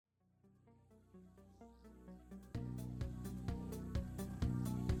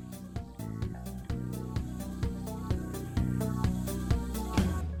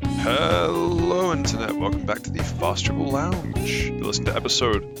Hello, Internet. Welcome back to the Fast Travel Lounge. You listen to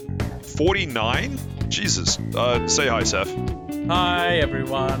episode 49? Jesus. Say hi, Seth. Hi,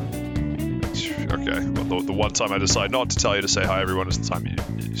 everyone. Okay. Well, the one time I decide not to tell you to say hi, everyone, is the time you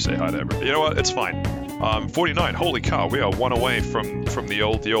say hi to everyone. You know what? It's fine. 49. Holy cow. We are one away from the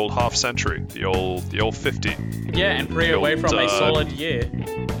old half century. The old 50. Yeah, and three away from a solid year.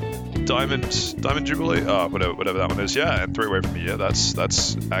 Diamond Jubilee, whatever that one is. Yeah, and 3 away from a year.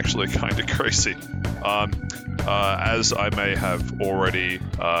 That's actually kind of crazy. As I may have already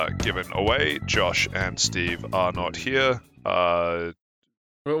given away, Josh and Steve are not here. Would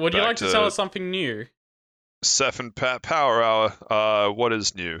you like to tell us something new? Seth and Pat Power Hour. What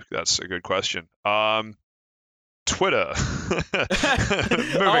is new? That's a good question. Twitter.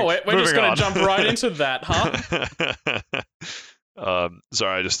 We're just going to jump right into that, huh?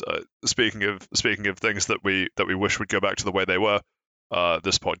 Sorry, I just speaking of things that we wish would go back to the way they were.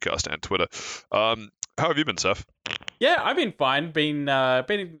 This podcast and Twitter. How have you been, Seth? Yeah, I've been fine. Been a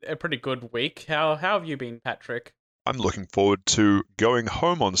pretty good week. How have you been, Patrick? I'm looking forward to going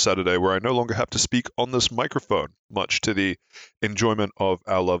home on Saturday, where I no longer have to speak on this microphone, much to the enjoyment of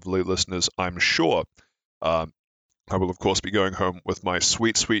our lovely listeners, I'm sure. I will, of course, be going home with my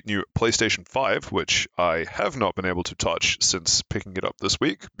sweet new PlayStation 5, which I have not been able to touch since picking it up this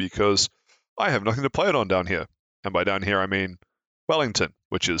week, because I have nothing to play it on down here. And by down here, I mean Wellington,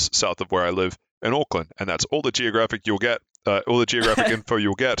 which is south of where I live in Auckland. And that's all the geographic info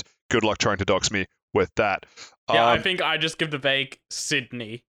you'll get. Good luck trying to dox me with that. Yeah, I think I just give the vague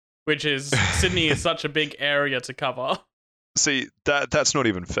Sydney, which is Sydney is such a big area to cover. See, that's not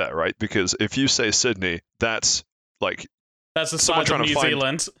even fair, right? Because if you say Sydney, that's the size of New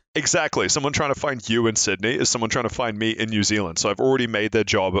Zealand. Exactly. Someone trying to find you in Sydney is someone trying to find me in New Zealand. So I've already made their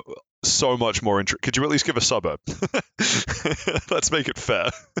job so much more interesting. Could you at least give a suburb? Let's make it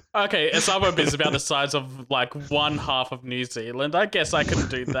fair. Okay, a suburb is about the size of one half of New Zealand. I guess I can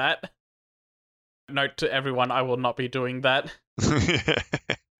do that. Note to everyone, I will not be doing that.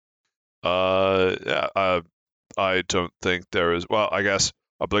 I don't think there is. Well, I guess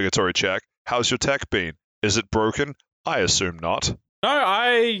obligatory check. How's your tech been? Is it broken? I assume not. No,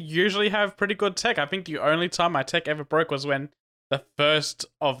 I usually have pretty good tech. I think the only time my tech ever broke was when the first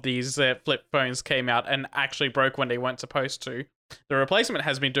of these flip phones came out and actually broke when they weren't supposed to. The replacement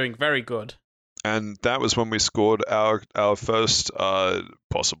has been doing very good. And that was when we scored our first,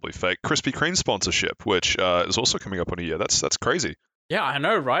 possibly fake, Krispy Kreme sponsorship, which is also coming up on a year. That's crazy. Yeah, I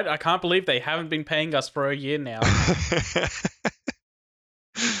know, right? I can't believe they haven't been paying us for a year now.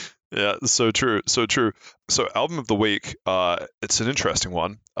 Yeah, so true. So album of the week, it's an interesting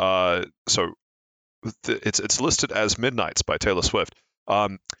one. It's listed as Midnights by Taylor Swift.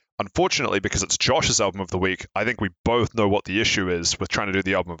 Unfortunately, because it's Josh's album of the week, I think we both know what the issue is with trying to do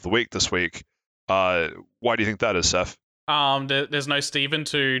the album of the week this week. Why do you think that is, Seth? There's no Steven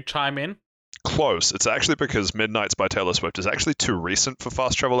to chime in? Close. It's actually because Midnights by Taylor Swift is actually too recent for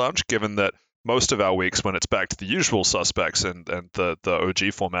Fast Travel Lounge, given that most of our weeks, when it's back to the usual suspects and the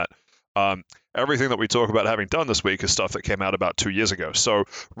OG format, everything that we talk about having done this week is stuff that came out about 2 years ago. So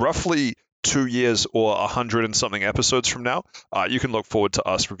roughly 2 years or 100 and something episodes from now, you can look forward to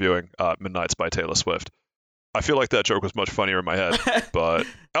us reviewing Midnights by Taylor Swift. I feel like that joke was much funnier in my head, but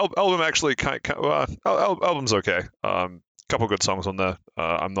album actually album's okay. Couple good songs on there.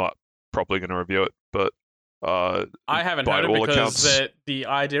 I'm not probably going to review it, but I haven't heard it because the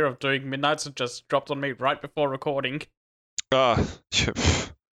idea of doing Midnights just dropped on me right before recording.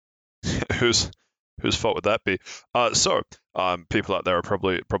 Whose fault would that be? So people out there are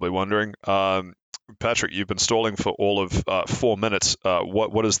probably wondering. Patrick, you've been stalling for all of 4 minutes.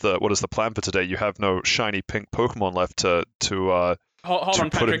 What is the plan for today? You have no shiny pink Pokemon left to hold on,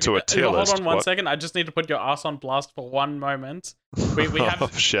 put Patrick. into a tier list. Hold on one second. I just need to put your ass on blast for one moment. We have oh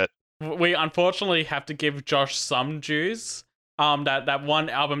shit. We unfortunately have to give Josh some dues. That one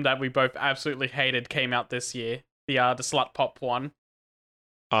album that we both absolutely hated came out this year. The Slut Pop one.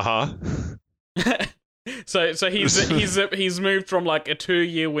 So he's moved from a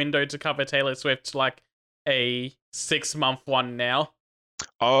 2-year window to cover Taylor Swift to a 6-month one now.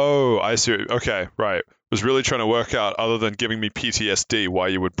 Oh, I see. Okay, right. Was really trying to work out, other than giving me PTSD, why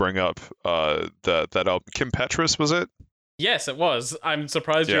you would bring up that album. Kim Petras, was it? Yes, it was. I'm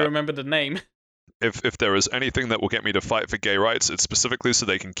surprised you remember the name. If there is anything that will get me to fight for gay rights, it's specifically so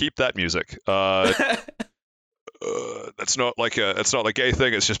they can keep that music. It's not like a gay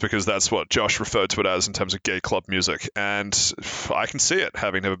thing. It's just because that's what Josh referred to it as in terms of gay club music, and I can see it.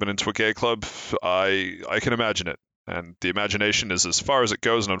 Having never been into a gay club, I can imagine it, and the imagination is as far as it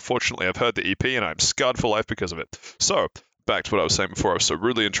goes. And unfortunately, I've heard the EP, and I'm scarred for life because of it. So back to what I was saying before, I was so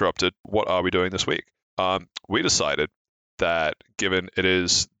rudely interrupted. What are we doing this week? We decided that given it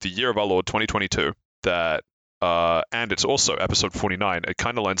is the year of our Lord 2022, that and it's also episode 49, it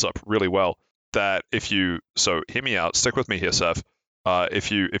kind of lines up really well. That so hear me out, stick with me here, Seth.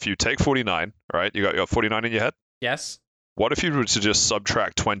 If you take 49, all right, you got 49 in your head. Yes. What if you were to just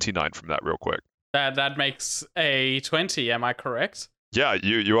subtract 29 from that real quick? That makes a 20. Am I correct? Yeah,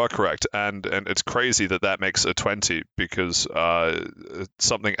 you are correct, and it's crazy that makes a 20 because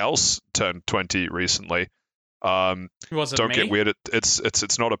something else turned 20 recently. Was it don't me? get weird.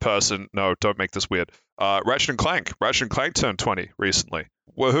 It's not a person. No, don't make this weird. Ratchet and Clank. Ratchet and Clank turned 20 recently.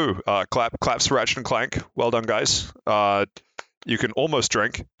 Woohoo! Claps for Ratchet and Clank. Well done, guys. You can almost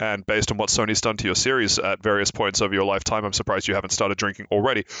drink, and based on what Sony's done to your series at various points over your lifetime, I'm surprised you haven't started drinking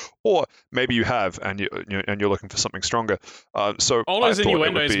already. Or maybe you have, and you're looking for something stronger. So all those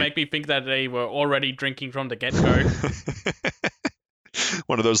innuendos make me think that they were already drinking from the get-go.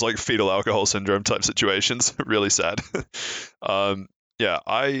 One of those like fetal alcohol syndrome type situations. Really sad. Yeah,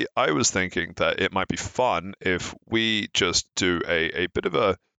 I was thinking that it might be fun if we just do a bit of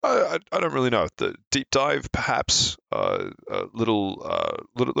a I don't really know, the deep dive perhaps, a little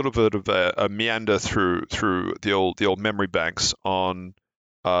bit of a meander through the old memory banks on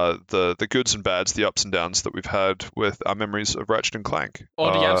the goods and bads, the ups and downs that we've had with our memories of Ratchet and Clank.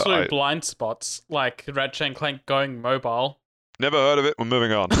 Or the absolute blind spots, like Ratchet and Clank going mobile. Never heard of it. We're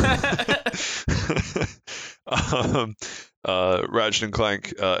moving on. Ratchet and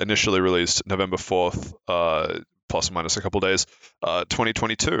Clank initially released November 4th, plus or minus a couple days,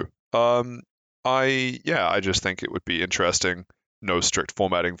 2022. I just think it would be interesting, no strict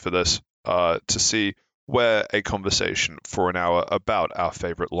formatting for this, to see where a conversation for an hour about our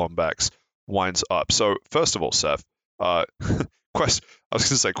favorite Lombax winds up. So first of all, Seth, I was going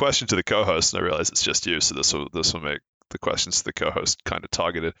to say question to the co-host, and I realize it's just you, so this will make the questions to the co-host kind of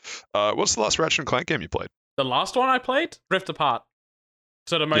targeted. What's the last Ratchet and Clank game you played? The last one I played? Rift Apart.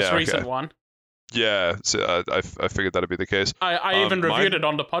 So the most recent one. Yeah, so I figured that'd be the case. I even reviewed it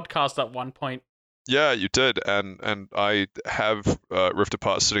on the podcast at one point. Yeah, you did, and I have Rift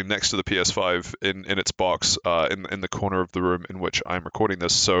Apart sitting next to the PS5 in its box in the corner of the room in which I'm recording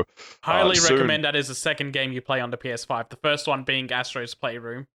this. So highly recommend that as the second game you play on the PS5. The first one being Astro's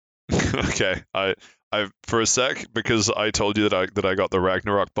Playroom. Okay, I for a sec, because I told you that I got the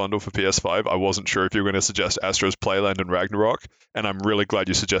Ragnarok bundle for PS5, I wasn't sure if you were going to suggest Astro's Playland and Ragnarok, and I'm really glad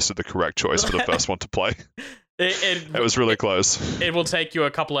you suggested the correct choice for the first one to play. It was really close. It will take you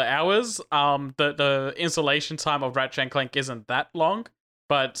a couple of hours. The installation time of Ratchet and Clank isn't that long,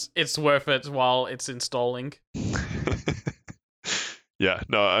 but it's worth it while it's installing. Yeah,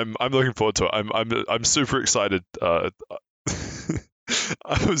 no, I'm looking forward to it. I'm super excited.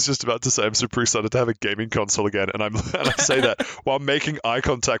 I was just about to say I'm super excited to have a gaming console again, and I say that while making eye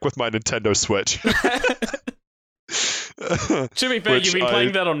contact with my Nintendo Switch. To be fair, you've been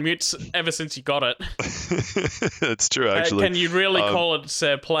playing that on mute ever since you got it. It's true, actually. Can you really call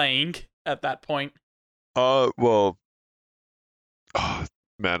it playing at that point? Well,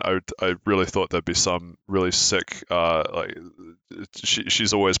 man, I really thought there'd be some really sick, like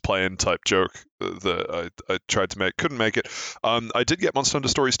she's always playing type joke that I tried to make, couldn't make it. I did get Monster Hunter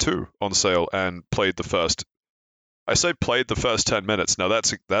Stories 2 on sale and played the first. I say played the first 10 minutes. Now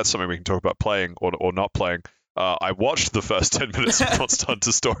that's something we can talk about playing or not playing. I watched the first 10 minutes of Monster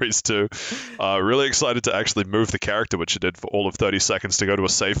Hunter Stories 2. Really excited to actually move the character, which I did for all of 30 seconds to go to a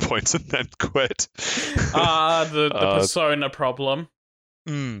save point and then quit. The persona problem.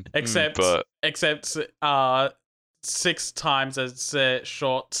 Except 6 times as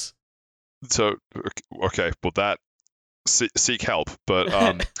short. So okay, well that seek help, but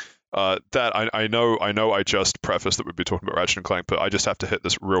that I know I just prefaced that we'd be talking about Ratchet and Clank, but I just have to hit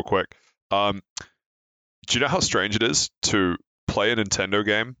this real quick. Do you know how strange it is to play a Nintendo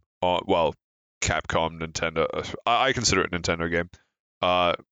game? Well, Capcom, Nintendo. I consider it a Nintendo game.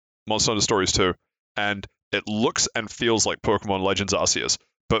 Monster Hunter Stories 2, and it looks and feels like Pokemon Legends Arceus,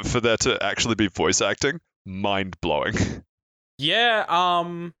 but for there to actually be voice acting, mind blowing. Yeah.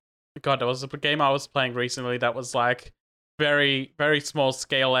 God, there was a game I was playing recently that was like very, very small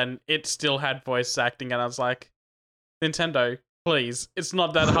scale, and it still had voice acting, and I was like, Nintendo, please, it's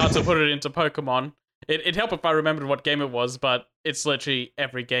not that hard to put it into Pokemon. It'd help if I remembered what game it was, but it's literally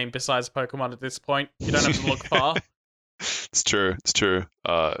every game besides Pokemon at this point. You don't have to look far. It's true.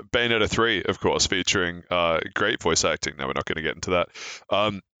 Bayonetta 3, of course, featuring great voice acting. No, we're not going to get into that.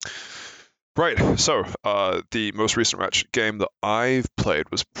 Right, so the most recent Ratchet game that I've played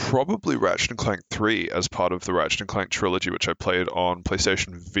was probably Ratchet & Clank 3 as part of the Ratchet & Clank trilogy, which I played on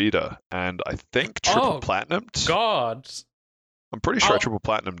PlayStation Vita, and I think triple platinumed. God, I'm pretty sure I I'll, triple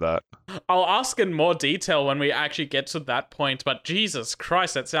platinumed that. I'll ask in more detail when we actually get to that point, but Jesus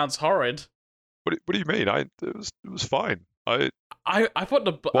Christ, that sounds horrid. What do you mean? It was fine. I thought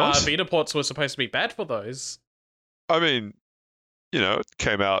the What? Vita ports were supposed to be bad for those. I mean, it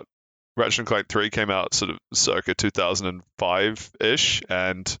came out. Ratchet and Clank 3 came out sort of circa 2005-ish,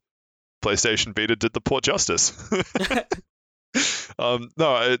 and PlayStation Vita did the port justice.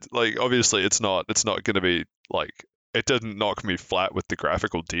 No, obviously it's not going to be like, it didn't knock me flat with the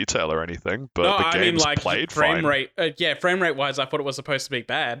graphical detail or anything, but No, the I mean game's like played frame fine. rate. Frame rate wise, I thought it was supposed to be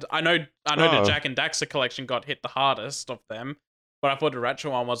bad. I know the Oh. Jack and Daxter collection got hit the hardest of them, but I thought the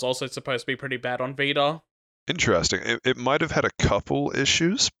Ratchet one was also supposed to be pretty bad on Vita. Interesting. It might have had a couple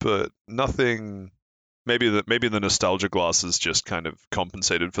issues, but nothing. Maybe the nostalgia glasses just kind of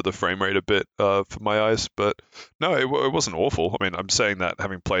compensated for the frame rate a bit for my eyes, but no, it wasn't awful. I mean, I'm saying that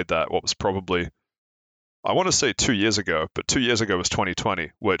having played that, what was probably, I want to say 2 years ago, but 2 years ago was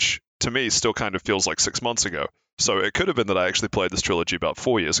 2020, which to me still kind of feels like 6 months ago. So it could have been that I actually played this trilogy about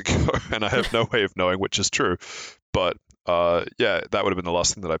 4 years ago, and I have no way of knowing which is true. But yeah, that would have been the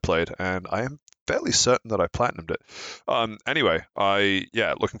last thing that I played, and I am fairly certain that I platinumed it. Anyway,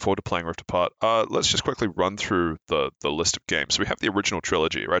 looking forward to playing Rift Apart. Let's just quickly run through the list of games. So we have the original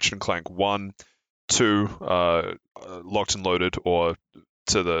trilogy, Ratchet and Clank 1, 2, Locked and Loaded, or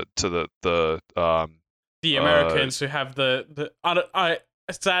to the Americans who have I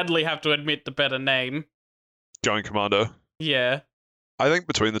sadly have to admit the better name. Going Commando. Yeah. I think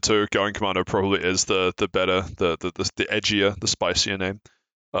between the two, Going Commando probably is the better, the edgier, the spicier name.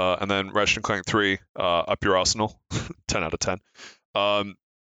 And then Ratchet and Clank 3, Up Your Arsenal, 10 out of 10.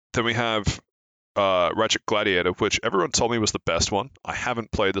 Then we have Ratchet Gladiator, which everyone told me was the best one. I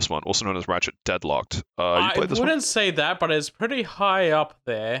haven't played this one, also known as Ratchet Deadlocked. You played this one? I wouldn't say that, but it's pretty high up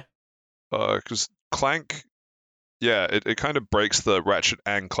there. Because Clank, yeah, it kind of breaks the Ratchet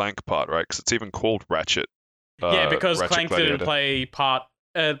and Clank part, right? Because it's even called Ratchet. Because Ratchet Clank Gladiator. didn't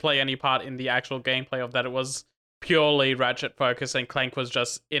play any part in the actual gameplay of that. It was purely Ratchet focused, and Clank was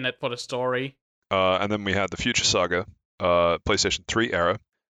just in it for the story. And then we had the Future Saga, PlayStation 3 era,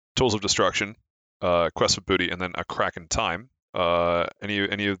 Tools of Destruction, Quest for Booty, and then A Crack in Time.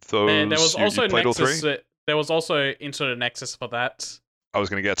 Any of those? And there was also you played Nexus. all three? There was also Into the Nexus for that. I was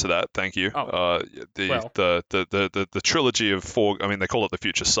going to get to that. Thank you. Oh, The trilogy of four. I mean, they call it the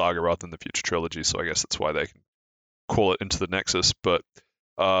Future Saga rather than the Future Trilogy, so I guess that's why they can call it Into the Nexus. But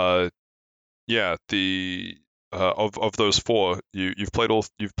yeah, of those four, you've played all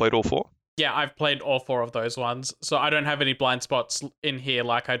four. Yeah, I've played all four of those ones, so I don't have any blind spots in here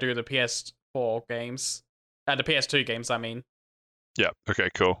like I do the PS4 games, the PS2 games. I mean. Yeah. Okay.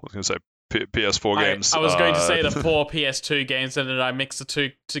 Cool. I was going to say PS4 games. I was going to say the 4 PS2 games, and then I mixed the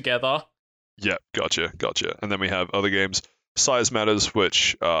two together. Yeah, gotcha. And then we have other games. Size Matters,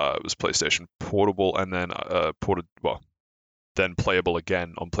 which was PlayStation Portable, and then then playable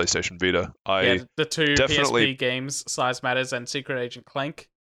again on PlayStation Vita. The two definitely, PSP games, Size Matters and Secret Agent Clank.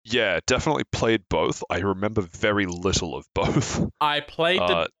 Yeah, definitely played both. I remember very little of both. I played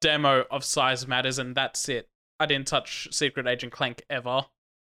the demo of Size Matters, and that's it. I didn't touch Secret Agent Clank ever.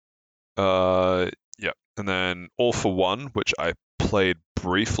 Yeah, and then All for One, which I played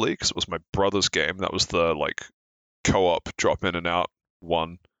briefly because it was my brother's game. That was the co-op drop in and out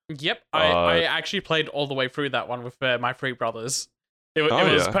one. Yep, I actually played all the way through that one with my three brothers. It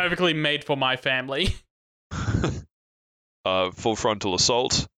was perfectly made for my family. Full Frontal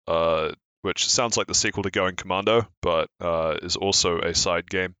Assault, which sounds like the sequel to Going Commando, but is also a side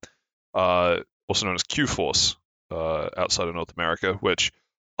game, also known as Q-Force, outside of North America, which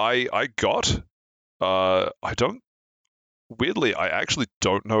I got. Weirdly, I actually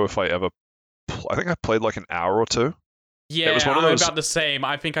don't know if I ever. I think I played like an hour or two. Yeah, it was one of those, about the same.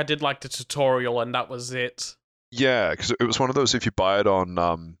 I think I did like the tutorial, and that was it. Yeah, because it was one of those. If you buy it on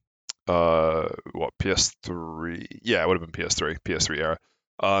PS3? Yeah, it would have been PS3 era.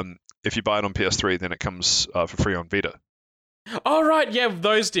 If you buy it on PS3, then it comes for free on Vita. Oh right, yeah,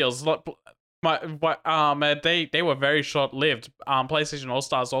 those deals. They were very short lived. PlayStation All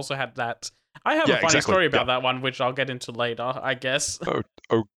Stars also had that. I have a funny story about that one, which I'll get into later, I guess.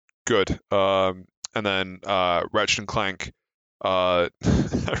 Oh, good. And then Ratchet and Clank. I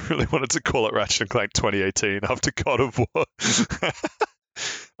really wanted to call it Ratchet and Clank 2018 after God of War.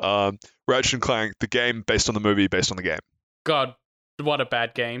 Ratchet and Clank, the game based on the movie, based on the game. God, what a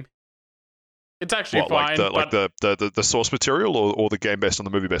bad game. It's actually fine. The source material, or the game based on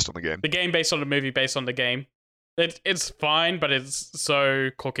the movie, based on the game. The game based on the movie, based on the game. It's fine, but it's so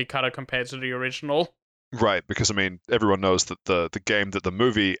cookie cutter compared to the original. Right, because I mean, everyone knows that the game, that the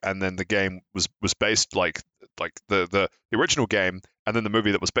movie, and then the game was based, like like the original game, and then the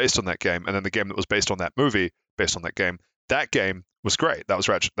movie that was based on that game, and then the game that was based on that movie based on that game. That game was great. That was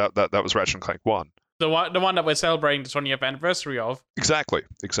Ratchet. That was Ratchet and Clank 1. The one that we're celebrating the 20th anniversary of. Exactly.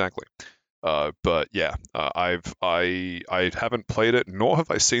 But yeah, I haven't played it, nor have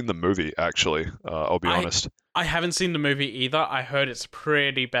I seen the movie. Actually, I'll be honest. I haven't seen the movie either. I heard it's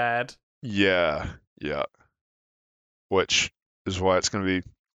pretty bad. Yeah. Which is why it's going to be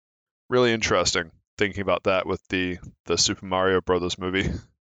really interesting thinking about that with the Super Mario Brothers movie.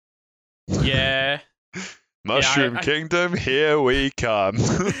 Yeah. Mushroom Kingdom, here we come.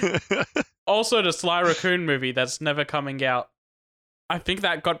 Also, the Sly Raccoon movie that's never coming out. I think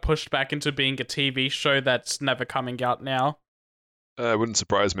that got pushed back into being a TV show that's never coming out now. It wouldn't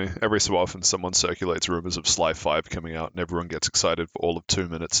surprise me. Every so often, someone circulates rumors of Sly 5 coming out, and everyone gets excited for all of 2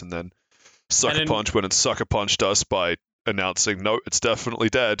 minutes, and then Sucker Punch went and Sucker Punched us by announcing, no, it's definitely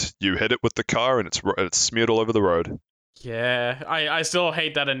dead. You hit it with the car, and it's smeared all over the road. Yeah, I still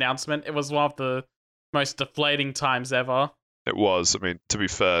hate that announcement. It was one of the most deflating times ever. It was. I mean, to be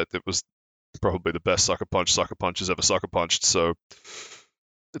fair, it was probably the best Sucker Punch Sucker Punch has ever Sucker Punched, so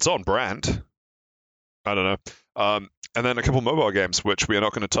it's on brand. I don't know. And then a couple mobile games, which we are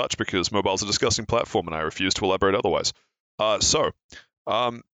not going to touch because mobile's a disgusting platform, and I refuse to elaborate otherwise. So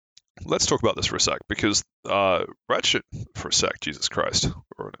let's talk about this for a sec, because Ratchet, for a sec, Jesus Christ,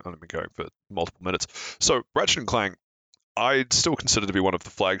 we're only been going for multiple minutes. So Ratchet and Clank, I'd still consider to be one of the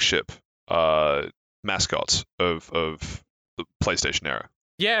flagship mascots of the PlayStation era.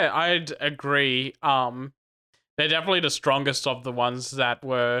 Yeah, I'd agree. They're definitely the strongest of the ones that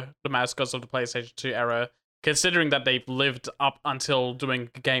were the mascots of the PlayStation 2 era, considering that they've lived up until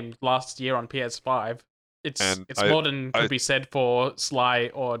doing the game last year on PS5. It's more than could be said for Sly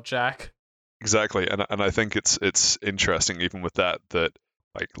or Jack. Exactly, and I think it's interesting even with that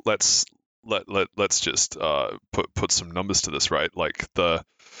like let's just put some numbers to this, right? Like the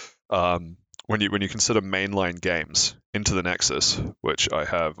when you consider mainline games Into the Nexus, which I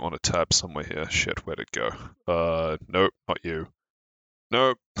have on a tab somewhere here. Shit, where'd it go? Nope, not you.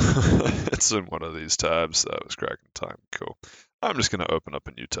 Nope, it's in one of these tabs. That was cracking time. Cool. I'm just gonna open up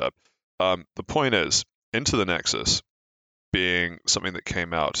a new tab. The point is, Into the Nexus being something that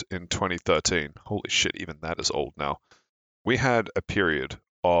came out in 2013. Holy shit, even that is old now. We had a period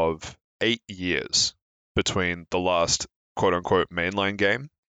of 8 years between the last quote-unquote mainline game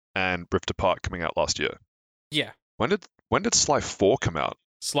and Rift Apart coming out last year. Yeah. When did Sly 4 come out?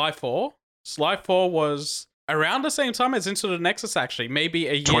 Sly 4? Sly 4 was around the same time as Into the Nexus, actually. Maybe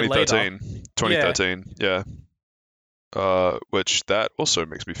a year later. 2013, yeah. Which that also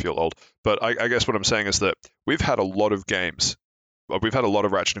makes me feel old. But I guess what I'm saying is that we've had a lot of games. We've had a lot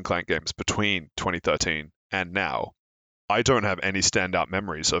of Ratchet and Clank games between 2013 and now. I don't have any standout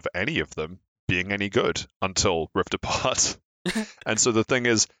memories of any of them being any good until Rift Apart. And so the thing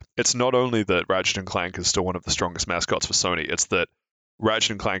is, it's not only that Ratchet and Clank is still one of the strongest mascots for Sony, it's that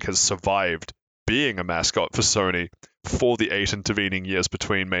Ratchet and Clank has survived being a mascot for Sony for the 8 intervening years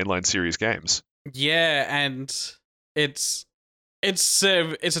between mainline series games. Yeah, and it's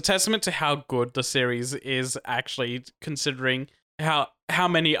a testament to how good the series is, actually, considering how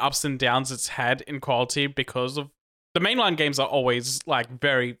many ups and downs it's had in quality, because of the mainline games are always like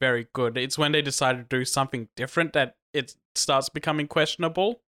very, very good. It's when they decide to do something different that it starts becoming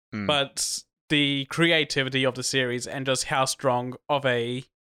questionable. But the creativity of the series and just how strong of a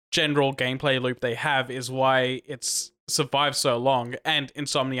general gameplay loop they have is why it's survived so long. And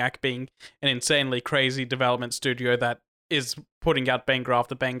Insomniac being an insanely crazy development studio that is putting out banger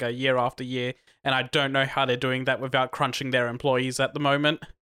after banger year after year, and I don't know how they're doing that without crunching their employees at the moment.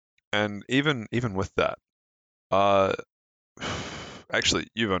 And even with that, actually,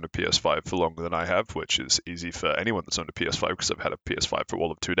 you've owned a PS5 for longer than I have, which is easy for anyone that's owned a PS5 because I've had a PS5 for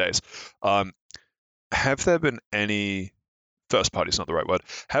all of 2 days. Have there been any, first party is not the right word,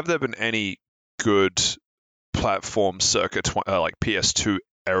 have there been any good platform circa like PS2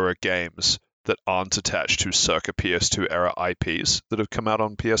 era games that aren't attached to circa PS2 era IPs that have come out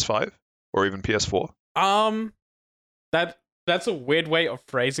on PS5 or even PS4? That's a weird way of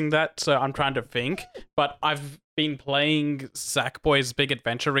phrasing that, so I'm trying to think. But I've been playing Sackboy's Big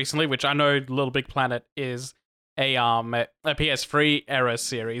Adventure recently, which I know Little Big Planet is a PS3 era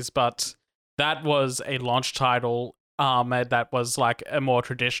series, but that was a launch title that was like a more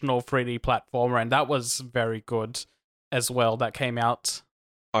traditional 3D platformer, and that was very good as well. That came out.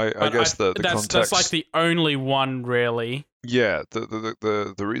 I guess the context. That's like the only one, really. Yeah,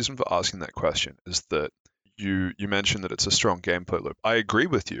 the reason for asking that question is that you mentioned that it's a strong gameplay loop. I agree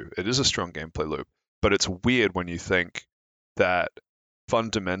with you. It is a strong gameplay loop, but it's weird when you think that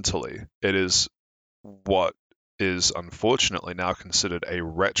fundamentally it is what is unfortunately now considered a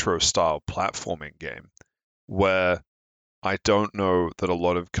retro-style platforming game, where I don't know that a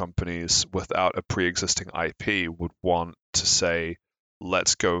lot of companies without a pre-existing IP would want to say,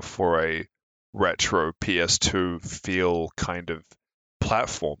 let's go for a retro PS2 feel kind of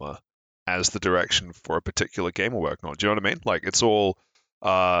platformer as the direction for a particular game we're working on. Do you know what I mean? Like it's all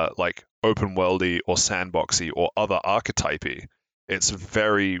like open worldy or sandboxy or other archetypey. It's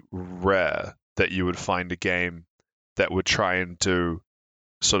very rare that you would find a game that would try and do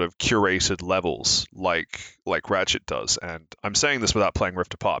sort of curated levels like Ratchet does. And I'm saying this without playing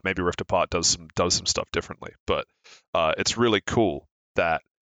Rift Apart. Maybe Rift Apart does some stuff differently, but it's really cool that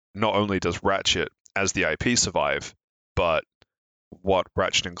not only does Ratchet as the IP survive, but what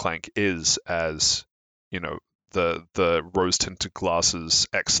Ratchet and Clank is as, you know, the rose-tinted glasses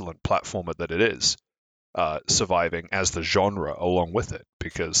excellent platformer that it is, surviving as the genre along with it,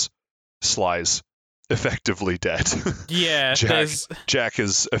 because Sly's effectively dead. Yeah, Jack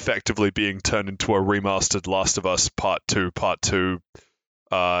is effectively being turned into a remastered Last of Us Part 2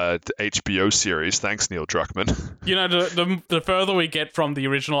 HBO series. Thanks, Neil Druckmann. You know, the further we get from the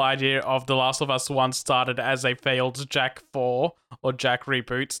original idea of The Last of Us 1 started as a failed Jack 4 or Jack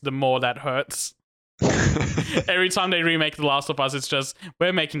reboot, the more that hurts. Every time they remake The Last of Us, it's just,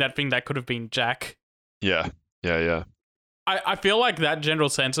 we're making that thing that could have been Jack. Yeah. I feel like that general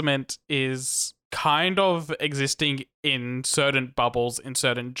sentiment is kind of existing in certain bubbles, in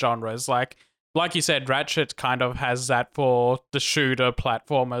certain genres. Like you said, Ratchet kind of has that for the shooter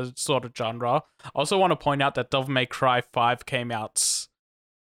platformer sort of genre. I also want to point out that Devil May Cry 5 came out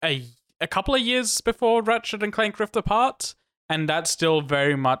a couple of years before Ratchet and Clank Rift Apart, and that's still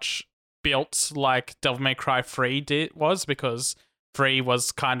very much built like Devil May Cry 3 was, because 3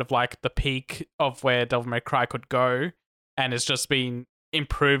 was kind of like the peak of where Devil May Cry could go, and it's just been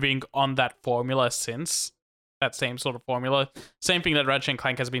improving on that formula since. That same sort of formula, same thing that Ratchet and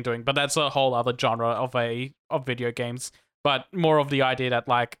Clank has been doing, but that's a whole other genre of video games. But more of the idea that,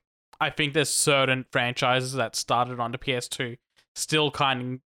 like, I think there's certain franchises that started on the PS2 still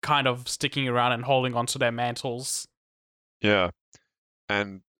kind of sticking around and holding onto their mantles. Yeah,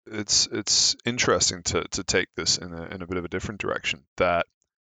 and it's interesting to take this in a bit of a different direction. That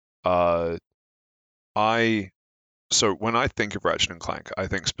so when I think of Ratchet and Clank, I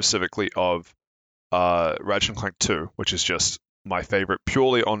think specifically of Ratchet and Clank 2, which is just my favorite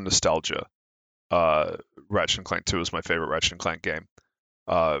purely on nostalgia. Ratchet and Clank 2 is my favorite Ratchet and Clank game.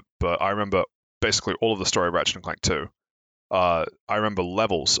 But I remember basically all of the story of Ratchet and Clank 2. I remember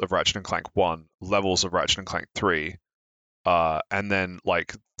levels of Ratchet and Clank 1, levels of Ratchet and Clank 3, and then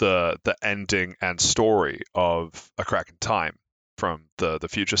like the ending and story of A Crack in Time from the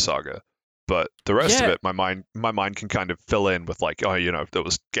Future Saga. But the rest of it, my mind can kind of fill in with like, oh, you know, there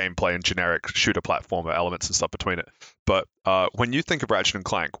was gameplay and generic shooter platformer elements and stuff between it. But when you think of Ratchet and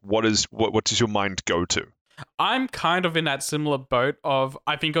Clank, what does your mind go to? I'm kind of in that similar boat of,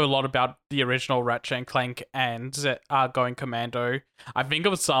 I think a lot about the original Ratchet and Clank and Going Commando. I think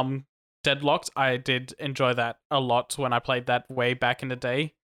of some Deadlocked. I did enjoy that a lot when I played that way back in the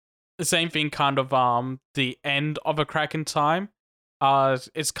day. The same thing, kind of the end of A Crack in Time.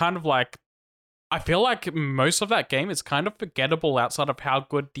 It's kind of like, I feel like most of that game is kind of forgettable outside of how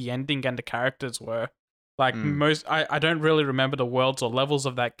good the ending and the characters were. Like I don't really remember the worlds or levels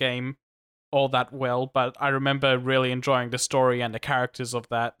of that game all that well, but I remember really enjoying the story and the characters of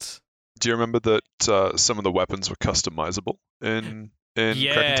that. Do you remember that some of the weapons were customizable in Crack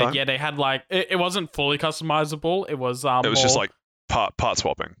in Time? Yeah, they had like, it wasn't fully customizable. It was just like part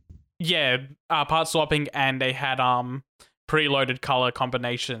swapping. Yeah, part swapping, and they had preloaded color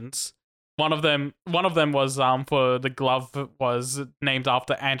combinations. One of them was for the glove was named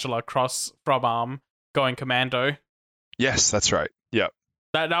after Angela Cross from Going Commando. Yes, that's right. Yeah.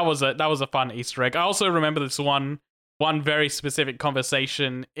 That was a fun Easter egg. I also remember this one very specific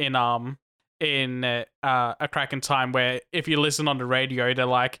conversation in A Crack in Time, where if you listen on the radio, they're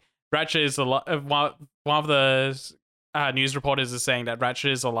like, Ratchet is one of the news reporters is saying that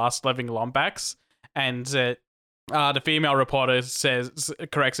Ratchet is the last living Lombax, and the female reporter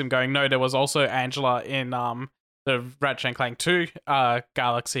corrects him, going, no, there was also Angela in the Ratchet and Clank 2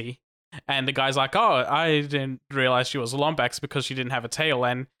 galaxy. And the guy's like, oh, I didn't realize she was a Lombax because she didn't have a tail.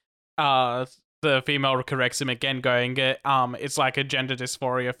 And the female corrects him again, going, it's like a gender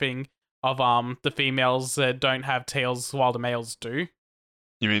dysphoria thing of the females don't have tails while the males do.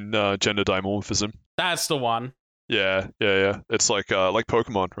 You mean gender dimorphism? That's the one. Yeah. It's like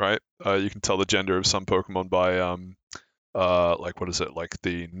Pokemon, right? You can tell the gender of some Pokemon by like, what is it? Like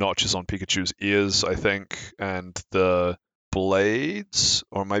the notches on Pikachu's ears, I think, and the blades,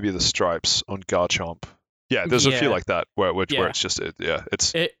 or maybe the stripes on Garchomp. Yeah, there's a few Yeah, like that where yeah. it's just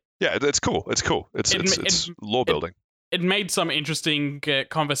it's It it's cool. It's cool. It's lore it building. it made some interesting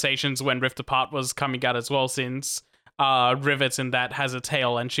conversations when Rift Apart was coming out as well, since Rivet in that has a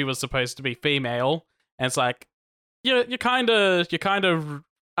tail and she was supposed to be female, and it's like you're kind of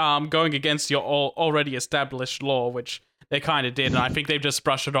going against your already established lore, which they kind of did, and I think they've just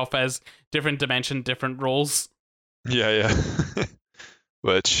brushed it off as different dimension, different rules. Yeah, yeah.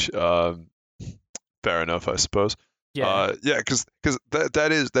 Which fair enough, I suppose. Yeah. Yeah, because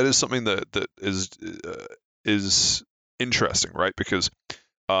that is something that is interesting, right? Because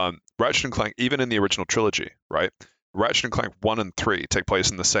Ratchet and Clank, even in the original trilogy, right? Ratchet and Clank 1 and 3 take place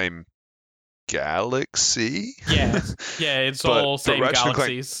in the same galaxy. Yeah, yeah, it's but all same Ratchet and Clank,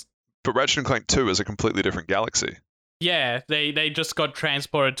 galaxies. but Ratchet and Clank 2 is a completely different galaxy. Yeah, they just got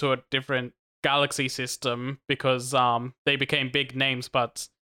transported to a different galaxy system because they became big names, but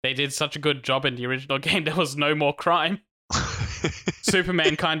they did such a good job in the original game. There was no more crime.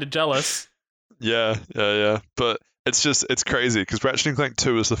 Superman kind of jealous. Yeah, yeah, yeah. But it's crazy because Ratchet and Clank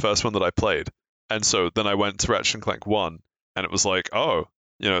 2 was the first one that I played, and so then I went to Ratchet and Clank 1, and it was like, oh,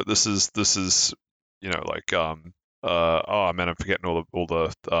 this is like oh man, I'm forgetting all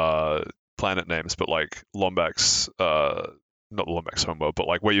the planet names, but like Lombax, not the Lombax homeworld, but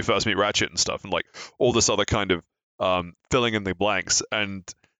like where you first meet Ratchet and stuff, and like all this other kind of filling in the blanks, and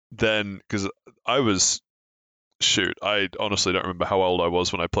then because I was shoot, I honestly don't remember how old I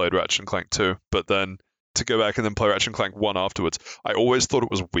was when I played Ratchet and Clank 2, but then to go back and then play Ratchet and Clank 1 afterwards, I always thought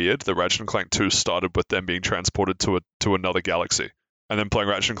it was weird that Ratchet and Clank 2 started with them being transported to another galaxy. And then playing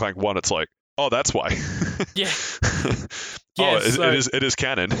Ratchet and Clank 1, it's like, oh, that's why. Yeah. Oh, Yeah, so, it is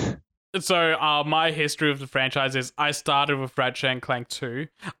canon. So, my history of the franchise is I started with Ratchet and Clank 2.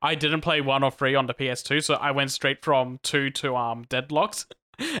 I didn't play 1 or 3 on the PS2, so I went straight from 2 to Deadlocked.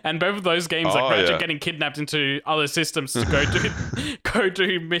 And both of those games, like Ratchet getting kidnapped into other systems to go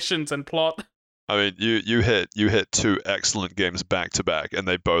do missions and plot. I mean, you hit two excellent games back to back, and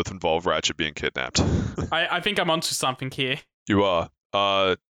they both involve Ratchet being kidnapped. I think I'm onto something here. You are.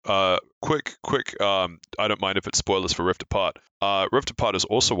 Quick. I don't mind if it's spoilers for Rift Apart. Rift Apart is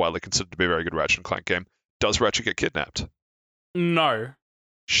also widely considered to be a very good Ratchet and Clank game. Does Ratchet get kidnapped? No.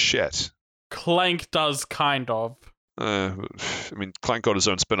 Shit. Clank does kind of. I mean, Clank got his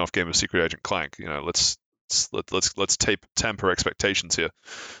own spin-off game of Secret Agent Clank. Let's temper expectations here.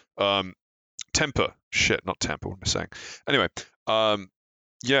 Temper. Shit, not temper. What am I saying? Anyway,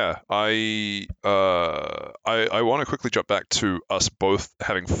 yeah, I want to quickly jump back to us both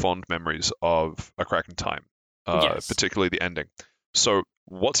having fond memories of A Crack in Time, Yes. particularly the ending. So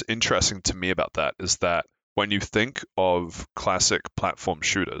what's interesting to me about that is that when you think of classic platform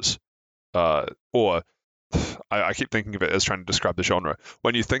shooters, or I keep thinking of it as trying to describe the genre.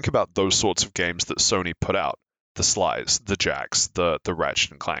 When you think about those sorts of games that Sony put out, the Slys, the Jacks, the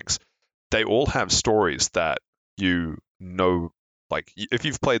Ratchet and Clanks, they all have stories that like if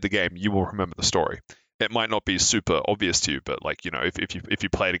you've played the game, you will remember the story. It might not be super obvious to you, but like if you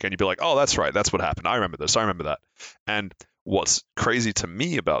play it again, you'd be like, oh, that's right, that's what happened. I remember this. I remember that. And what's crazy to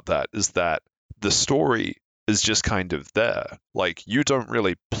me about that is that the story is just kind of there. Like you don't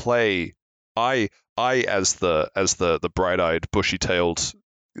really play. I as the bright-eyed, bushy-tailed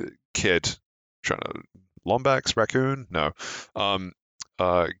kid trying to Lombax raccoon no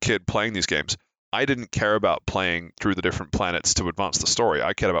kid playing these games, I didn't care about playing through the different planets to advance the story.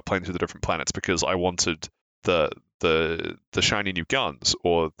 I cared about playing through the different planets because I wanted the shiny new guns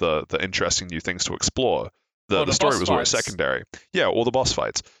or the interesting new things to explore. The story was always secondary. Yeah, or the boss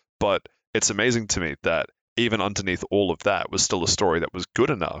fights. But it's amazing to me that even underneath all of that was still a story that was good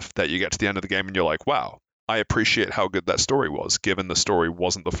enough that you get to the end of the game and you're like, wow, I appreciate how good that story was, given the story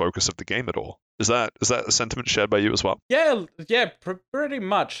wasn't the focus of the game at all. Is that a sentiment shared by you as well? Yeah, pretty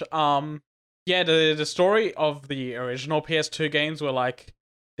much. Yeah, the story of the original PS2 games were like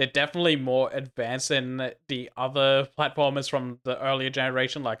they're definitely more advanced than the other platformers from the earlier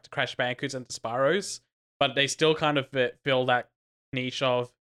generation, like the Crash Bandicoots and the Spyros. But they still kind of fill that niche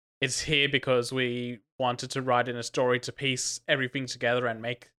of it's here because we wanted to write in a story to piece everything together and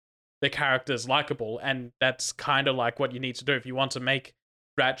make the characters likable, and that's kind of like what you need to do if you want to make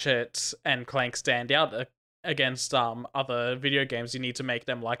Ratchet and Clank stand out against other video games. You need to make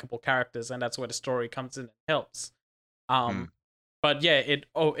them likable characters, and that's where the story comes in and helps. But yeah, it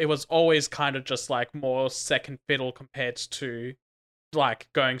was always kind of just like more second fiddle compared to like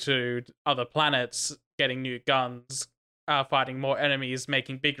going to other planets, getting new guns, fighting more enemies,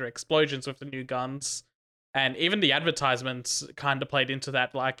 making bigger explosions with the new guns. And even the advertisements kind of played into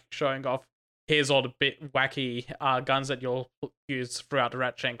that, like showing off, here's all the bit wacky guns that you'll use throughout the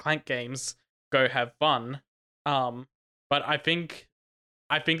Ratchet and Clank games. go have fun. But I think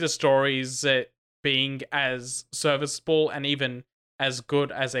the stories being as serviceable and even as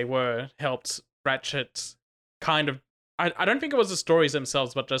good as they were helped Ratchet kind of. I don't think it was the stories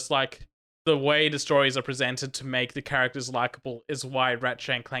themselves, but just like the way the stories are presented to make the characters likable is why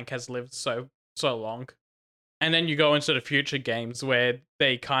Ratchet and Clank has lived so long. And then you go into the future games where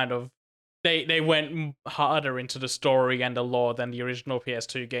they kind of they went harder into the story and the lore than the original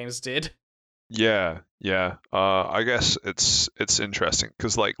PS2 games did. Yeah, yeah. I guess it's interesting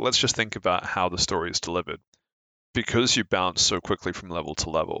because like let's just think about how the story is delivered. Because you bounce so quickly from level to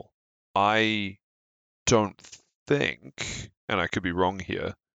level, I don't think, and I could be wrong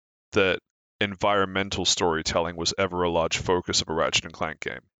here, that environmental storytelling was ever a large focus of a Ratchet and Clank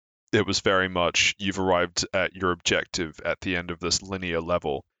game. It was very much you've arrived at your objective at the end of this linear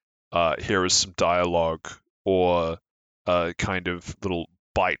level. Here is some dialogue or a kind of little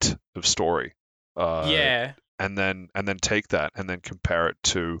bite of story. Yeah, And then take that and then compare it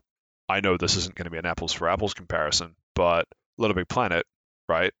to I know this isn't going to be an apples for apples comparison, but Little Big Planet,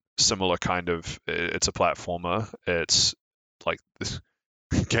 right? Similar kind of it's a platformer. It's like this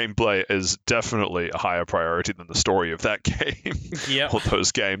gameplay is definitely a higher priority than the story of that game yep, or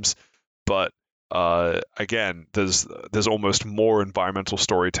those games. But again, there's almost more environmental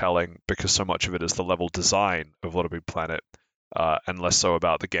storytelling because so much of it is the level design of Little Big Planet, and less so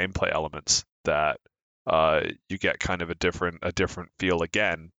about the gameplay elements that you get kind of a different feel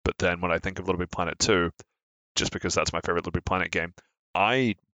again. But then when I think of Little Big Planet 2, just because that's my favorite Little Big Planet game,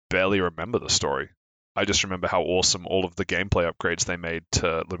 I barely remember the story. I just remember how awesome all of the gameplay upgrades they made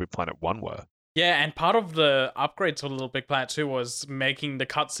to Little Big Planet 1 were. yeah. And part of the upgrades for Little Big Planet 2 was making the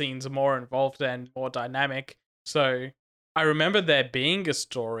cutscenes more involved and more dynamic. So I remember there being a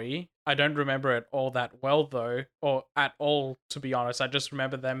story. I don't remember it all that well though, or at all to be honest. I just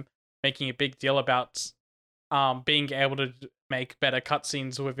remember them making a big deal about being able to make better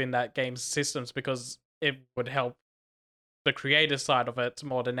cutscenes within that game's systems because it would help the creator side of it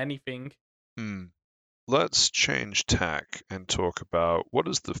more than anything. Hmm. Let's change tack and talk about what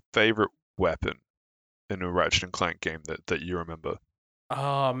is the favorite weapon in a Ratchet and Clank game that you remember.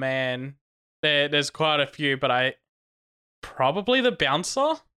 Oh man, there's quite a few, but I probably the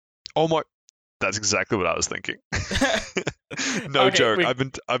bouncer. Oh my, that's exactly what I was thinking. No Okay, joke.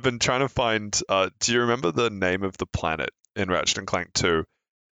 I've been trying to find. Do you remember the name of the planet in Ratchet and Clank 2?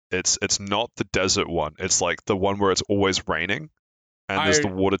 It's not the desert one. It's like the one where it's always raining and there's the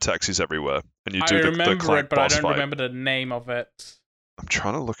I water taxis everywhere, and you I do the remember Clank it, but I boss don't fight. remember the name of it. I'm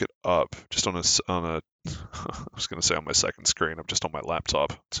trying to look it up just on a. I was going to say on my second screen. I'm just on my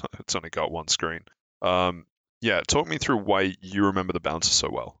laptop. It's only got one screen. Yeah, talk me through why you remember the bouncer so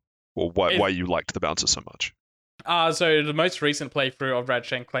well, or why It you liked the bouncer so much. So the most recent playthrough of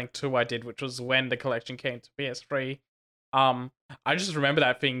Ratchet and Clank 2 I did, which was when the collection came to PS3. I just remember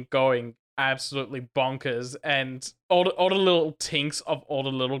that thing going absolutely bonkers, and all the little tinks of all the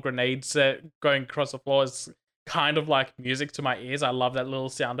little grenades going across the floor is kind of like music to my ears. I love that little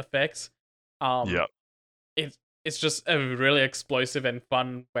sound effects. Um, Yeah. it's just a really explosive and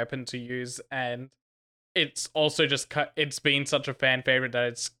fun weapon to use, and it's also just it's been such a fan favorite that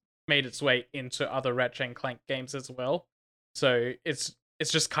it's made its way into other Ratchet and Clank games as well. So it's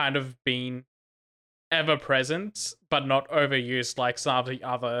just kind of been ever present, but not overused like some of the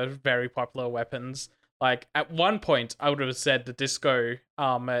other very popular weapons. Like at one point, I would have said the disco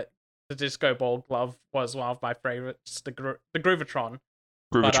ball glove was one of my favorites, the Groovatron.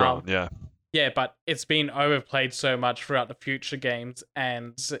 But Groovatron, yeah. yeah, but it's been overplayed so much throughout the future games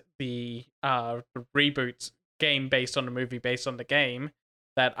and the reboot game based on the movie based on the game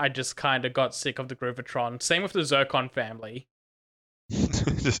that I just kind of got sick of the Groovatron. Same with the Zircon family.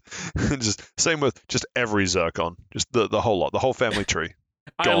 just same with just every Zircon, just the whole lot, the whole family tree.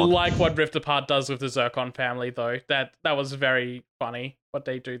 I Gone. like what Rift Apart does with the Zircon family though. That was very funny what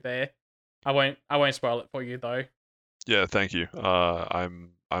they do there. I won't spoil it for you though. Yeah, thank you.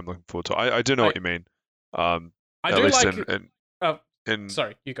 I'm looking forward to it. I do know I what you mean. Um, I at do least like. Uh, in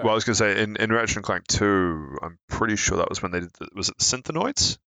sorry, you go. well, I was gonna say in Ratchet and Clank 2, I'm pretty sure that was when they did was it the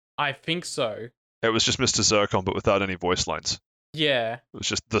Synthenoids? I think so. It was just Mr. Zircon, but without any voice lines. Yeah. It was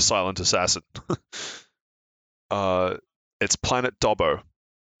just the silent assassin. uh, it's Planet Dobbo.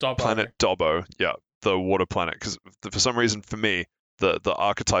 Dobbo. Planet Dobbo, yeah, the water planet. Because for some reason, for me, the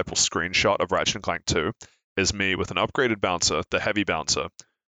archetypal screenshot of Ratchet and Clank 2 is me with an upgraded bouncer, the heavy bouncer,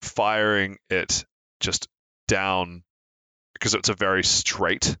 firing it just down because it's a very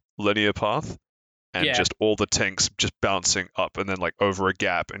straight linear path, and Yeah. just all the tanks just bouncing up and then like over a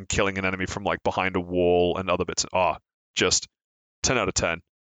gap and killing an enemy from like behind a wall and other bits. Just 10 out of 10.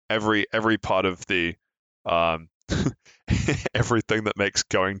 every part of the um, everything that makes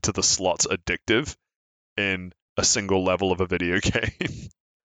going to the slots addictive in a single level of a video game.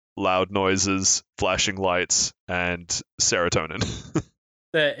 Loud noises, flashing lights, and serotonin.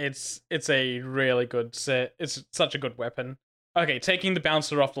 It's a really good set. It's such a good weapon. Okay, taking the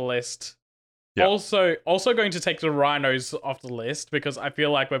bouncer off the list. Yep. Also going to take the rhinos off the list because I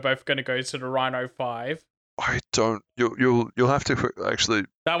feel like we're both going to go to the Rhino 5. I don't. You'll have to actually.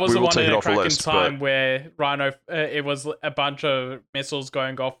 That was We the will one take in it a off the Kraken list, time where Rhino. It was a bunch of missiles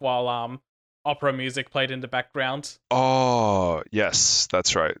going off while opera music played in the background. Oh yes,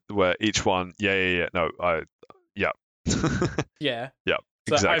 that's right. Where each one. Yeah. No. Yeah. Yeah. Yeah.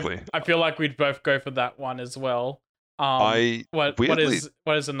 So Exactly. I feel like we'd both go for that one as well. I what weirdly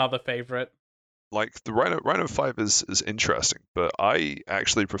is another favorite? like the Rhino 5 is interesting, but I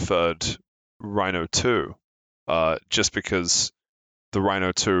actually preferred Rhino 2, just because the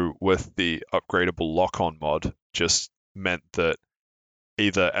Rhino 2 with the upgradable lock-on mod just meant that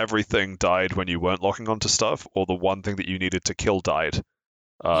either everything died when you weren't locking onto stuff, or the one thing that you needed to kill died.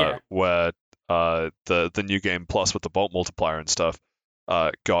 Yeah. Where the new game plus with the bolt multiplier and stuff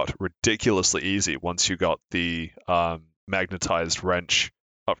got ridiculously easy once you got the magnetized wrench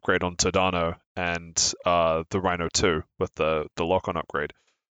upgrade on Tadano and the Rhino 2 with the lock-on upgrade.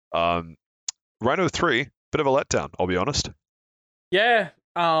 Rhino 3, bit of a letdown, I'll be honest. Yeah.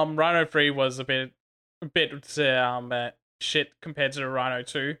 Rhino 3 was a bit shit compared to the Rhino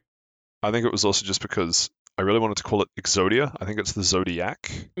 2. I think it was also just because I really wanted to call it Exodia. I think it's the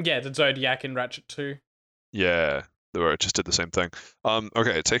Zodiac. Yeah, the Zodiac in Ratchet 2. Yeah, where it just did the same thing.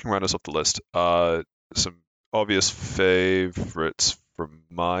 Okay, taking Rhinos off the list. Some obvious favorites from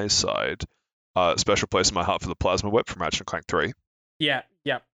my side. Special place in my heart for the Plasma Whip from Ratchet and Clank 3. Yeah,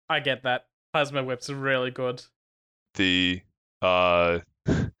 I get that. Plasma Whip's really good. The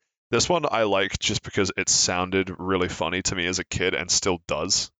this one I like just because it sounded really funny to me as a kid and still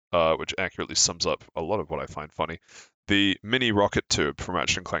does, which accurately sums up a lot of what I find funny. The mini rocket tube from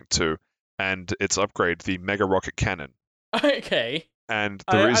Ratchet and Clank 2 and its upgrade, the Mega Rocket Cannon. Okay. And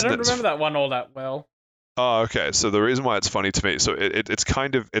I don't remember that one all that well. Oh, okay. So the reason why it's funny to me, so it's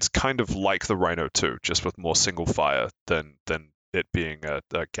kind of like the Rhino 2, just with more single fire than it being a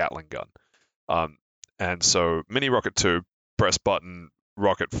Gatling gun. And so mini rocket tube, press button,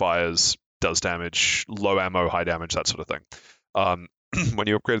 rocket fires, does damage, low ammo, high damage, that sort of thing. When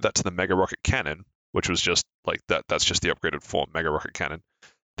you upgraded that to the Mega Rocket Cannon, which was just like that's just the upgraded form, Mega Rocket Cannon,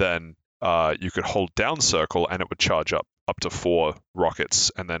 then you could hold down circle and it would charge up to 4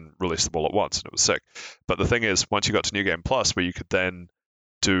 rockets and then release them all at once, and it was sick. But the thing is, once you got to New Game Plus, where you could then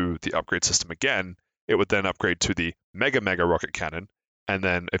do the upgrade system again, it would then upgrade to the Mega Rocket Cannon, and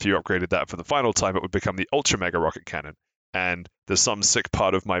then if you upgraded that for the final time, it would become the Ultra Mega Rocket Cannon. And there's some sick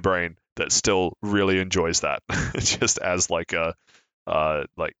part of my brain that still really enjoys that, just as like a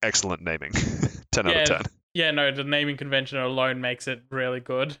like excellent naming. 10 out of 10. Yeah, no, the naming convention alone makes it really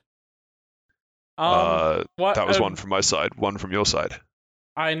good. That was one from my side, one from your side.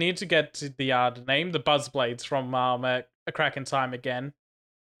 I need to get to the name, the Buzzblades from A Crack in Time again.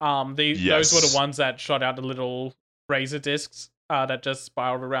 Those were the ones that shot out the little razor discs that just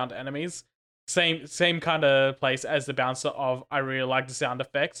spiraled around enemies. Same kind of place as the bouncer of I really like the sound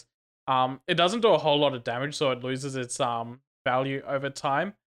effects. It doesn't do a whole lot of damage, so it loses its value over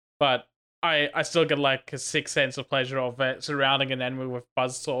time. But I still get like a sick sense of pleasure of surrounding an enemy with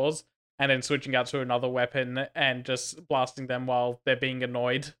buzzsaws and then switching out to another weapon and just blasting them while they're being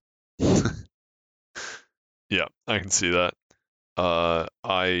annoyed. Yeah, I can see that.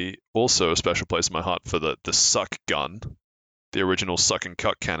 I also a special place in my heart for the suck gun, the original suck and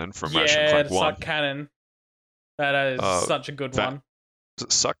cut cannon from Ratchet and Clank 1. Yeah, the suck cannon. That is such a good one. Was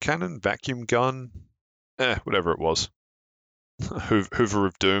it suck cannon? Vacuum gun? Whatever it was. Hoover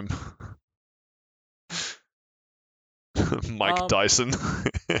of Doom. Mike Dyson.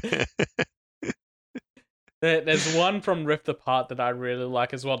 There's one from Rift Apart that I really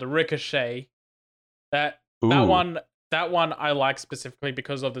like as well, the Ricochet. That one I like specifically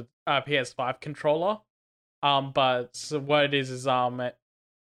because of the PS5 controller. But what it is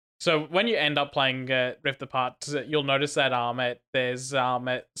so when you end up playing Rift Apart, you'll notice that there's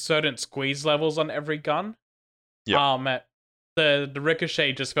certain squeeze levels on every gun. Yeah. The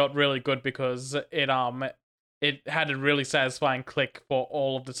Ricochet just felt really good because it had a really satisfying click for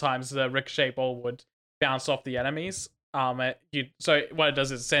all of the times the Ricochet ball would bounce off the enemies. So what it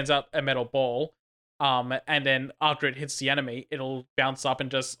does is it sends out a metal ball, and then after it hits the enemy, it'll bounce up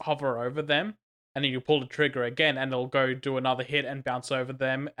and just hover over them, and then you pull the trigger again, and it'll go do another hit and bounce over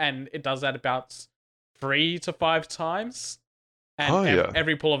them, and it does that about 3 to 5 times. and Oh yeah.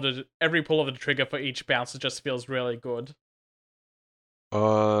 every pull of the trigger for each bounce just feels really good.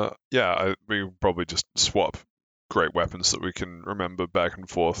 Yeah. We probably just swap great weapons that we can remember back and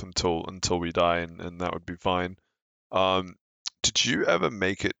forth until we die, and that would be fine. Um, did you ever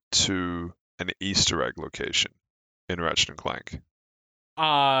make it to an Easter egg location in Ratchet and Clank?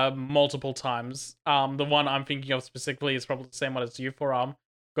 Multiple times. The one I'm thinking of specifically is probably the same one as you for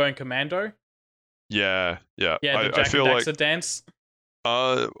going commando. Yeah, yeah. Yeah, the I Jack and feel like Daxter dance.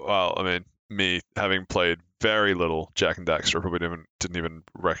 well, I mean, me having played very little Jack and Daxter, I probably didn't even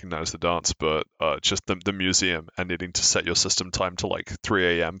recognize the dance, but just the museum and needing to set your system time to like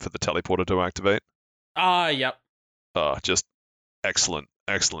 3 a.m. for the teleporter to activate. Yep. Just excellent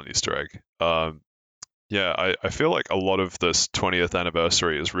Easter egg. Yeah, I feel like a lot of this 20th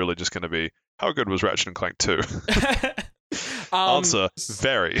anniversary is really just going to be how good was Ratchet and Clank 2? Answer,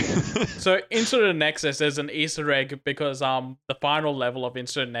 very. So Into the Nexus is an Easter egg because the final level of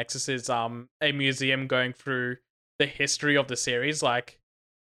Into the Nexus is a museum going through the history of the series. Like,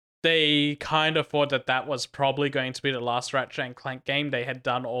 they kind of thought that was probably going to be the last Ratchet and Clank game. They had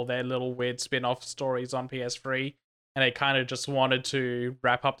done all their little weird spin-off stories on PS3, and they kind of just wanted to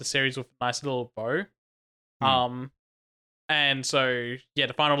wrap up the series with a nice little bow. And so yeah,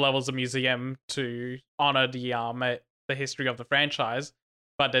 the final level is a museum to honor the history of the franchise,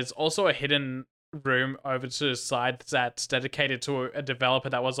 but there's also a hidden room over to the side that's dedicated to a developer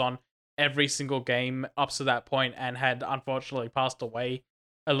that was on every single game up to that point and had unfortunately passed away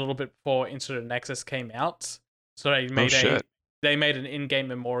a little bit before Into the Nexus came out. So they made an in-game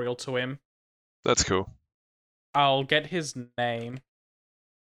memorial to him. That's cool. I'll get his name.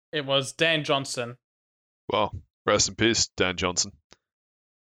 It was Dan Johnson. Well, rest in peace, Dan Johnson.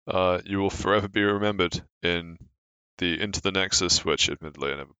 You will forever be remembered in the Into the Nexus, which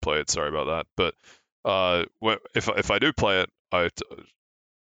admittedly I never played. Sorry about that. But if I do play it, I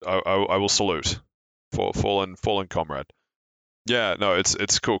will salute for fallen comrade. Yeah, no,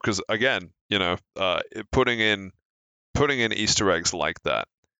 it's cool because again, putting in Easter eggs like that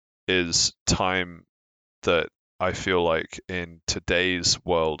is time that I feel like in today's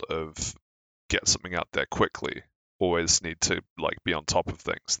world of get something out there quickly, always need to like be on top of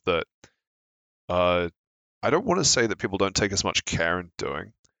things that I don't want to say that people don't take as much care in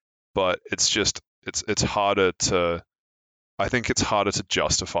doing, but it's just it's harder to I think it's harder to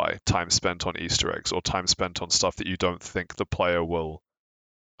justify time spent on Easter eggs or time spent on stuff that you don't think the player will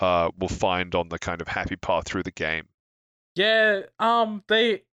find on the kind of happy path through the game. Yeah,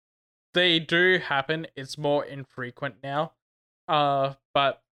 they do happen. It's more infrequent now.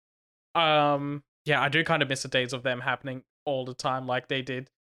 But yeah, I do kind of miss the days of them happening all the time like they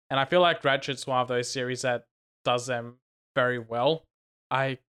did. And I feel like Ratchet's one of those series that does them very well.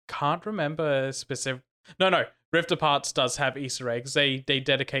 I can't remember specific. No. Rift Apart does have Easter eggs. They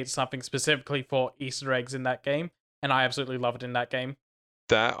dedicate something specifically for Easter eggs in that game, and I absolutely love it in that game.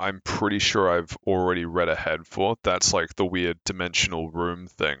 That I'm pretty sure I've already read ahead for. That's like the weird dimensional room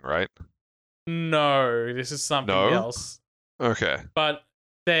thing, right? No, this is something else. Okay. But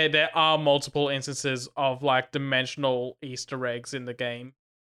there are multiple instances of like dimensional Easter eggs in the game.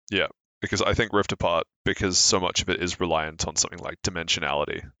 Yeah, because I think Rift Apart, because so much of it is reliant on something like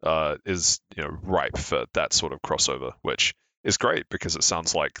dimensionality, is ripe for that sort of crossover, which is great because it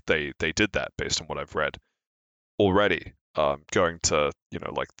sounds like they did that based on what I've read already. Going to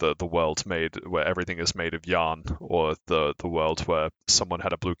like the world made where everything is made of yarn, or the world where someone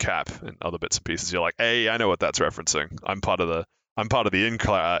had a blue cap and other bits and pieces. You're like, hey, I know what that's referencing. I'm part of the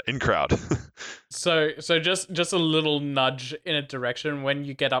in crowd. So just a little nudge in a direction when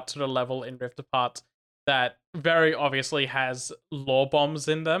you get up to the level in Rift Apart that very obviously has lore bombs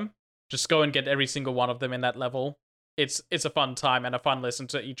in them. Just go and get every single one of them in that level. It's a fun time and a fun listen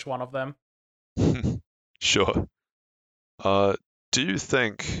to each one of them. Sure. Do you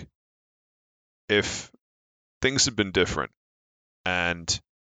think if things had been different and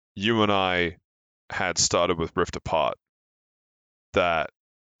you and I had started with Rift Apart, that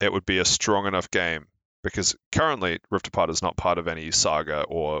it would be a strong enough game? Because currently Rift Apart is not part of any saga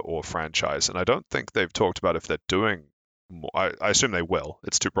or franchise, and I don't think they've talked about if they're doing more. I assume they will.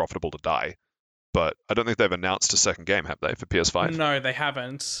 It's too profitable to die, but I don't think they've announced a second game, have they, for PS5? No, they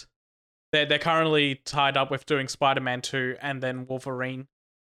haven't. They're currently tied up with doing Spider-Man 2 and then Wolverine.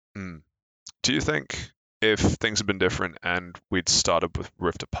 Do you think if things had been different and we'd started with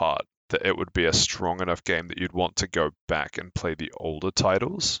Rift Apart, that it would be a strong enough game that you'd want to go back and play the older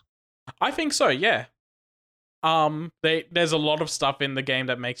titles? I think so, yeah. There's a lot of stuff in the game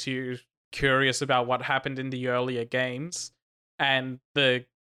that makes you curious about what happened in the earlier games, and the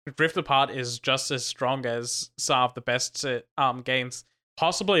Rift Apart is just as strong as some of the best games,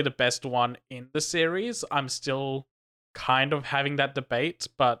 possibly the best one in the series. I'm still kind of having that debate,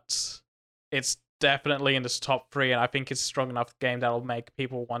 but it's definitely in this top three, and I think it's a strong enough game that'll make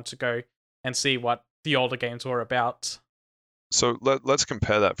people want to go and see what the older games were about. So let's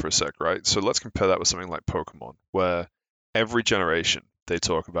compare that for a sec, right? So let's compare that with something like Pokemon, where every generation they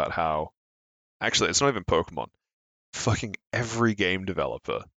talk about how actually it's not even Pokemon. Fucking every game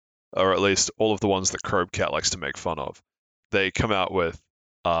developer, or at least all of the ones that Chromcat likes to make fun of, they come out with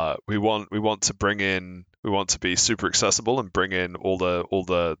we want to be super accessible and bring in all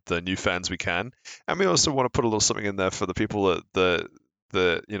the new fans we can, and we also want to put a little something in there for the people that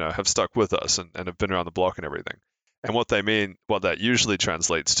have stuck with us and have been around the block and everything. And what that usually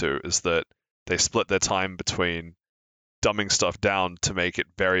translates to is that they split their time between dumbing stuff down to make it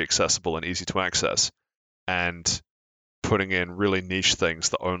very accessible and easy to access, and putting in really niche things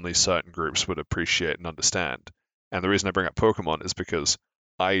that only certain groups would appreciate and understand. And the reason I bring up Pokemon is because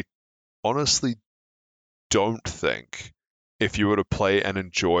I honestly don't think if you were to play and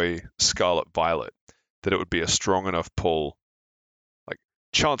enjoy Scarlet Violet, that it would be a strong enough pull. Like,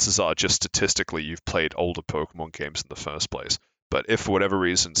 chances are, just statistically, you've played older Pokemon games in the first place. But if for whatever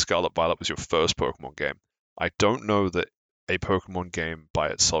reason Scarlet Violet was your first Pokemon game, I don't know that a Pokemon game by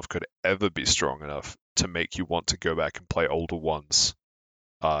itself could ever be strong enough to make you want to go back and play older ones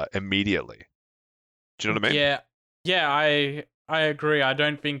immediately. Do you know what I mean? Yeah, I agree. I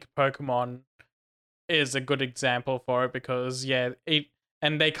don't think Pokemon is a good example for it because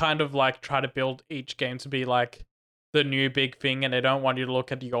and they kind of like try to build each game to be like the new big thing, and they don't want you to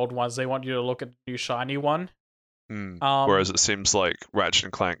look at the old ones. They want you to look at the new shiny one. Whereas it seems like Ratchet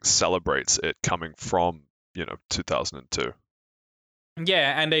and Clank celebrates it coming from 2002.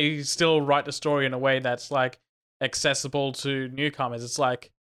 Yeah, and they still write the story in a way that's like accessible to newcomers. It's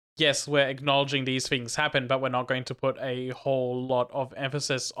like, yes, we're acknowledging these things happen, but we're not going to put a whole lot of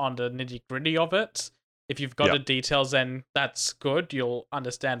emphasis on the nitty-gritty of it. If you've got the details, then that's good. You'll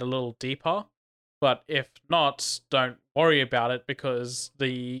understand a little deeper. But if not, don't worry about it because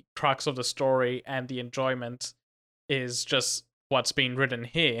the crux of the story and the enjoyment is just what's been written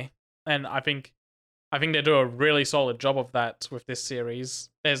here. And I think they do a really solid job of that with this series.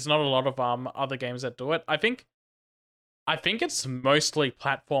 There's not a lot of other games that do it. I think it's mostly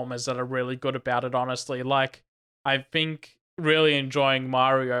platformers that are really good about it, honestly. Like, I think really enjoying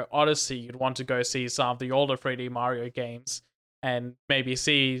Mario Odyssey, you'd want to go see some of the older 3D Mario games and maybe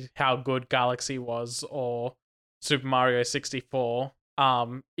see how good Galaxy was, or Super Mario 64,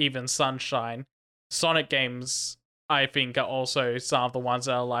 even Sunshine. Sonic games, I think, are also some of the ones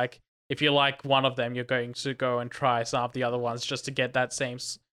that are like, if you like one of them, you're going to go and try some of the other ones just to get that same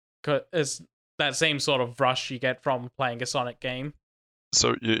sort of rush you get from playing a Sonic game.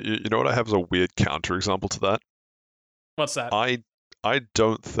 So you know what I have as a weird counterexample to that? What's that? I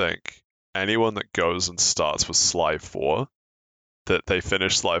don't think anyone that goes and starts with Sly 4, that they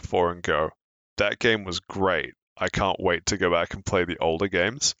finish Sly 4 and go, that game was great. I can't wait to go back and play the older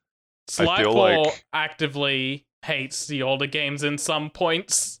games. Sly 4 actively hates the older games in some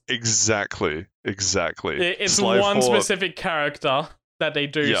points. Exactly. It's Sly one 4, specific character that they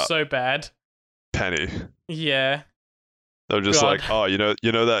do so bad. Penny. Yeah. They're just like, oh, you know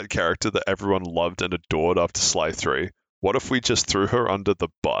that character that everyone loved and adored after Sly 3? What if we just threw her under the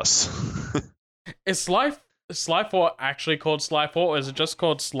bus? Is Sly 4 actually called Sly 4, or is it just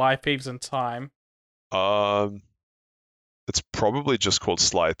called Sly Thieves in Time? It's probably just called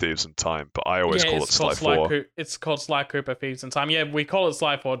Sly Thieves in Time, but I always call it Sly 4. It's called Sly Cooper Thieves in Time. Yeah, we call it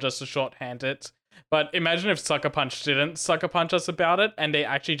Sly 4 just to shorthand it. But imagine if Sucker Punch didn't Sucker Punch us about it, and they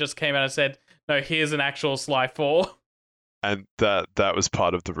actually just came out and said, no, here's an actual Sly 4. And that was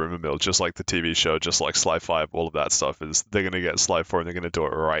part of the rumor mill, just like the TV show, just like Sly 5, all of that stuff is they're going to get Sly 4 and they're going to do it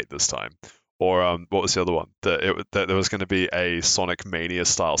right this time. Or what was the other one? That there was going to be a Sonic Mania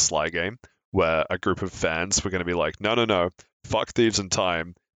style Sly game where a group of fans were going to be like, no, fuck Thieves in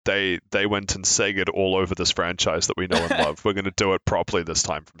Time. They went and Sega'd all over this franchise that we know and love. We're going to do it properly this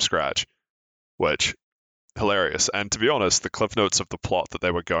time from scratch. Which, hilarious. And to be honest, the cliff notes of the plot that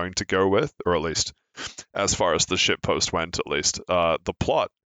they were going to go with, or at least as far as the shitpost went, at least, the plot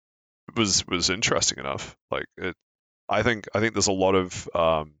was interesting enough. Like, I think there's a lot of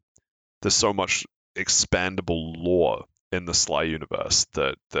there's so much expandable lore in the Sly universe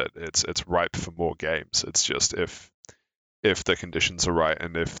that it's ripe for more games. It's just if the conditions are right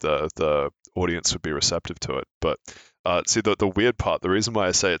and if the audience would be receptive to it. But see, the weird part, the reason why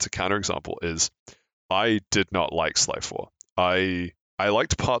I say it's a counterexample is I did not like Sly 4. I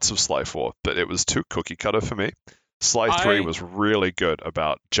liked parts of Sly 4, but it was too cookie cutter for me. Sly 3 I was really good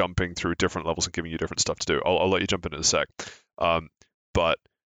about jumping through different levels and giving you different stuff to do. I'll let you jump in a sec. But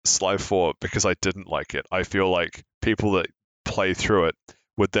Sly 4, because I didn't like it, I feel like people that play through it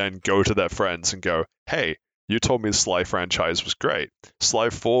would then go to their friends and go, hey, you told me the Sly franchise was great. Sly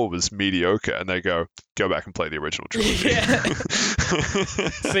 4 was mediocre. And they go back and play the original trilogy. Yeah.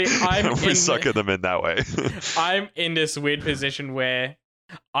 See, we sucker them in that way. I'm in this weird position where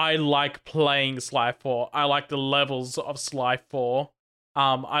I like playing Sly 4. I like the levels of Sly 4.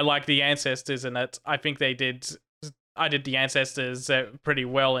 I like the ancestors in it. I think I did the ancestors pretty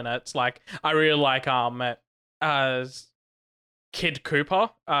well in it. Like, I really like Kid Cooper.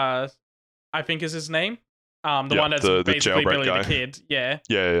 I think is his name. The one that's the basically jailbreak Billy guy. the Kid. Yeah.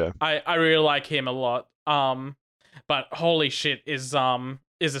 Yeah. I really like him a lot. But holy shit, is a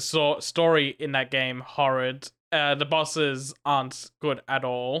story in that game horrid. The bosses aren't good at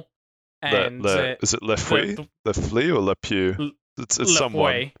all. And is it Le Fouet? Le Fouet or Le Pew? It's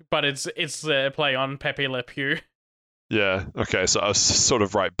someone. But it's a play on Pepe Le Pew. Yeah. Okay. So I was sort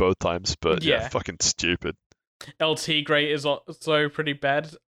of right both times, but yeah fucking stupid. El Tigre is also pretty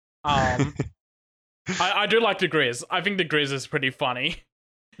bad. I do like the Grizz. I think the Grizz is pretty funny.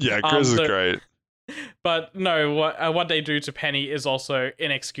 Yeah, Grizz is great. But no, what they do to Penny is also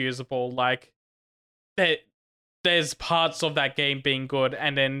inexcusable. Like, there's parts of that game being good,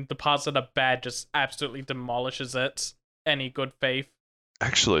 and then the parts that are bad just absolutely demolishes it. Any good faith.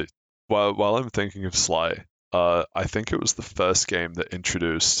 Actually, while I'm thinking of Sly, I think it was the first game that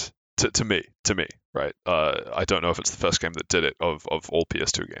introduced to me, right? I don't know if it's the first game that did it of all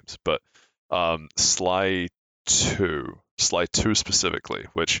PS2 games, but Sly 2 specifically,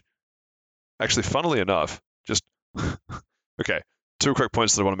 which actually, funnily enough, just okay, 2 quick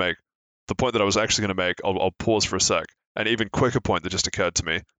points that I want to make. The point that I was actually going to make, I'll pause for a sec. An even quicker point that just occurred to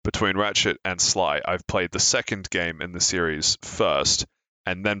me, between Ratchet and Sly, I've played the second game in the series first,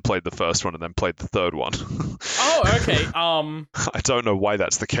 and then played the first one, and then played the third one. Oh, okay. I don't know why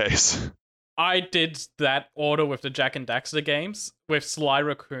that's the case. I did that order with the Jak and Daxter games. With Sly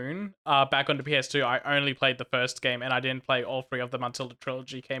Raccoon, back on the PS2, I only played the first game, and I didn't play all 3 of them until the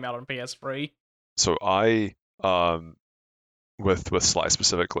trilogy came out on PS3. So I, with Sly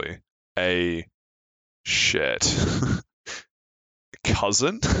specifically, a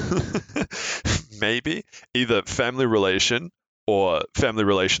cousin, maybe, either family relation or family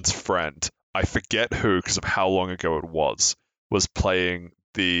relation's friend, I forget who because of how long ago it was playing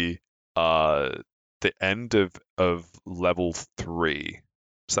the end of level 3.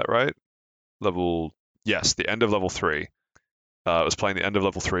 Is that right? Yes, the end of level 3. I was playing the end of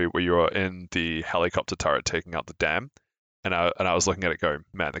level 3 where you are in the helicopter turret taking out the dam, and I was looking at it going,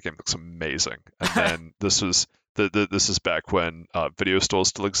 man, the game looks amazing. And then this was this is back when video stores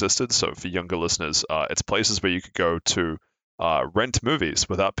still existed. So for younger listeners, it's places where you could go to rent movies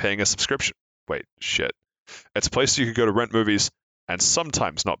without paying a subscription. Wait, shit. It's a place you could go to rent movies and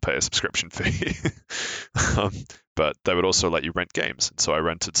sometimes not pay a subscription fee. But they would also let you rent games. And so I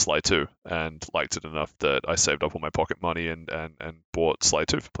rented Sly 2 and liked it enough that I saved up all my pocket money and bought Sly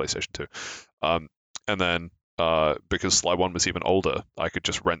 2 for PlayStation 2. And then because Sly 1 was even older, I could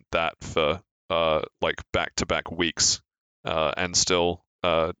just rent that for like back-to-back weeks and still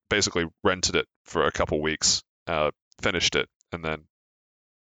basically rented it for a couple weeks, finished it, and then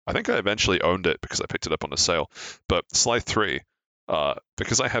I think I eventually owned it because I picked it up on a sale. But Sly 3,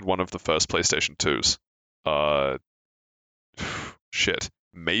 because I had one of the first PlayStation 2s,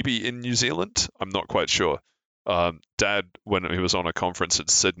 maybe in New Zealand? I'm not quite sure. Dad, when he was on a conference in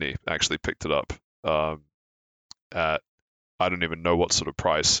Sydney, actually picked it up at I don't even know what sort of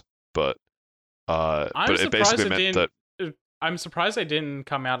price, but it basically meant that I'm surprised they didn't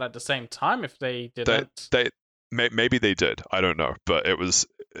come out at the same time if they didn't. Maybe they did. I don't know, but it was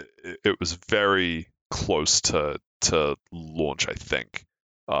very close to launch, I think.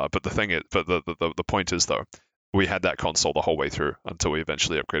 But the point is though, we had that console the whole way through until we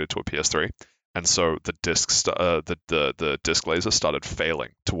eventually upgraded to a PS3, and so the the disc laser started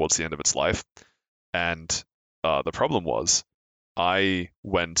failing towards the end of its life, and the problem was I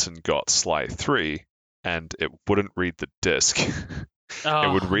went and got Sly 3, and it wouldn't read the disc.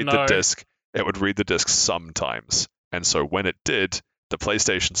 It would read the disc. It would read the disc sometimes, and so when it did, the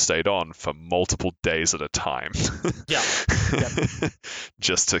PlayStation stayed on for multiple days at a time. Yeah.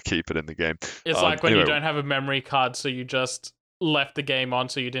 Just to keep it in the game. It's like when you don't have a memory card, so you just left the game on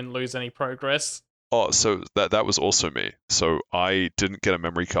so you didn't lose any progress. Oh, so that was also me. So I didn't get a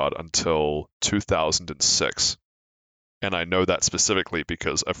memory card until 2006. And I know that specifically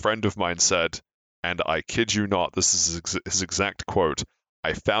because a friend of mine said, and I kid you not, this is his exact quote,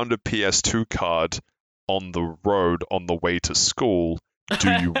 I found a PS2 card on the road on the way to school.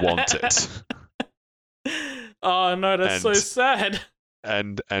 Do you want it? Oh no, that's so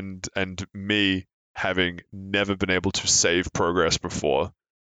And sad. and me having never been able to save progress before,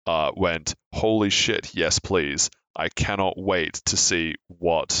 went, holy shit, yes please. I cannot wait to see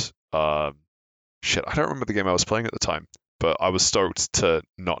what shit, I don't remember the game I was playing at the time, but I was stoked to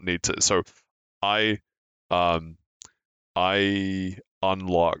not need to. So I um I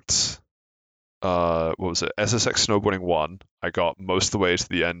unlocked what was it? SSX Snowboarding 1. I got most of the way to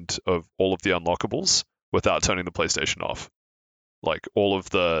the end of all of the unlockables without turning the PlayStation off. Like all of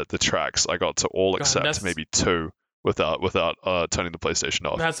the tracks, I got to all God, except maybe 2 without turning the PlayStation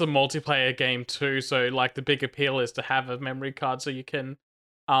off. That's a multiplayer game too, so like the big appeal is to have a memory card so you can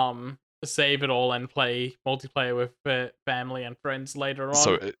save it all and play multiplayer with family and friends later on.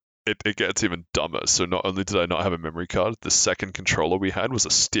 So it gets even dumber. So not only did I not have a memory card, the second controller we had was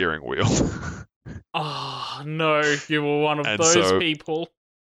a steering wheel. Oh no, you were one of And those people.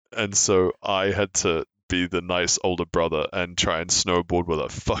 And so I had to be the nice older brother and try and snowboard with a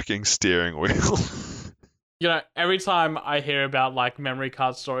fucking steering wheel. You know, every time I hear about like memory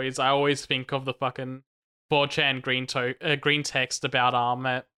card stories, I always think of the fucking 4chan green text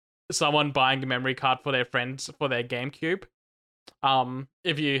about someone buying a memory card for their friends for their GameCube.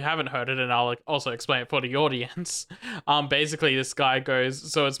 If you haven't heard it, and I'll also explain it for the audience. Basically this guy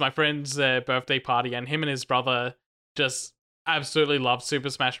goes, so it's my friend's birthday party, and him and his brother just absolutely love Super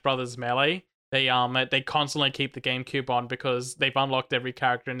Smash Brothers Melee. They constantly keep the GameCube on because they've unlocked every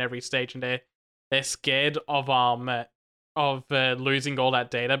character in every stage, and they're scared of losing all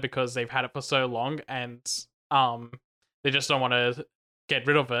that data because they've had it for so long, and they just don't want to get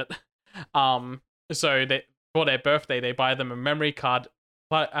rid of it. So they, for their birthday, they buy them a memory card,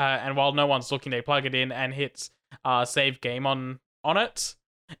 and while no one's looking, they plug it in and hit save game on it,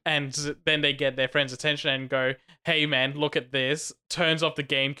 and then they get their friend's attention and go, "Hey man, look at this!" Turns off the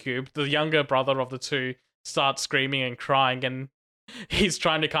GameCube. The younger brother of the two starts screaming and crying, and he's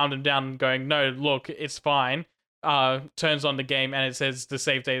trying to calm them down, going, "No, look, it's fine." Turns on the game and it says the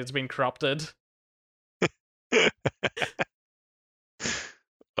save data has been corrupted.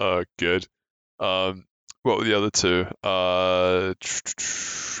 Oh, good. What were the other two?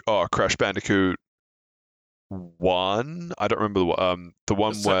 Crash Bandicoot 1. I don't remember the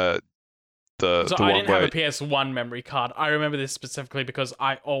one where the So the I one didn't where have a PS1 memory card. I remember this specifically because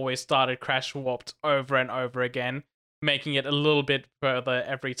I always started Crash Warped over and over again, making it a little bit further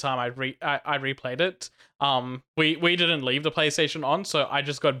every time I replayed it. We didn't leave the PlayStation on, so I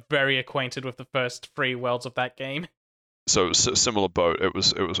just got very acquainted with the first 3 worlds of that game. so similar boat. It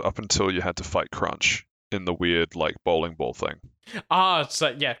was up until you had to fight Crunch in the weird like bowling ball thing.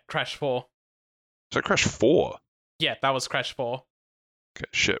 So yeah, Crash 4. So Crash 4. Yeah, that was Crash 4. Okay,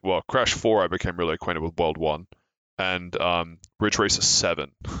 shit. Well, Crash 4, I became really acquainted with World 1, and Ridge Racer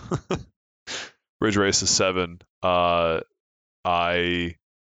 7. Ridge Racer 7.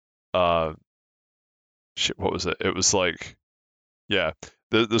 Shit. What was it? It was like, yeah.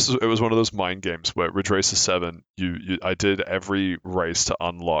 It was one of those mind games where Ridge Racer 7, I did every race to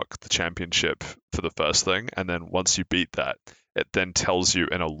unlock the championship for the first thing, and then once you beat that, it then tells you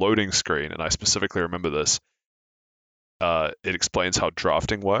in a loading screen, and I specifically remember this, it explains how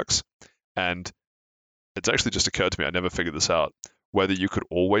drafting works, and it's actually just occurred to me, I never figured this out, whether you could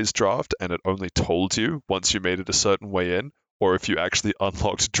always draft and it only told you once you made it a certain way in, or if you actually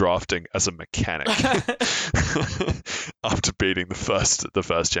unlocked drafting as a mechanic after beating the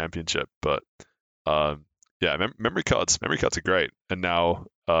first championship. But yeah, memory cards are great. And now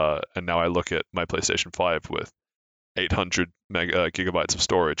I look at my PlayStation 5 with 800 gigabytes of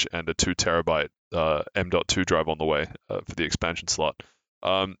storage and a 2 terabyte M.2 drive on the way for the expansion slot.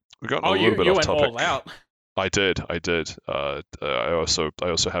 We've gotten a little bit off topic. All out. I did. I also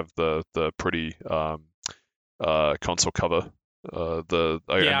have the pretty console cover. I ended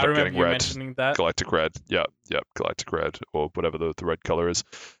up getting red, that. Galactic Red. Yeah, Galactic Red, or whatever the red color is,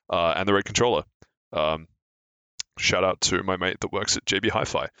 and the red controller. Shout out to my mate that works at JB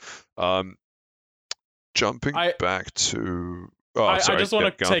Hi-Fi. Jumping back to. I just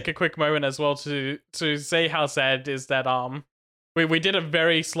want to take a quick moment as well to say how sad it is that we did a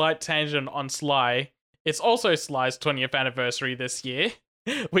very slight tangent on Sly. It's also Sly's 20th anniversary this year.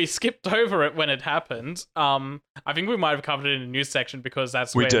 We skipped over it when it happened. I think we might have covered it in the news section because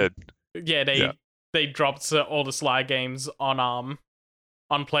that's we did. Yeah, they dropped all the Sly games on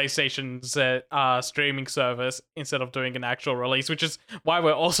PlayStation's streaming service instead of doing an actual release, which is why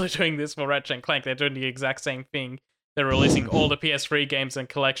we're also doing this for Ratchet & Clank. They're doing the exact same thing. They're releasing all the PS3 games and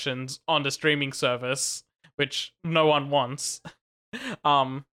collections on the streaming service, which no one wants.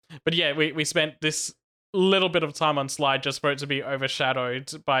 But yeah, we spent this little bit of time on Slide just for it to be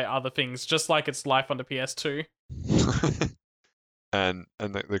overshadowed by other things, just like its life on the PS2. And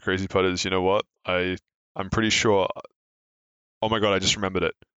the crazy part is, you know what? I'm pretty sure. Oh my god, I just remembered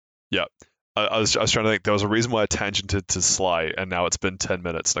it. Yeah. I was trying to think. There was a reason why I tangented to Sly, and now it's been 10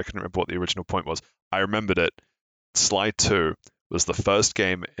 minutes, and I couldn't remember what the original point was. I remembered it. Sly 2 was the first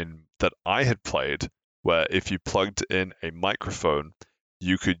game that I had played where if you plugged in a microphone,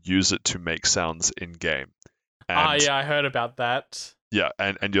 you could use it to make sounds in game. And Yeah, I heard about that. yeah,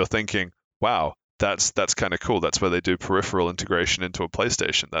 and you're thinking, wow, that's kind of cool. That's where they do peripheral integration into a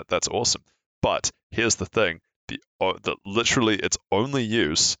PlayStation. That's awesome. But here's the thing: the literally its only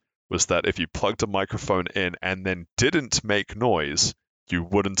use was that if you plugged a microphone in and then didn't make noise, you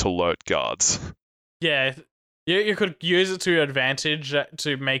wouldn't alert guards. Yeah, you could use it to your advantage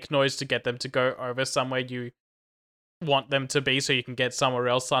to make noise to get them to go over somewhere you want them to be, so you can get somewhere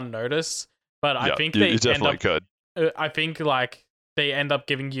else unnoticed. But I think you definitely could. I think like they end up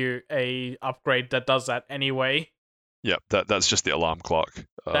giving you a upgrade that does that anyway. Yeah, that's just the alarm clock,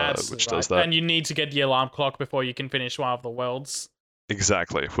 which does that. And you need to get the alarm clock before you can finish one of the worlds.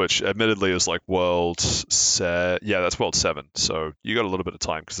 Exactly, which admittedly is like world that's world 7. So you got a little bit of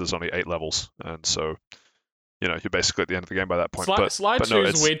time because there's only 8 levels, and so you're basically at the end of the game by that point. Slide 2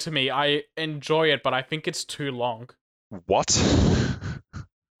 is weird to me. I enjoy it, but I think it's too long. What?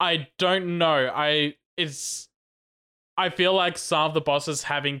 I don't know. I feel like some of the bosses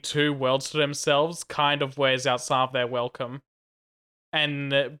having 2 worlds to themselves kind of wears out some of their welcome.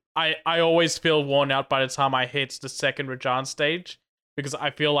 And I always feel worn out by the time I hit the second Rajan stage, because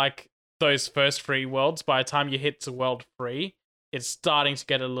I feel like those first 3 worlds, by the time you hit to world 3, it's starting to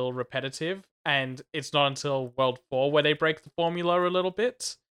get a little repetitive, and it's not until world 4 where they break the formula a little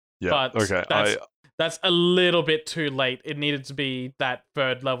bit. Yeah, but okay. That's a little bit too late. It needed to be that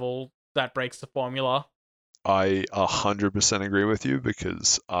 3rd level that breaks the formula. I 100% agree with you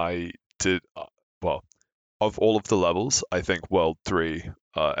because I did, of all of the levels, I think World 3,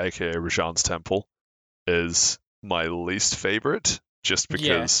 aka Rajan's Temple, is my least favorite just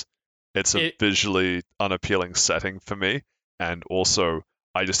because it's a visually unappealing setting for me. And also,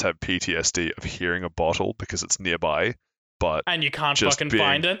 I just have PTSD of hearing a bottle because it's nearby, and you can't fucking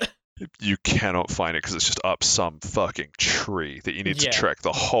find it. You cannot find it because it's just up some fucking tree that you need to trek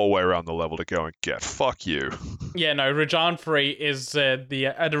the whole way around the level to go and get. Fuck you. Yeah, no, Rajan 3 is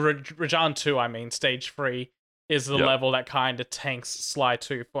Rajan 2, I mean, stage 3 is the level that kind of tanks Sly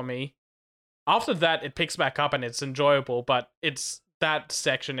 2 for me. After that, it picks back up and it's enjoyable, but that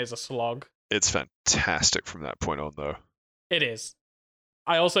section is a slog. It's fantastic from that point on, though. It is.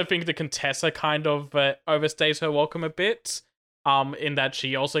 I also think the Contessa kind of overstays her welcome a bit. In that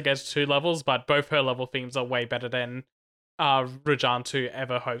she also gets 2 levels, but both her level themes are way better than Rajan 2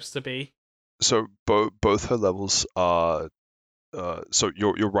 ever hopes to be. So both her levels are. So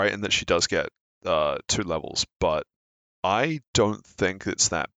you're right in that she does get 2 levels, but I don't think it's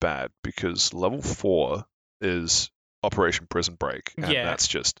that bad because level 4 is Operation Prison Break, and that's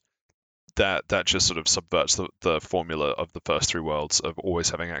just that just sort of subverts the formula of the first 3 worlds of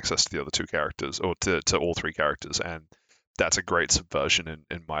always having access to the other 2 characters or to all 3 characters, and that's a great subversion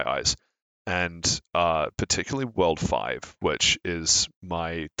in my eyes. And particularly World 5, which is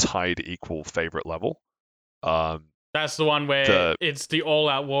my tied equal favorite level. That's the one where it's the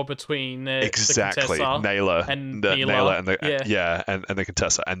all-out war between exactly the Naylor and Naylor and the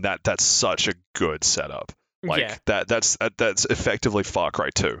Contessa, and that's such a good setup. Like that's effectively Far Cry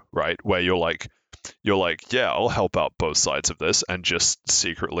 2, right? Where you're like, yeah, I'll help out both sides of this, and just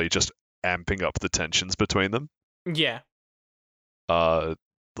secretly just amping up the tensions between them. Yeah.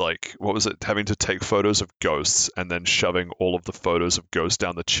 Like, what was it? Having to take photos of ghosts and then shoving all of the photos of ghosts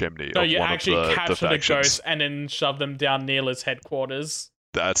down the chimney. So of you one actually of the capture the factions. ghosts and then shove them down Neela's headquarters.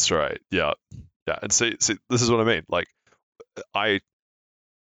 That's right. Yeah. And see, this is what I mean. Like, I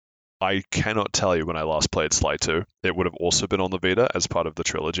cannot tell you when I last played Sly 2. It would have also been on the Vita as part of the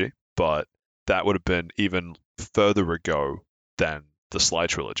trilogy, but that would have been even further ago than the Sly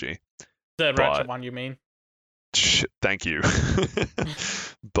trilogy. The Ratchet one, you mean? Thank you.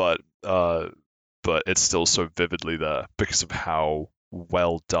 but it's still so vividly there because of how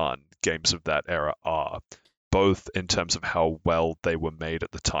well done games of that era are, both in terms of how well they were made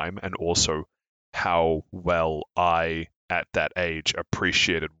at the time and also how well I at that age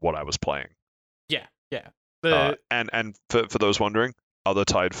appreciated what I was playing. Yeah. And for those wondering, other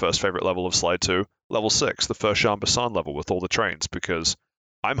tied first favorite level of Sly 2, level 6, the first Jean Bison level with all the trains, because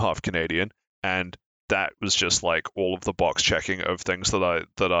I'm half Canadian and that was just like all of the box checking of things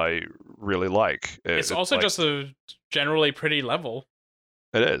that I really like. It's also like, just a generally pretty level.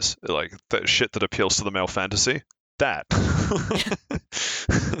 It is like that shit that appeals to the male fantasy. That.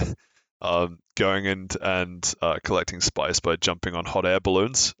 Going and collecting spice by jumping on hot air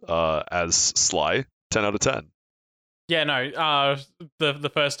balloons as Sly. 10 out of 10. Yeah, no.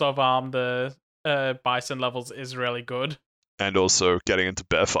 The first of the bison levels is really good. And also getting into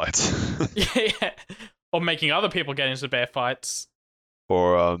bear fights. Yeah, or making other people get into bear fights.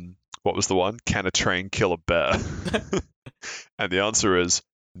 Or what was the one? Can a train kill a bear? And the answer is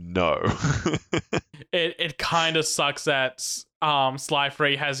no. It kind of sucks that Sly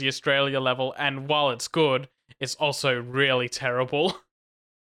Free has the Australia level, and while it's good, it's also really terrible.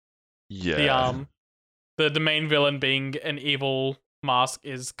 Yeah. The main villain being an evil mask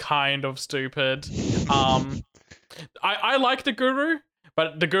is kind of stupid. I like the Guru,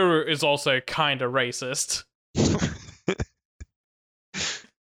 but the Guru is also kind of racist.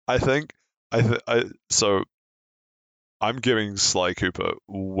 So I'm giving Sly Cooper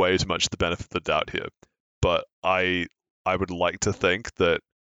way too much the benefit of the doubt here, but I would like to think that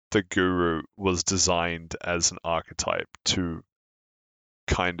the Guru was designed as an archetype to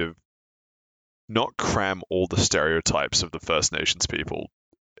kind of not cram all the stereotypes of the First Nations people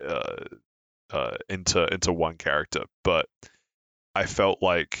into one character, but I felt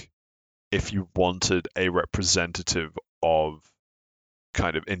like if you wanted a representative of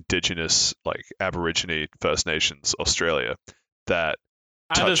kind of indigenous, like Aborigine First Nations Australia, that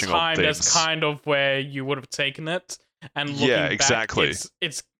at this touching on time, things, that's kind of where you would have taken it. And looking yeah, back, exactly.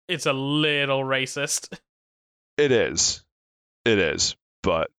 it's a little racist. It is,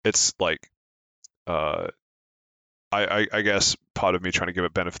 but it's like, I guess part of me trying to give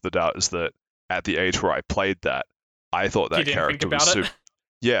it benefit of the doubt is that at the age where I played that, I thought that character was super.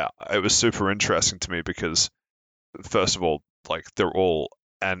 Yeah, it was super interesting to me because, first of all, like they're all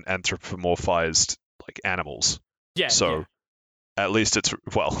anthropomorphized like animals. Yeah. So yeah. at least it's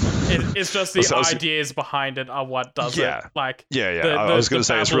it's just the ideas behind it are what does it. Like I was going to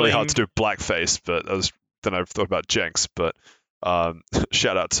say it's really hard to do blackface, but then I thought about Jinx. But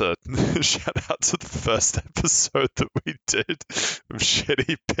shout out to the first episode that we did of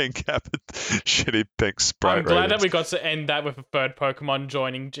shitty pink sprite. I'm glad that we got to end that with a third Pokemon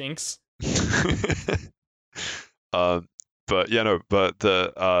joining Jinx. But yeah, no, but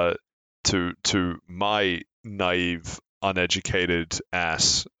the to my naive, uneducated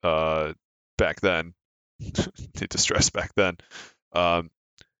ass back then, need to stress back then,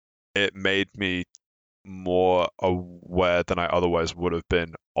 it made me more aware than I otherwise would have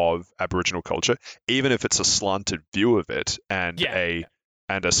been of Aboriginal culture, even if it's a slanted view of it and a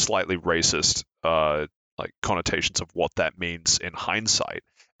slightly racist like connotations of what that means in hindsight.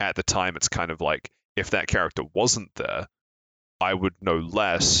 At the time, it's kind of like if that character wasn't there, I would know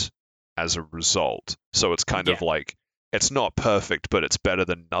less as a result. So it's kind of like it's not perfect, but it's better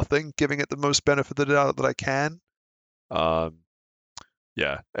than nothing, giving it the most benefit of the doubt that I can.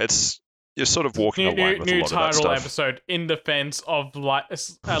 Yeah, you're sort of walking a line with a lot of that stuff. New title episode in defense of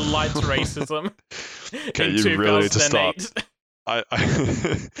light's racism. Okay, you really need to stop. I'm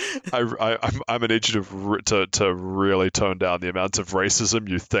gonna need you to really tone down the amount of racism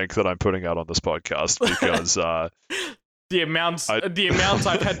you think that I'm putting out on this podcast because the amount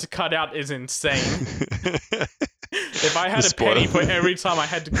I've had to cut out is insane. If I had a penny for every time I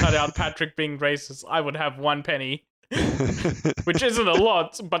had to cut out Patrick being racist, I would have 1 penny. Which isn't a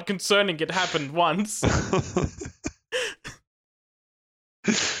lot, but concerning it happened once.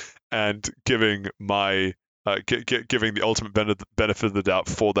 And giving my giving the ultimate benefit of the doubt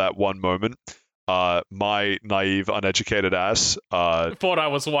for that one moment, my naive, uneducated ass thought I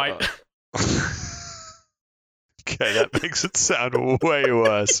was white. Okay, that makes it sound way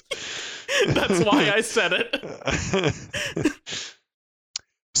worse. That's why I said it.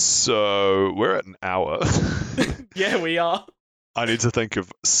 So we're at an hour. Yeah, we are. I need to think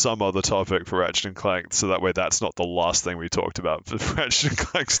of some other topic for Ratchet and Clank, so that way that's not the last thing we talked about for Ratchet and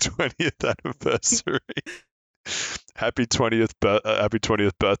Clank's 20th anniversary. Happy 20th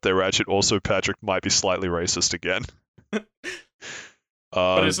birthday, Ratchet. Also, Patrick might be slightly racist again.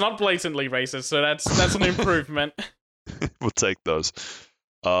 But it's not blatantly racist, so that's an improvement. We'll take those.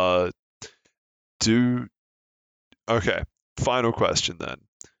 Okay, final question then.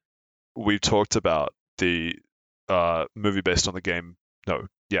 We talked about the movie based on the game.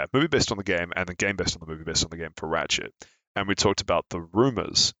 Movie based on the game and the game based on the movie based on the game for Ratchet. And we talked about the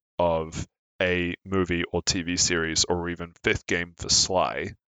rumors of a movie or TV series or even 5th game for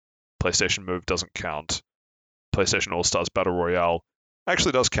Sly. PlayStation Move doesn't count. PlayStation All-Stars Battle Royale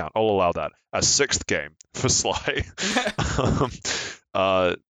actually does count. I'll allow that. A 6th game for Sly.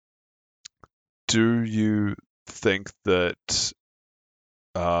 Do you think that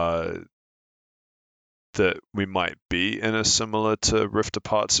uh, that we might be in a similar to Rift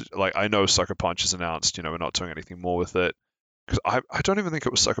Apart. Like I know Sucker Punch is announced. We're not doing anything more with it because I don't even think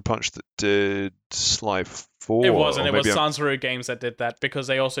it was Sucker Punch that did Sly 4. It wasn't. Or It was maybe Sansuru Games that did that because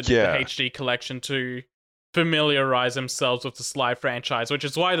they also did Yeah. the HD collection to familiarize themselves with the Sly franchise, which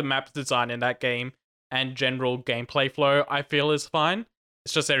is why the map design in that game and general gameplay flow I feel is fine.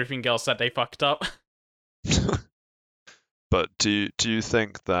 It's just everything else that they fucked up. But do you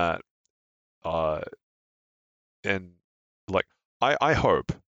think that in like I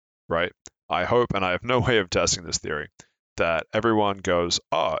hope, right? I hope, and I have no way of testing this theory, that everyone goes,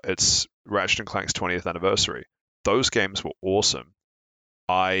 oh, it's Ratchet and Clank's 20th anniversary. Those games were awesome.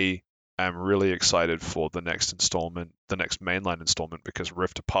 I am really excited for the next installment, the next mainline installment, because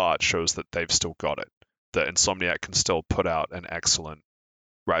Rift Apart shows that they've still got it. That Insomniac can still put out an excellent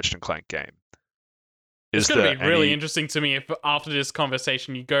Ratchet and Clank game. It's going to be really interesting to me if after this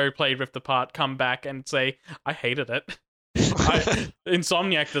conversation you go play Rift Apart, come back and say, I hated it.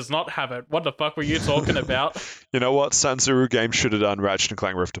 Insomniac does not have it. What the fuck were you talking about? You know what? Sansuru Games should have done Ratchet and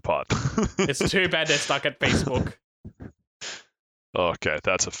Clank Rift Apart. It's too bad they're stuck at Facebook. Okay,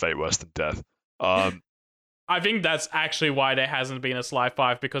 that's a fate worse than death. I think that's actually why there hasn't been a Sly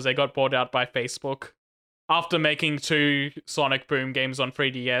 5, because they got bought out by Facebook after making 2 Sonic Boom games on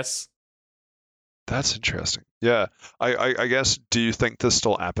 3DS. That's interesting. Yeah, I guess, do you think there's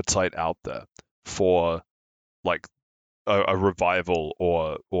still appetite out there for like a revival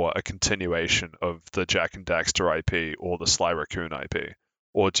or a continuation of the Jak and Daxter IP or the Sly Raccoon IP?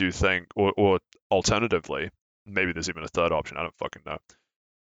 Or do you think, or alternatively, maybe there's even a third option, I don't fucking know.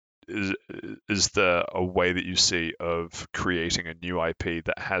 Is there a way that you see of creating a new IP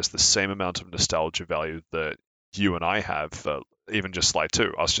that has the same amount of nostalgia value that you and I have for even just Sly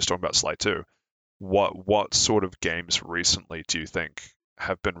 2? I was just talking about Sly 2. What sort of games recently do you think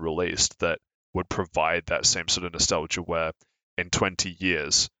have been released that would provide that same sort of nostalgia where in 20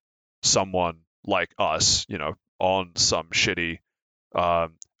 years someone like us, on some shitty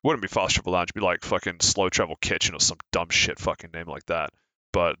wouldn't be Fast Travel Lounge, it'd be like fucking Slow Travel Kitchen or some dumb shit fucking name like that.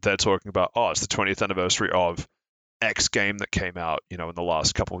 But they're talking about, oh, it's the 20th anniversary of X game that came out, in the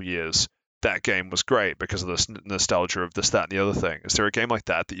last couple of years. That game was great because of this nostalgia of this, that, and the other thing. Is there a game like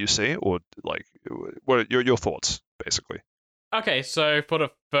that you see, or like, what are your thoughts, basically? Okay, so for the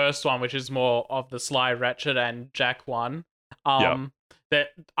first one, which is more of the Sly, Ratchet, and Jak one, that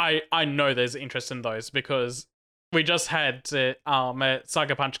I know there's interest in those because we just had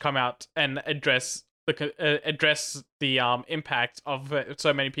Sucker Punch come out and address the impact of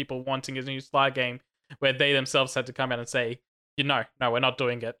so many people wanting a new Sly game, where they themselves had to come out and say, no, we're not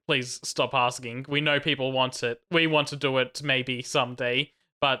doing it. Please stop asking. We know people want it. We want to do it maybe someday,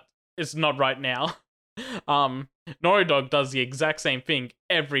 but it's not right now. Naughty Dog does the exact same thing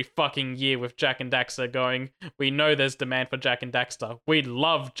every fucking year with Jak and Daxter, going, we know there's demand for Jak and Daxter. We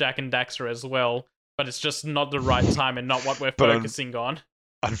love Jak and Daxter as well, but it's just not the right time and not what we're focusing on.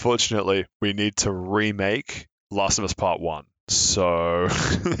 Unfortunately, we need to remake Last of Us Part 1. So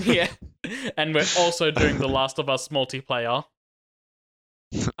yeah. And we're also doing The Last of Us multiplayer.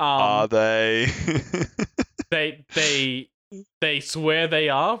 Are they? They swear they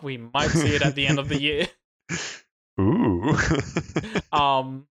are. We might see it at the end of the year. Ooh.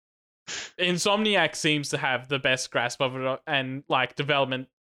 Insomniac seems to have the best grasp of it and like development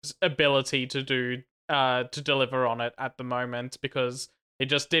ability to deliver on it at the moment, because they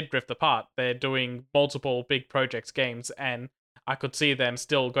just did Rift Apart. They're doing multiple big projects games, and I could see them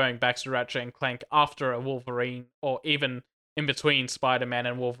still going back to Ratchet and Clank after a Wolverine, or even in between Spider-Man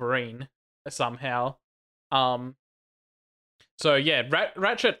and Wolverine somehow. So yeah,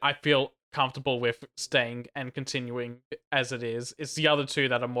 Ratchet I feel comfortable with staying and continuing as it is. It's the other two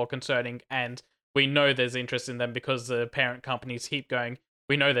that are more concerning, and we know there's interest in them because the parent companies keep going,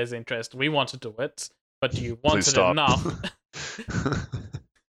 we know there's interest, we want to do it, but do you want it enough?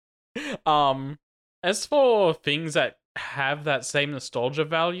 As for things that have that same nostalgia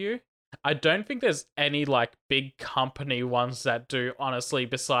value, I don't think there's any like big company ones that do, honestly,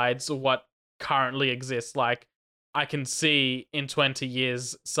 besides what currently exists. Like, I can see in 20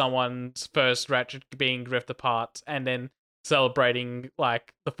 years someone's first Ratchet being Rift Apart and then celebrating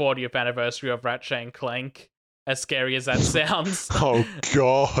like the 40th anniversary of Ratchet and Clank, as scary as that sounds. Oh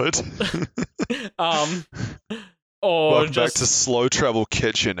god. Or welcome just back to Slow Travel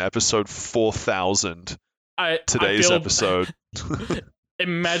Kitchen, episode 4000. Today's episode.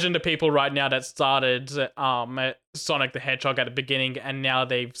 Imagine the people right now that started Sonic the Hedgehog at the beginning, and now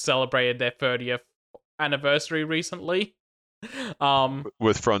they've celebrated their 30th anniversary recently.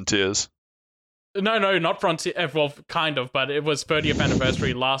 With Frontiers. No, not Frontier. Well, kind of, but it was 30th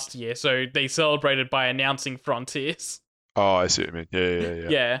anniversary last year, so they celebrated by announcing Frontiers. Oh, I see what you mean. Yeah.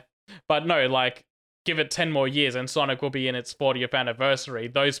 Yeah, but no, like, give it 10 more years and Sonic will be in its 40th anniversary.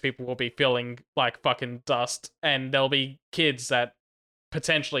 Those people will be feeling like fucking dust, and there'll be kids that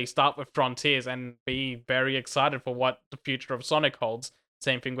potentially start with Frontiers and be very excited for what the future of Sonic holds.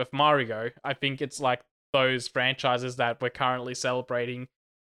 Same thing with Mario. I think it's like those franchises that we're currently celebrating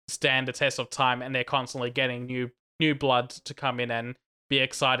stand the test of time, and they're constantly getting new blood to come in and be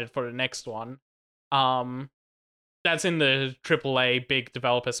excited for the next one. That's in the AAA big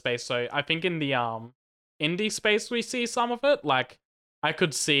developer space. So I think in the indie space we see some of it. Like I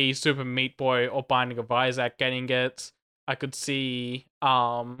could see Super Meat Boy or Binding of Isaac getting it. I could see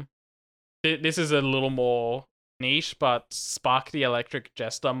this is a little more niche, but Spark the Electric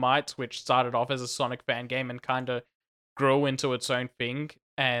Jester might, which started off as a Sonic fan game and kind of grew into its own thing.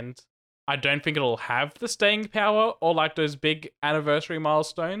 And I don't think it'll have the staying power or like those big anniversary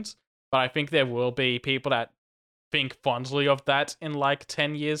milestones, but I think there will be people that think fondly of that in like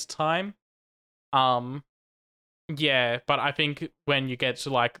 10 years time. Yeah, but I think when you get to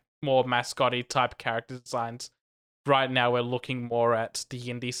like more mascotty type character designs, right now we're looking more at the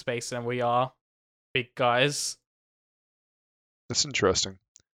indie space than we are big guys. That's interesting.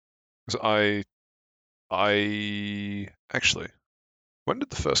 'Cause I actually, when did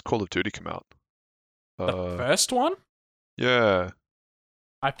the first Call of Duty come out? The first one? Yeah.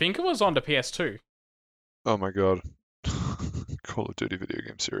 I think it was on the PS2. Oh my god. Call of Duty video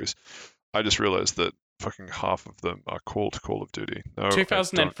game series. I just realized that fucking half of them are called Call of Duty. No, I don't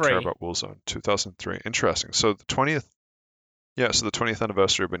 2003. care about Warzone. 2003. Interesting. So the 20th, yeah, so the 20th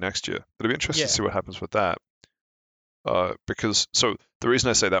anniversary will be next year. It'll be interesting to see what happens with that. Because so the reason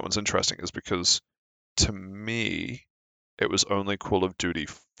I say that one's interesting is because to me, it was only Call of Duty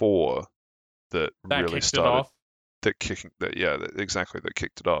 4 that really kicked started it off. that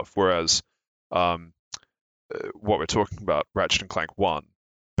kicked it off. Whereas what we're talking about, Ratchet and Clank 1,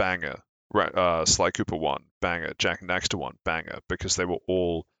 banger, Sly Cooper 1, banger, Jak and Daxter 1, banger, because they were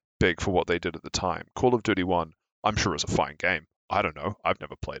all big for what they did at the time. Call of Duty 1, I'm sure is a fine game. I don't know, I've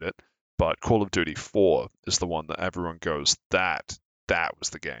never played it, but Call of Duty 4 is the one that everyone goes, that was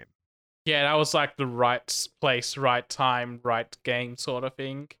the game. Yeah, that was like the right place, right time, right game sort of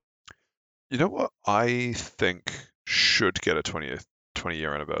thing. You know what I think should get a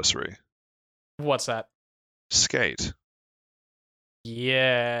 20-year anniversary? What's that? Skate.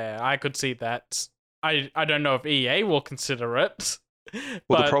 Yeah, I could see that. I don't know if EA will consider it. Well,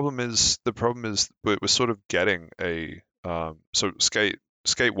 but the problem is we're sort of getting a so Skate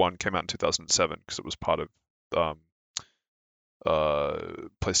 1 came out in 2007 because it was part of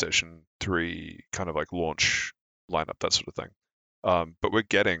PlayStation 3 kind of like launch lineup, that sort of thing. But we're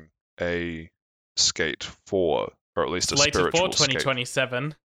getting a Skate 4, or at least a slated spiritual for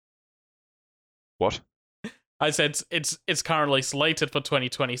 2027. Skate. What? I said it's currently slated for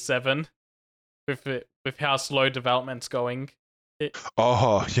 2027 with how slow development's going.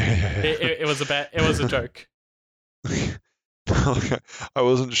 Oh, yeah. It was a joke. Okay. I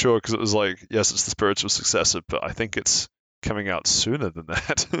wasn't sure because it was like, yes, it's the spiritual successor, but I think it's coming out sooner than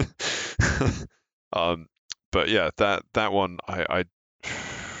that. But yeah, that one I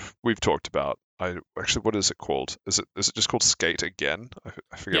we've talked about. Actually, what is it called? Is it just called Skate again?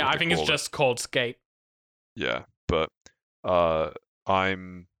 I forget. Yeah, what I think it's just called Skate. Yeah, but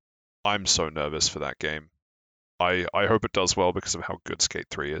I'm so nervous for that game. I hope it does well because of how good Skate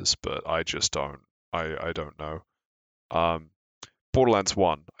 3 is, but I just don't. I don't know. Borderlands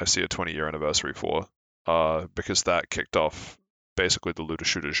 1, I see a 20-year anniversary for, because that kicked off basically the looter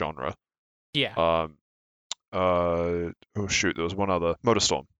shooter genre. Yeah. Oh shoot, there was one other,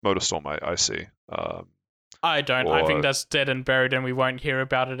 Motorstorm. I see. I don't. I think that's dead and buried, and we won't hear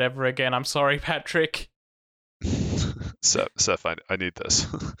about it ever again. I'm sorry, Patrick. Seth, I need this.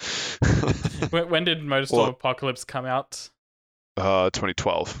 When did Motorstorm Apocalypse come out?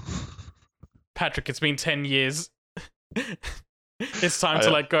 2012. Patrick, it's been 10 years. It's time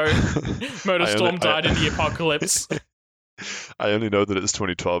to let go. Motorstorm died in the apocalypse. I only know that it's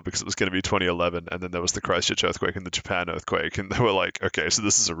 2012 because it was going to be 2011, and then there was the Christchurch earthquake and the Japan earthquake, and they were like, okay, so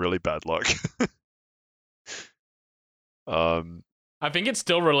this is a really bad luck. I think it's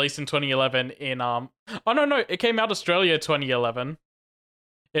still released in 2011 in Oh no, it came out Australia 2011.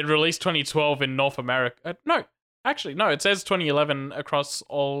 It released 2012 in North America. No, it says 2011 across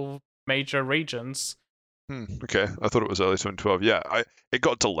all major regions. Okay, I thought it was early 2012. Yeah, it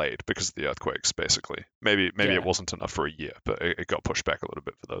got delayed because of the earthquakes, basically. Maybe it wasn't enough for a year, but it got pushed back a little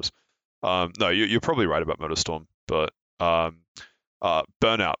bit for those. No, you're probably right about Motorstorm, but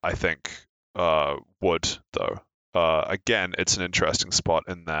Burnout, I think, would though. Again, it's an interesting spot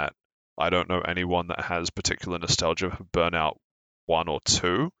in that I don't know anyone that has particular nostalgia for Burnout 1 or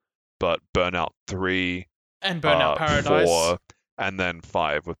 2, but Burnout 3, And Burnout Paradise. 4, and then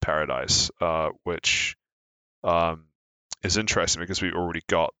 5 with Paradise, which um, is interesting because we already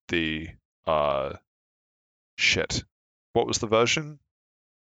got the shit. What was the version?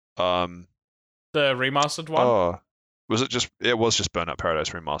 Um, The remastered one. oh, was it just? It was just Burnout Paradise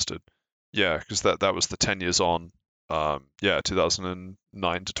remastered. Yeah, because that was the 10 years on. Yeah,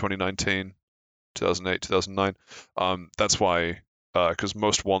 2009 to 2019, 2008, 2009. That's why, because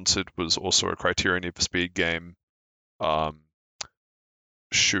Most Wanted was also a Criterion Need for Speed game. Um,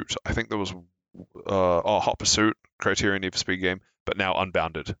 shoot, I think there was Hot Pursuit, Criterion Need for Speed game, but now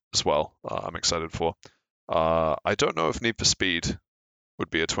Unbounded as well. I'm excited for. I don't know if Need for Speed would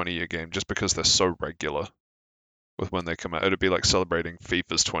be a 20-year game just because they're so regular with when they come out. It'd be like celebrating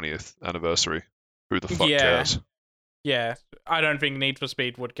FIFA's 20th anniversary. Who the fuck Yeah. cares? Yeah, I don't think Need for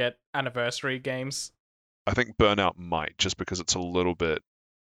Speed would get anniversary games. I think Burnout might, just because it's a little bit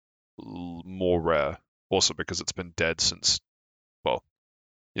more rare. Also because it's been dead since, well,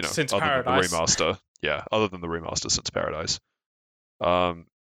 Since other Paradise. than the remaster. Yeah, other than the remaster since Paradise. Yeah.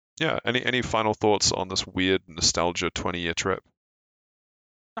 Any final thoughts on this weird nostalgia 20-year trip?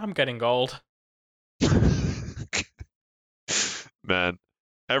 I'm getting old. Man,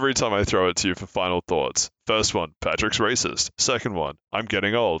 every time I throw it to you for final thoughts, first one, Patrick's racist. Second one, I'm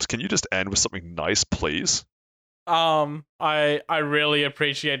getting old. Can you just end with something nice, please? I really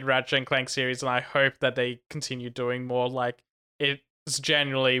appreciate Ratchet and Clank series, and I hope that they continue doing more. Like, it's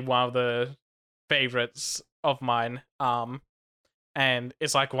generally one of the favorites of mine. And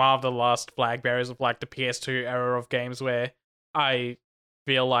it's like one of the last flag bearers of like the PS2 era of games where I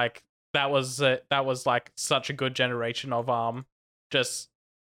feel like that was like such a good generation of just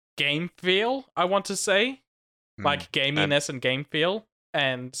game feel. I want to say like gaminess and game feel,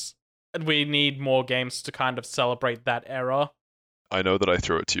 and we need more games to kind of celebrate that era. I know that I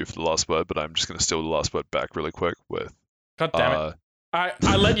threw it to you for the last word, but I'm just going to steal the last word back really quick with. God damn it.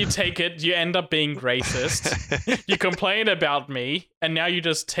 I let you take it. You end up being racist. You complain about me, and now you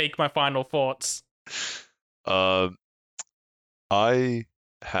just take my final thoughts. I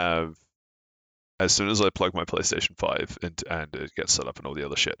have, as soon as I plug my PlayStation 5 and it gets set up and all the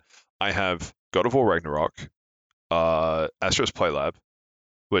other shit, I have God of War Ragnarok, Astro's Playlab,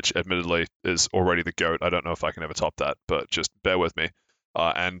 which admittedly is already the GOAT. I don't know if I can ever top that, but just bear with me.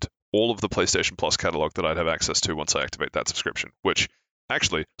 And all of the PlayStation Plus catalog that I'd have access to once I activate that subscription, which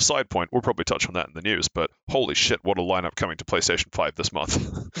actually, side point, we'll probably touch on that in the news, but holy shit, what a lineup coming to PlayStation 5 this month.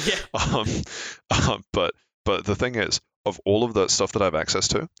 Yeah. But the thing is, of all of the stuff that I have access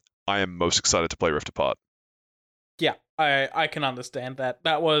to, I am most excited to play Rift Apart. Yeah, I can understand that.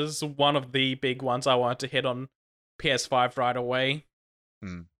 That was one of the big ones I wanted to hit on PS5 right away.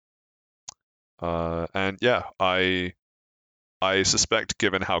 And yeah, I suspect,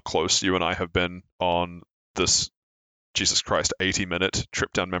 given how close you and I have been on this, Jesus Christ, 80-minute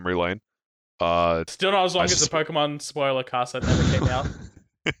trip down memory lane. Still not as long as the Pokemon spoiler cast that never came out.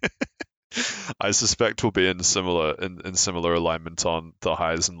 I suspect we'll be in similar alignment on the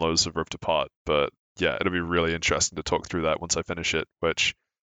highs and lows of Rift Apart, but yeah, it'll be really interesting to talk through that once I finish it, which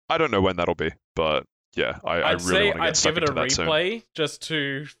I don't know when that'll be, but yeah, I really want to get stuck into that soon. I'd give it a replay just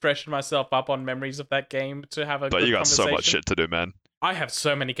to freshen myself up on memories of that game to have a good conversation. But you got so much shit to do, man. I have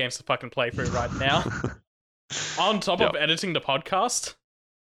so many games to fucking play through right now. On top of editing the podcast.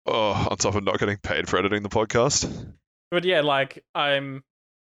 Oh, on top of not getting paid for editing the podcast. But yeah, like I'm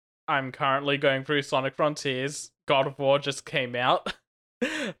currently going through Sonic Frontiers. God of War just came out.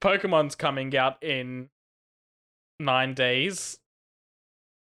 Pokemon's coming out in 9 days.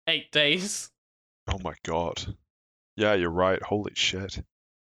 8 days. Oh my god. Yeah, you're right. Holy shit.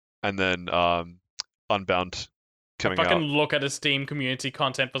 And then Unbound coming out. Fucking look at the Steam community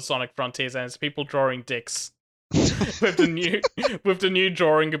content for Sonic Frontiers, and it's people drawing dicks with the new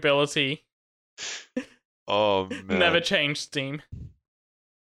drawing ability. Oh man. Never changed Steam.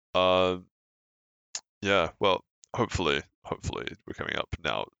 Yeah, well, hopefully we're coming up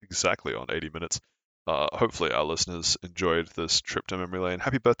now exactly on 80 minutes. Hopefully our listeners enjoyed this trip to memory lane.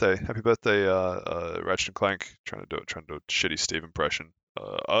 Happy birthday, Ratchet and Clank. Trying to do a shitty Steve impression.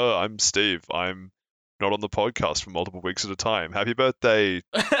 I'm Steve. I'm not on the podcast for multiple weeks at a time. Happy birthday,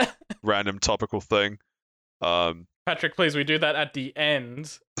 random topical thing. Patrick, please, we do that at the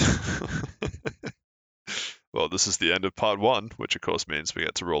end. Well, this is the end of part 1, which of course means we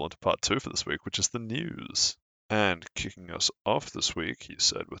get to roll into part 2 for this week, which is the news. And kicking us off this week, he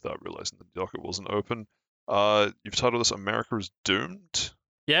said, without realizing the docket wasn't open, you've titled this America is Doomed?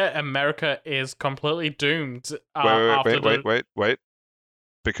 Yeah, America is completely doomed Wait, after wait, the. wait, wait, wait.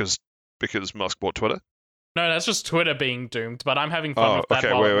 Because Musk bought Twitter. No, that's just Twitter being doomed, but I'm having fun Oh, with that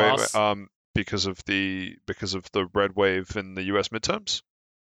okay. while it Wait. lasts. Because of the red wave in the U.S. midterms.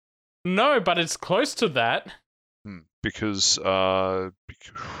 No, but it's close to that. Because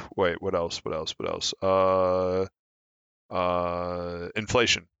wait, what else?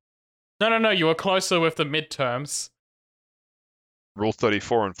 Inflation. No, you were closer with the midterms. Rule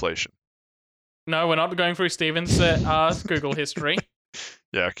 34 inflation. No, we're not going through Steven's Google history.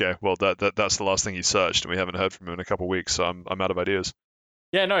 Yeah, okay. Well, that's the last thing he searched, and we haven't heard from him in a couple of weeks, so I'm out of ideas.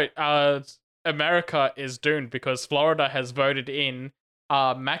 Yeah, no, America is doomed because Florida has voted in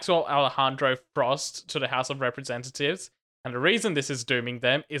Maxwell Alejandro Frost to the House of Representatives. And the reason this is dooming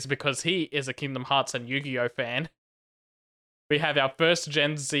them is because he is a Kingdom Hearts and Yu-Gi-Oh fan. We have our first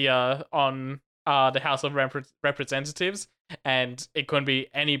Gen Zer on the House of Representatives, and it couldn't be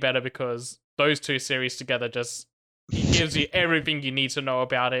any better because those two series together just he gives you everything you need to know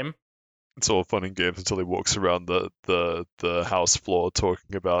about him. It's all fun and games until he walks around the house floor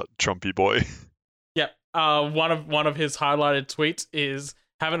talking about Trumpy Boy. Yep. One of his highlighted tweets is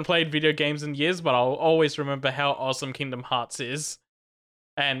haven't played video games in years, but I'll always remember how awesome Kingdom Hearts is.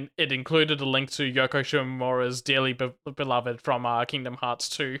 And it included a link to Yoko Shimomura's dearly beloved from Kingdom Hearts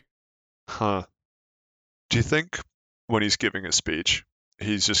 2. Huh. Do you think when he's giving a speech,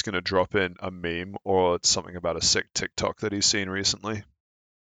 he's just going to drop in a meme or something about a sick TikTok that he's seen recently?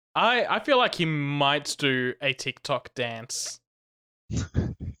 I feel like he might do a TikTok dance.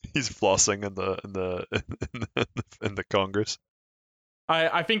 He's flossing in the Congress.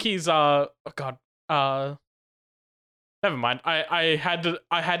 I think he's never mind. I had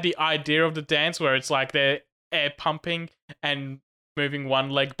the idea of the dance where it's like they're air pumping and moving one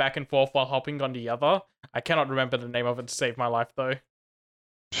leg back and forth while hopping on the other. I cannot remember the name of it to save my life though.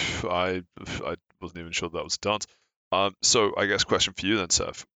 I wasn't even sure that was a dance. So I guess question for you then,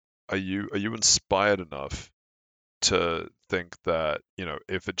 Seth. Are you inspired enough to think that,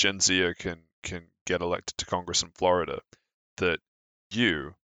 if a Gen Zer can get elected to Congress in Florida, that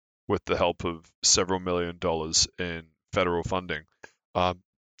you, with the help of several $1 million in federal funding,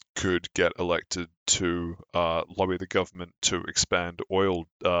 could get elected to lobby the government to expand oil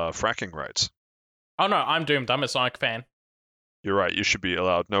fracking rights? Oh no, I'm doomed. I'm a Sonic fan. You're right. You should be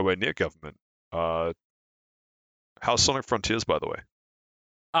allowed nowhere near government. How's Sonic Frontiers, by the way?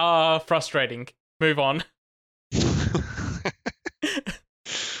 Frustrating. Move on.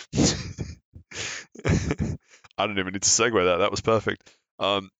 I don't even need to segue that. That was perfect.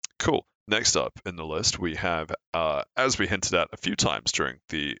 Cool. Next up in the list, we have, as we hinted at a few times during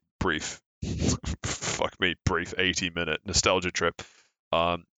the brief 80-minute nostalgia trip,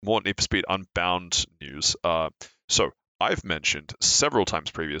 more Need for Speed Unbound news. So I've mentioned several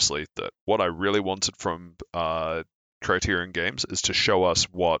times previously that what I really wanted from Criterion Games is to show us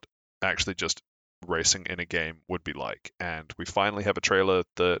what actually just racing in a game would be like, and we finally have a trailer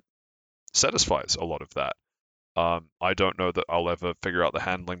that satisfies a lot of that. I don't know that I'll ever figure out the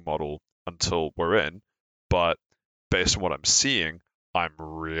handling model until we're in, but based on what I'm seeing, I'm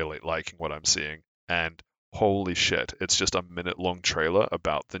really liking what I'm seeing, and holy shit, it's just a minute-long trailer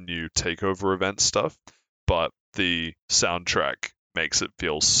about the new Takeover event stuff, but the soundtrack makes it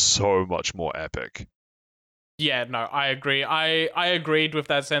feel so much more epic. Yeah, no, I agree. I agreed with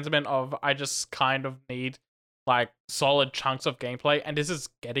that sentiment of I just kind of need like solid chunks of gameplay, and this is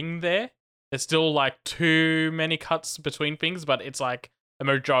getting there. There's still like too many cuts between things, but it's like a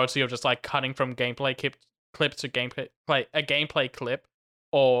majority of just like cutting from gameplay clip to gameplay clip,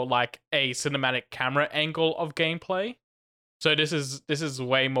 or like a cinematic camera angle of gameplay. So this is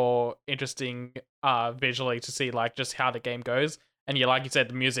way more interesting visually to see like just how the game goes. And yeah, like you said,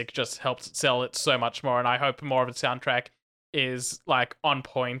 the music just helps sell it so much more. And I hope more of the soundtrack is like on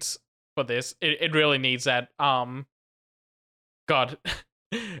point for this. It really needs that. God,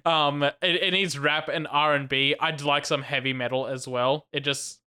 it needs rap and R&B. I'd like some heavy metal as well. It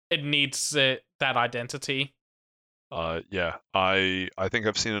needs that identity. Yeah, I think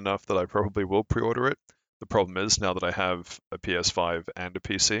I've seen enough that I probably will pre-order it. The problem is now that I have a PS5 and a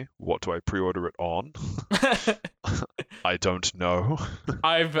PC, what do I pre-order it on? I don't know.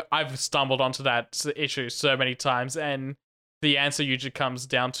 I've stumbled onto that issue so many times, and the answer usually comes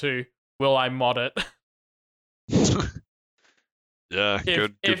down to, will I mod it? Yeah,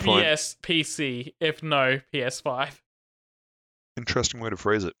 good if point. yes, PC. If no, PS5. Interesting way to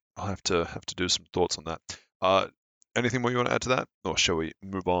phrase it. I'll have to do some thoughts on that. Anything more you want to add to that, or shall we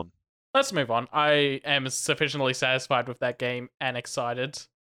move on? Let's move on. I am sufficiently satisfied with that game and excited.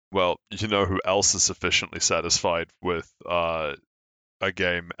 Well, you know who else is sufficiently satisfied with a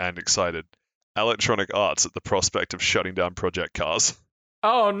game and excited. Electronic Arts at the prospect of shutting down Project Cars.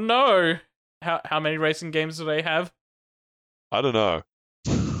 Oh no! How many racing games do they have? I don't know.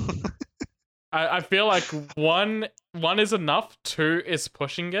 I feel like one is enough. Two is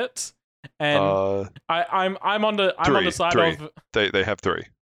pushing it, and I'm on the side three. of They have 3.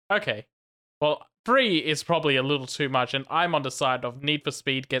 okay. Well, 3 is probably a little too much, and I'm on the side of Need for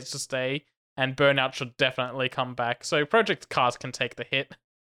Speed gets to stay, and Burnout should definitely come back. So Project Cars can take the hit.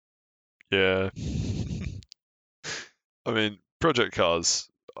 Yeah. I mean, Project Cars,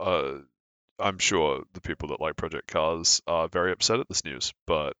 I'm sure the people that like Project Cars are very upset at this news,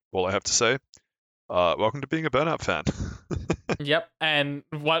 but all I have to say, welcome to being a Burnout fan. Yep, and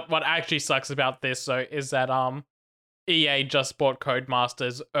what actually sucks about this though is that EA just bought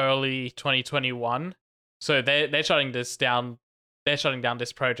Codemasters early 2021, so they're shutting this down. They're shutting down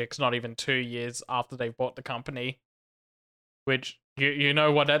this project not even 2 years after they bought the company, which you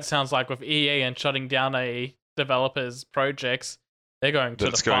know what that sounds like with EA and shutting down a developer's projects. They're going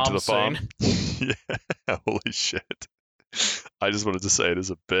to the farm soon. Yeah, holy shit. I just wanted to say it as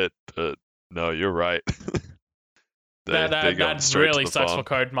a bit, but no, you're right. That really sucks for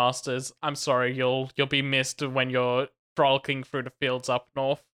Codemasters. I'm sorry, you'll be missed when you're frolicking through the fields up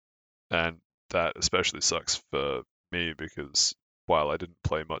north. And that especially sucks for me because while I didn't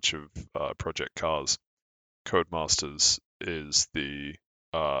play much of Project Cars, Codemasters is the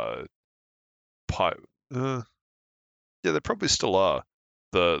yeah, they probably still are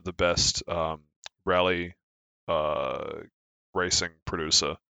the best rally racing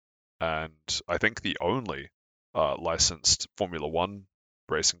producer, and I think the only licensed Formula One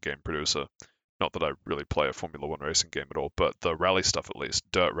racing game producer. Not that I really play a Formula One racing game at all, but the rally stuff at least.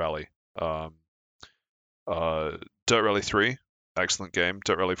 Dirt Rally. Dirt Rally 3, excellent game.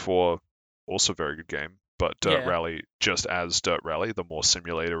 Dirt Rally 4, also very good game. But Dirt Rally, just as Dirt Rally, the more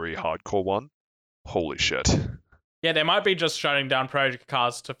simulatory hardcore one, holy shit. Yeah, they might be just shutting down Project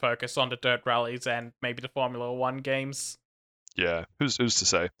Cars to focus on the Dirt Rallies and maybe the Formula One games. Yeah, who's to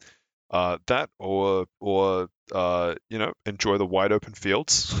say? That or enjoy the wide open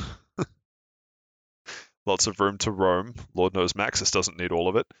fields. Lots of room to roam. Lord knows Maxis doesn't need all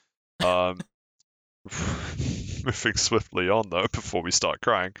of it. Moving swiftly on, though, before we start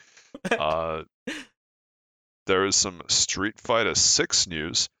crying. There is some Street Fighter 6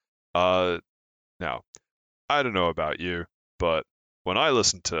 news. Now, I don't know about you, but when I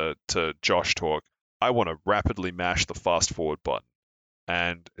listen to Josh talk, I want to rapidly mash the fast forward button.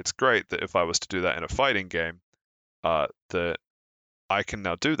 And it's great that if I was to do that in a fighting game, that I can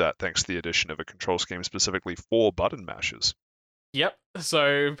now do that thanks to the addition of a control scheme specifically for button mashes. Yep.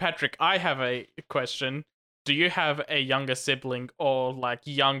 So, Patrick, I have a question. Do you have a younger sibling or like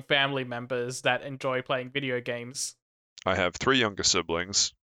young family members that enjoy playing video games? I have 3 younger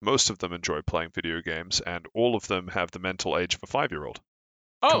siblings. Most of them enjoy playing video games, and all of them have the mental age of a 5-year-old.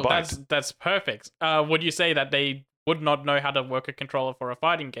 Oh, that's perfect. Would you say that they would not know how to work a controller for a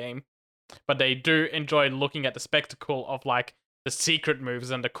fighting game, but they do enjoy looking at the spectacle of like the secret moves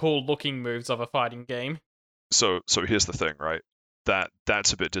and the cool looking moves of a fighting game? So here's the thing, right?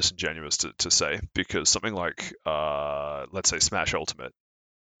 That's a bit disingenuous to say, because something like let's say Smash Ultimate,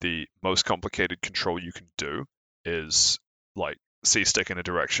 the most complicated control you can do is like C stick in a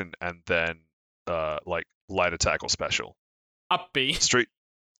direction and then like light attack or special. Up B.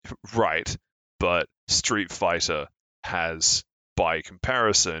 Right, but Street Fighter has, by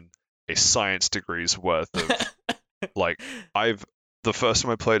comparison, a science degree's worth of like the first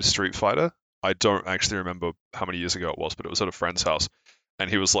time I played Street Fighter, I don't actually remember how many years ago it was, but it was at a friend's house, and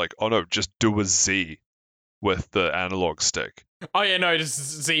he was like, "Oh no, just do a Z with the analog stick." Oh yeah, no, this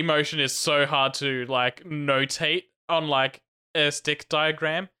Z motion is so hard to like notate on like a stick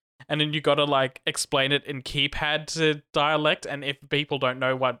diagram, and then you gotta like explain it in keypad dialect, and if people don't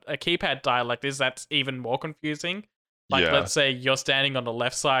know what a keypad dialect is, that's even more confusing. Like, let's say you're standing on the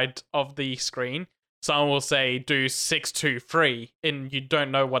left side of the screen, someone will say do 623, and you don't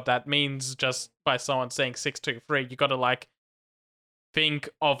know what that means just by someone saying 623. You gotta like think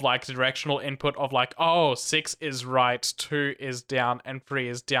of like the directional input of like, oh, 6 is right, 2 is down, and 3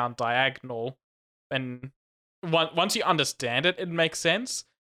 is down diagonal. And once you understand it, it makes sense.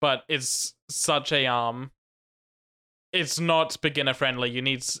 But it's such a it's not beginner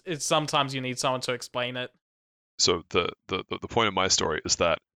friendly. Sometimes you need someone to explain it. So the point of my story is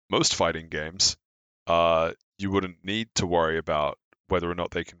that most fighting games, you wouldn't need to worry about whether or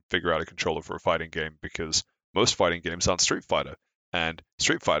not they can figure out a controller for a fighting game, because most fighting games aren't Street Fighter, and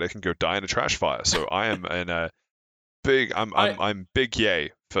Street Fighter can go die in a trash fire. So I am in a big I'm big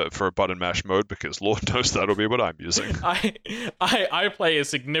yay for a button mash mode, because Lord knows that'll be what I'm using. I play a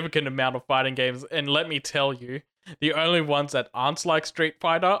significant amount of fighting games, and let me tell you, the only ones that aren't like Street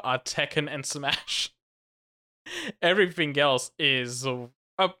Fighter are Tekken and Smash. Everything else is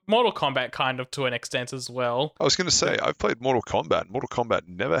Mortal Kombat kind of to an extent as well. I was going to say, I've played Mortal Kombat. Mortal Kombat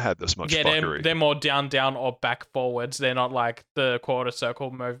never had this much fuckery. They're more down, or back forwards. They're not like the quarter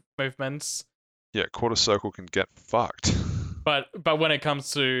circle movements. Yeah, quarter circle can get fucked. But when it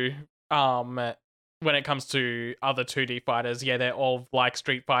comes to other 2D fighters, yeah, they're all like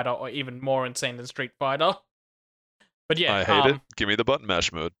Street Fighter or even more insane than Street Fighter. But yeah, I hate it. Give me the button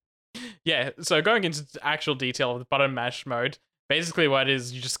mash mode. Yeah, so going into the actual detail of the button mash mode, basically what it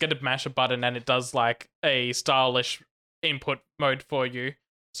is, you just get to mash a button and it does like a stylish input mode for you.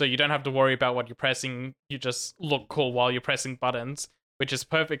 So you don't have to worry about what you're pressing, you just look cool while you're pressing buttons, which is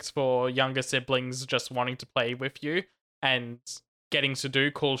perfect for younger siblings just wanting to play with you and getting to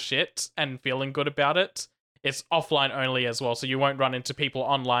do cool shit and feeling good about it. It's offline only as well, so you won't run into people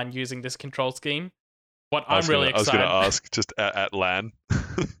online using this control scheme. I was going to ask, just at LAN.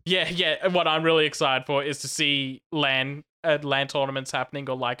 Yeah. What I'm really excited for is to see LAN tournaments happening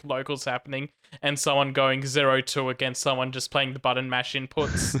or like locals happening, and someone going 0-2 against someone just playing the button mash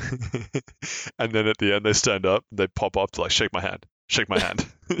inputs. And then at the end they stand up, they pop up to like shake my hand.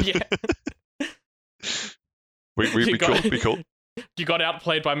 Yeah. we cool. You got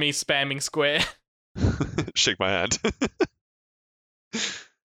outplayed by me spamming square. Shake my hand.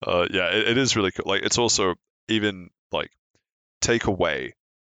 Yeah, it is really cool. Like, it's also even like take away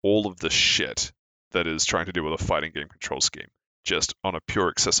all of the shit that is trying to do with a fighting game control scheme, just on a pure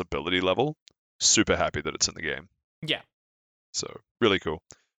accessibility level. Super happy that it's in the game. Yeah. So really cool.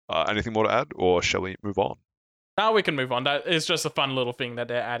 Anything more to add, or shall we move on? No, we can move on. That is just a fun little thing that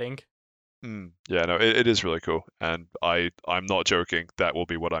they're adding. Yeah, no, it is really cool, and I'm not joking. That will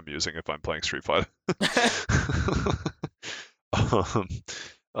be what I'm using if I'm playing Street Fighter.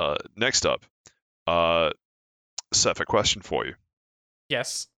 Next up, Seth, a question for you.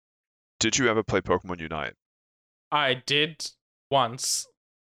 Yes. Did you ever play Pokemon Unite? I did once.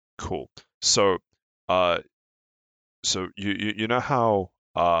 Cool. So, you know how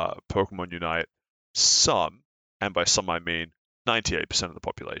Pokemon Unite, some, and by some I mean 98% of the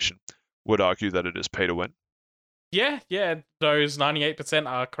population, would argue that it is pay to win? Yeah, those 98%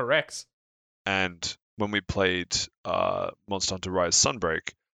 are correct. And when we played Monster Hunter Rise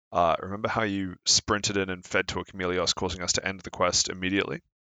Sunbreak, remember how you sprinted in and fed to a Chameleos, causing us to end the quest immediately?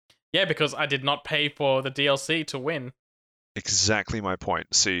 Yeah, because I did not pay for the DLC to win. Exactly my point.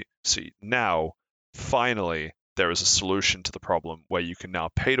 See, now, finally, there is a solution to the problem where you can now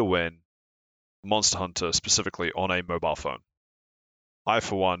pay to win Monster Hunter specifically on a mobile phone. I,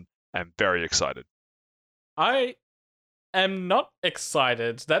 for one, am very excited. I am not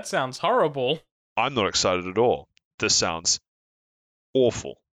excited. That sounds horrible. I'm not excited at all. This sounds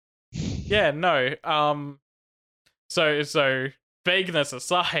awful. Yeah, no. So vagueness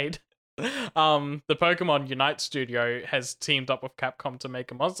aside, the Pokemon Unite studio has teamed up with Capcom to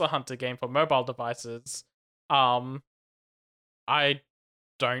make a Monster Hunter game for mobile devices. I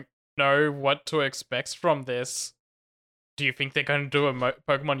don't know what to expect from this. Do you think they're going to do a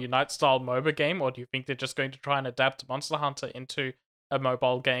Pokemon Unite style MOBA game, or do you think they're just going to try and adapt Monster Hunter into a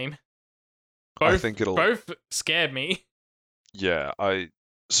mobile game? Both scare me. Yeah,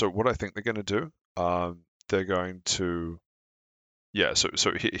 so what I think they're going to do, they're going to, yeah. So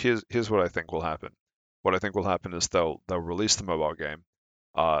here's what I think will happen. What I think will happen is they'll release the mobile game.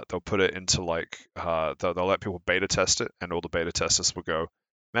 They'll put it into like they'll let people beta test it, and all the beta testers will go,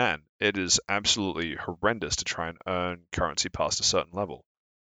 man, it is absolutely horrendous to try and earn currency past a certain level.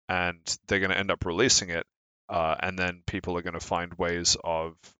 And they're going to end up releasing it, and then people are going to find ways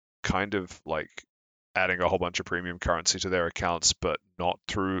of kind of like adding a whole bunch of premium currency to their accounts, but not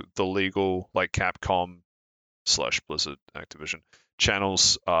through the legal like Capcom / Blizzard Activision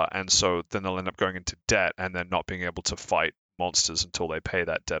channels. And so then they'll end up going into debt and then not being able to fight monsters until they pay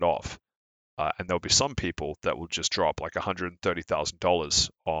that debt off. And there'll be some people that will just drop like $130,000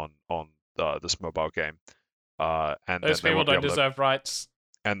 on this mobile game. And those people don't deserve rights.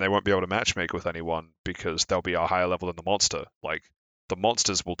 And they won't be able to matchmake with anyone because they'll be a higher level than the monster. Like, the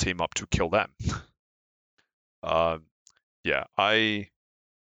monsters will team up to kill them. Yeah,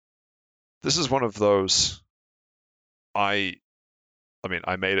 this is one of those. I mean,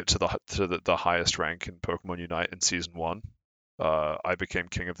 I made it to the highest rank in Pokemon Unite in Season 1. I became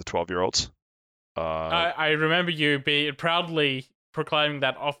king of the 12-year-olds. I remember you proudly proclaiming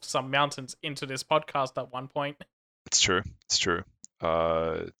that off some mountains into this podcast at one point. It's true.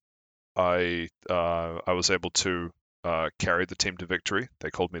 I was able to carried the team to victory. They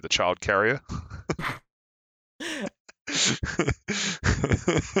called me the child carrier.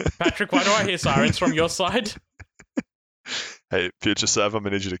 Patrick, why do I hear sirens from your side? Hey, future Sav, I'm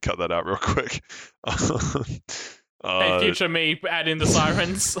gonna need you to cut that out real quick. Hey, future me, add in the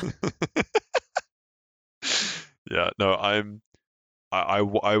sirens. Yeah, no,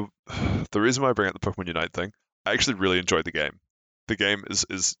 the reason why I bring up the Pokemon Unite thing, I actually really enjoyed the game. The game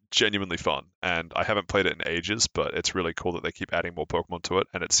is genuinely fun, and I haven't played it in ages, but it's really cool that they keep adding more Pokemon to it,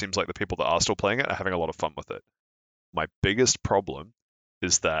 and it seems like the people that are still playing it are having a lot of fun with it. My biggest problem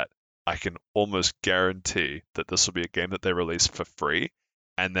is that I can almost guarantee that this will be a game that they release for free,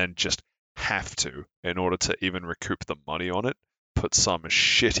 and then just have to, in order to even recoup the money on it, put some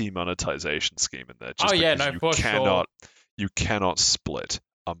shitty monetization scheme in there. Just Oh yeah, because no, you for cannot sure. you cannot split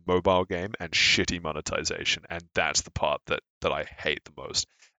a mobile game and shitty monetization, and that's the part that I hate the most.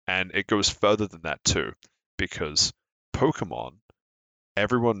 And it goes further than that too, because Pokemon,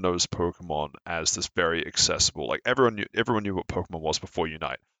 everyone knows Pokemon as this very accessible. Like everyone knew what Pokemon was before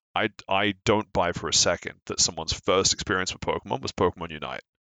Unite. I don't buy for a second that someone's first experience with Pokemon was Pokemon Unite.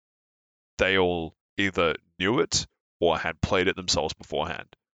 They all either knew it or had played it themselves beforehand.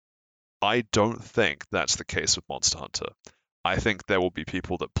 I don't think that's the case with Monster Hunter. I think there will be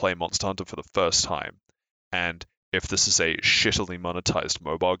people that play Monster Hunter for the first time, and if this is a shittily monetized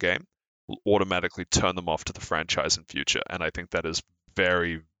mobile game, will automatically turn them off to the franchise in future. And I think that is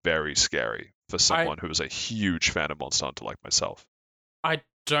very, very scary for I someone who is a huge fan of Monster Hunter like myself. I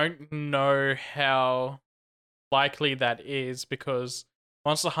don't know how likely that is because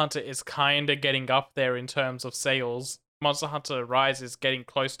Monster Hunter is kind of getting up there in terms of sales. Monster Hunter Rise is getting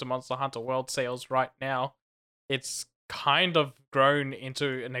close to Monster Hunter World sales right now. It's kind of grown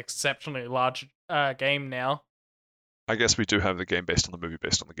into an exceptionally large game now. I guess we do have the game based on the movie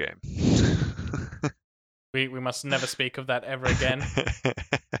based on the game. We must never speak of that ever again.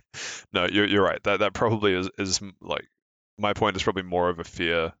 No, you're right. That probably is like my point is probably more of a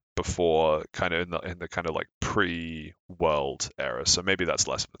fear before kind of in the kind of like pre-world era. So maybe that's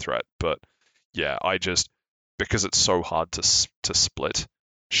less of a threat. But yeah, I just because it's so hard to split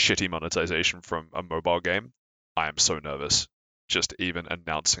shitty monetization from a mobile game, I am so nervous just even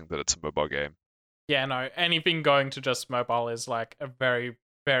announcing that it's a mobile game. Yeah, no, anything going to just mobile is like a very,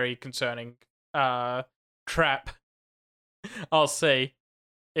 very concerning trap. I'll say.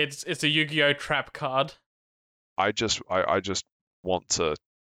 It's a Yu-Gi-Oh! Trap card. I just want to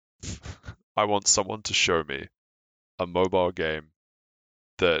I want someone to show me a mobile game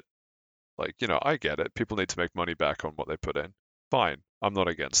that like, I get it. People need to make money back on what they put in. Fine. I'm not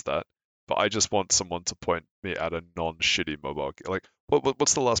against that. But I just want someone to point me at a non-shitty mobile game. Like,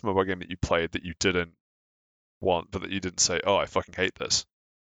 what's the last mobile game that you played that you didn't want, but that you didn't say, "Oh, I fucking hate this."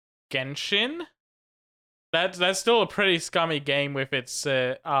 Genshin? That's still a pretty scummy game with its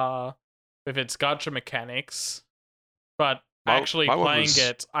gacha mechanics. But My actually my one playing was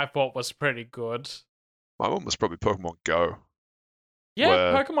it I thought was pretty good. my one was probably Pokemon Go,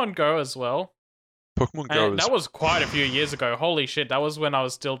 Yeah, where Pokemon Go as well. Pokemon Go And is that was quite a few years ago. Holy shit, that was when I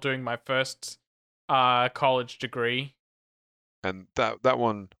was still doing my first college degree. and that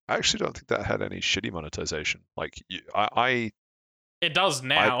one I actually don't think that had any shitty monetization. Like It does I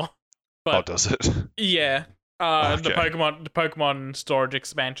now. oh, But does it? yeah. Okay. The Pokemon storage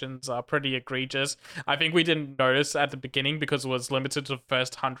expansions are pretty egregious. I think we didn't notice at the beginning because it was limited to the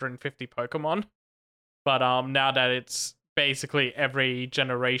first 150 Pokemon. But now that it's basically every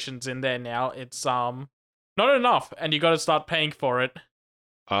generation's in there now, it's not enough and you got to start paying for it.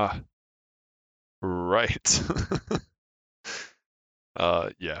 Ah, right.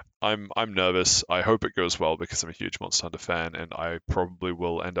 Yeah, I'm nervous. I hope it goes well because I'm a huge Monster Hunter fan, and I probably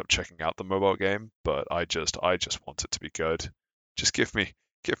will end up checking out the mobile game. But I just want it to be good. Just give me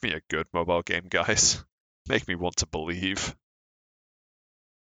a good mobile game, guys. Make me want to believe.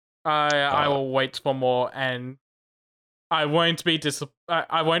 I Uh, will wait for more and I won't be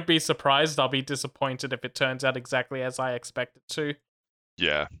surprised. I'll be disappointed if it turns out exactly as I expect it to.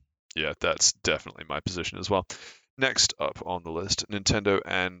 yeah, yeah, that's definitely my position as well. Next up on the list, Nintendo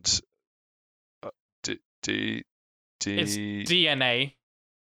and uh, D D It's D. DNA.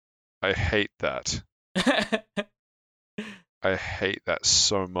 I hate that. Yeah, I hate that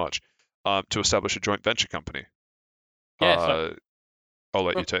so much. To establish a joint venture company. so Uh, I'll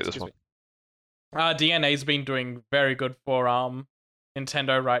let you oh, take this excuse one. me. DNA's been doing very good for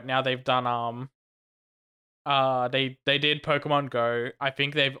Nintendo right now. They've done they did Pokemon Go. I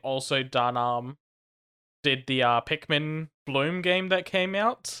think they've also done did the Pikmin Bloom game that came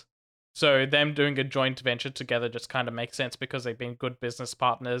out. So them doing a joint venture together just kind of makes sense because they've been good business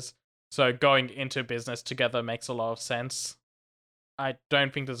partners. So going into business together makes a lot of sense. I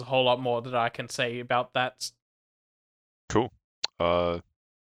don't think there's a whole lot more that I can say about that. Cool. Yeah.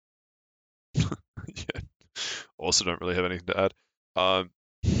 Also, don't really have anything to add.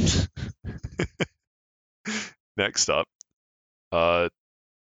 Next up,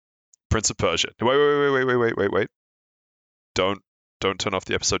 Prince of Persia. Wait. Don't turn off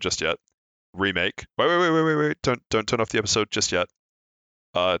the episode just yet. Remake. Wait. Don't turn off the episode just yet.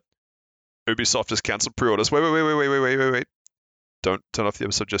 Ubisoft has cancelled pre-orders. Wait. Don't turn off the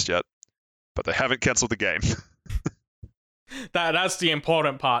episode just yet. But they haven't cancelled the game. That's the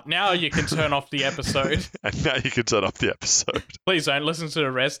important part. Now you can turn off the episode. And now you can turn off the episode. Please don't listen to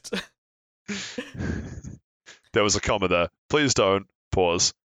the rest. There was a comma there. Please don't.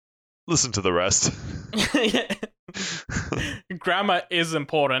 Pause. Listen to the rest. Grammar is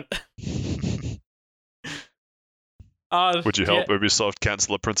important. Would you help Ubisoft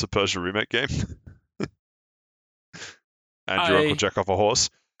cancel a Prince of Persia remake game? And your uncle jack off a horse?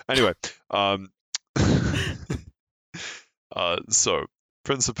 Anyway, so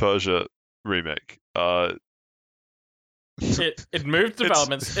Prince of Persia remake. It moved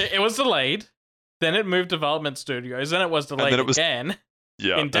developments. It was delayed. Then it moved development studios. Then it was delayed again.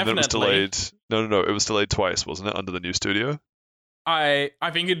 Yeah, and then it was delayed. No. It was delayed twice, wasn't it? Under the new studio. I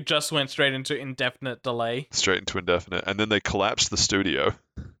think it just went straight into indefinite delay. Straight into indefinite, and then they collapsed the studio.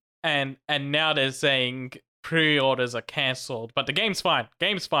 And now they're saying pre-orders are cancelled, but the game's fine.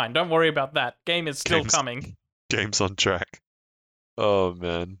 Game's fine. Don't worry about that. Game is still coming. Game's on track. Oh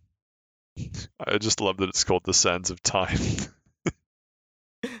man, I just love that it's called The Sands of Time.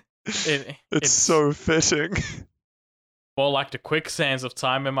 It's so fitting. More like the quicksands of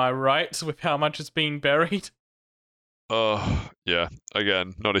time, am I right? With how much is being buried. Yeah.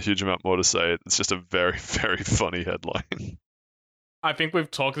 Again, not a huge amount more to say. It's just a very, very funny headline. I think we've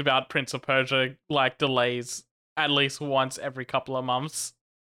talked about Prince of Persia like delays at least once every couple of months.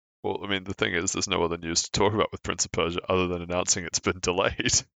 Well, I mean, the thing is, there's no other news to talk about with Prince of Persia other than announcing it's been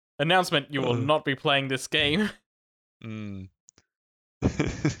delayed. Announcement: you will not be playing this game.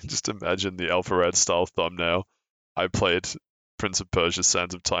 Just imagine the Alpharad style thumbnail. I played Prince of Persia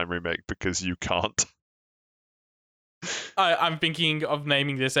Sands of Time remake because you can't. I'm thinking of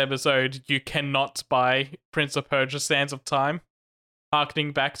naming this episode "You Cannot Buy Prince of Persia Sands of Time,"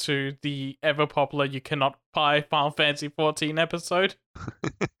 harkening back to the ever popular "You Cannot Buy Final Fantasy XIV" episode.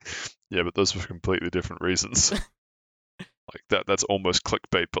 Yeah, but those were completely different reasons. Like that's almost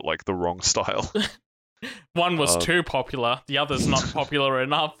clickbait, but like the wrong style. One was too popular, the other's not popular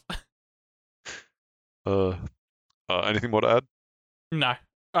enough. Anything more to add? No,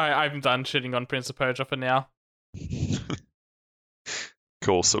 I'm done shitting on Prince of Persia for now.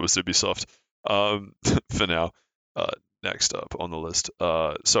 Cool, so was Ubisoft. For now. Next up on the list.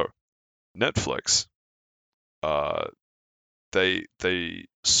 So Netflix. They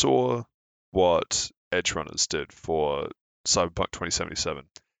saw what Edgerunners did for Cyberpunk 2077,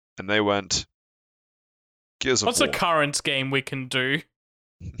 and they went, Gears of War. What's a current game we can do?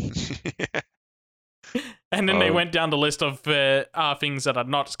 Yeah. And then they went down the list of things that are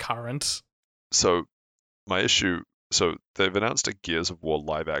not current. So they've announced a Gears of War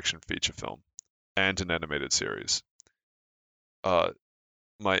live action feature film and an animated series.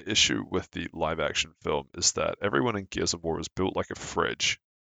 My issue with the live action film is that everyone in Gears of War is built like a fridge.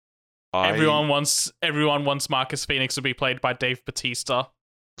 Everyone wants Marcus Phoenix to be played by Dave Bautista.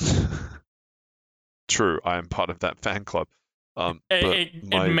 True, I am part of that fan club. It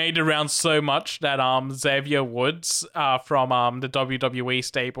made around so much that Xavier Woods from the WWE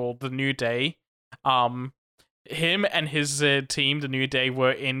stable, The New Day, him and his team, The New Day,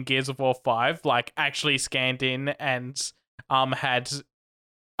 were in Gears of War 5, like actually scanned in and had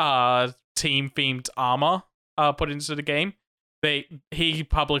team-themed armor put into the game. He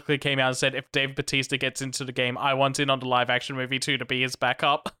publicly came out and said, if Dave Bautista gets into the game, I want in on the live-action movie too to be his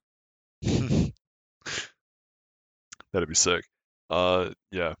backup. That'd be sick.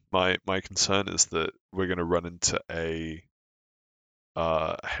 Yeah, my concern is that we're going to run into a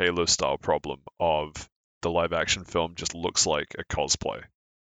Halo-style problem of the live-action film just looks like a cosplay.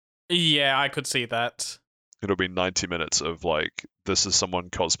 Yeah, I could see that. It'll be 90 minutes of like, this is someone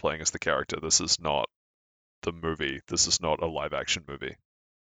cosplaying as the character. This is not the movie. This is not a live-action movie.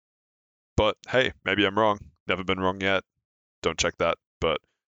 But hey, maybe I'm wrong. Never been wrong yet. Don't check that. But,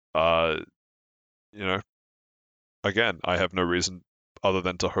 again, I have no reason other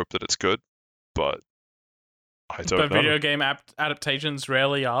than to hope that it's good, but I don't know. But video game adaptations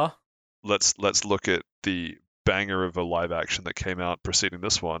rarely are. Let's look at the banger of a live action that came out preceding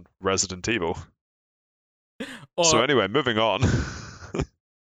this one, Resident Evil. So anyway, moving on.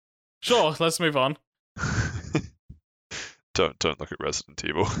 Sure, let's move on. Don't look at Resident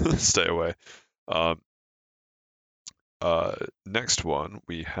Evil. Stay away. Um, Next one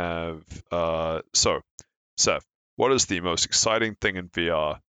we have so Seth, what is the most exciting thing in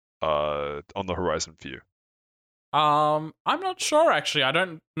VR on the horizon for you? I'm not sure actually. I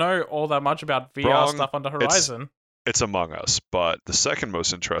don't know all that much about VR Wrong. stuff on the It's horizon. it's Among Us, but the second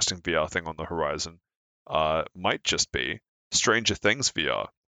most interesting VR thing on the horizon might just be Stranger Things VR,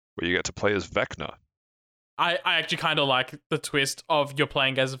 where you get to play as Vecna. I actually kind of like the twist of you're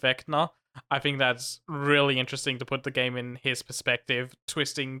playing as Vecna. I think that's really interesting to put the game in his perspective,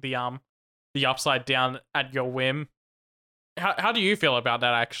 twisting the upside down at your whim. How do you feel about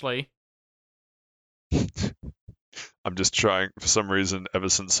that actually? I'm just trying for some reason ever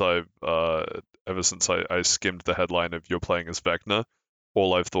since I skimmed the headline of you're playing as Vecna,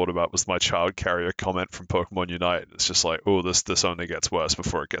 all I've thought about was my child carrier comment from Pokemon Unite. It's just like, oh, this only gets worse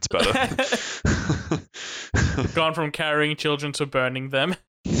before it gets better. Gone from carrying children to burning them.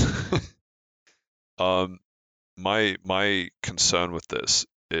 um, my concern with this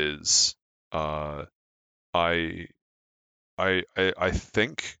is, I I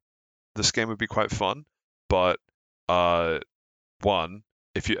think this game would be quite fun, but uh, one,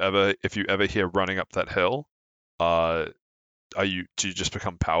 if you ever hear running up that hill, uh, do you just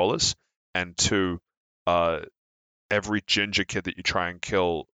become powerless? And two, uh, every ginger kid that you try and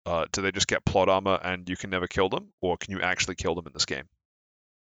kill, do they just get plot armor and you can never kill them, or can you actually kill them in this game?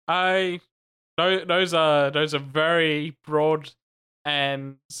 I those are very broad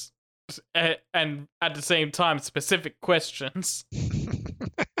and and at the same time specific questions.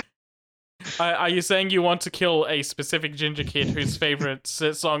 Are you saying you want to kill a specific ginger kid whose favorite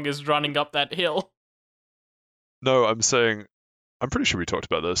song is "Running Up That Hill"? No, I'm saying I'm pretty sure we talked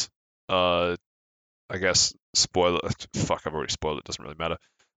about this. I guess spoiler. Fuck, I've already spoiled it. Doesn't really matter.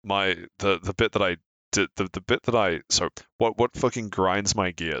 The bit that I did the bit that I so what fucking grinds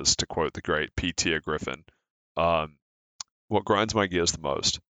my gears, to quote the great P.T. Griffin. Um, what grinds my gears the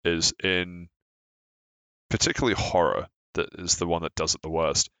most is in particularly horror. That is the one that does it the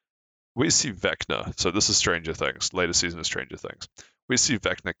worst. We see Vecna. So this is Stranger Things, latest season of Stranger Things. We see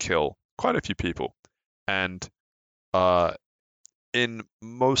Vecna kill quite a few people, and uh, in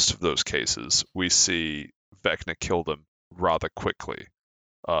most of those cases, we see Vecna kill them rather quickly.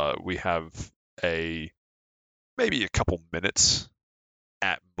 We have a maybe a couple minutes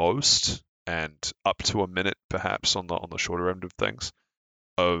at most, and up to a minute perhaps on the shorter end of things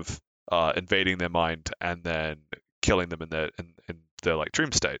of invading their mind and then killing them in their like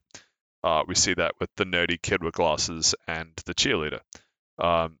dream state. We see that with the nerdy kid with glasses and the cheerleader.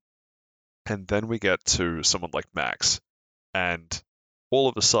 Um, and then we get to someone like Max, and all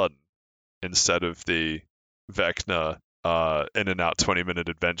of a sudden, instead of the Vecna in and out 20-minute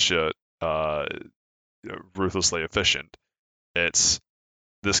adventure, ruthlessly efficient, it's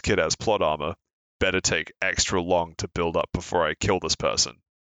this kid has plot armor. Better take extra long to build up before I kill this person.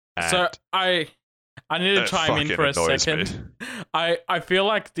 And So I need to it chime in fucking for a annoys me. second. I feel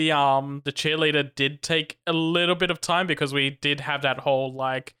like the cheerleader did take a little bit of time because we did have that whole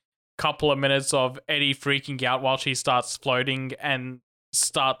like couple of minutes of Eddie freaking out while she starts floating and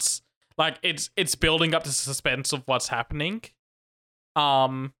starts like it's building up the suspense of what's happening.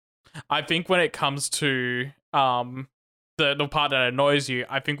 Um I think when it comes to the part that annoys you,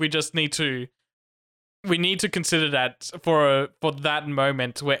 I think we need to consider that for that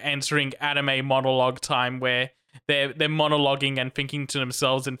moment we're entering anime monologue time where they're monologuing and thinking to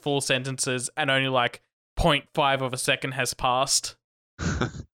themselves in full sentences and only like point 0.5 of a second has passed.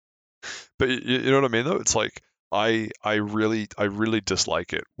 But you know what I mean, though? It's like I really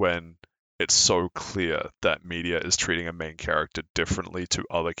dislike it when it's so clear that media is treating a main character differently to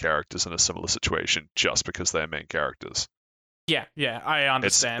other characters in a similar situation just because they're main characters. Yeah, I It's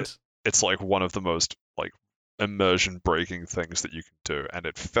understand. it's like one of the most like immersion breaking things that you can do, and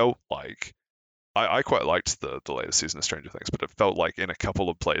it felt like I quite liked the latest season of Stranger Things, but it felt like in a couple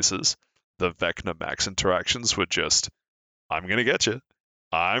of places the Vecna Max interactions were just I'm gonna get you.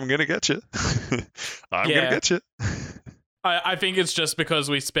 I'm gonna get you. I'm gonna Yeah. get you. I think it's just because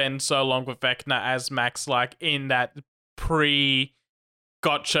we spend so long with Vecna as Max, like in that pre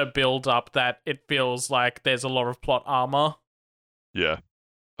gotcha build up, that it feels like there's a lot of plot armor. Yeah.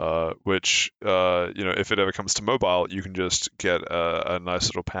 Which, if it ever comes to mobile, you can just get a nice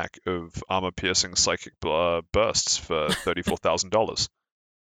little pack of armor-piercing psychic bursts for $34,000.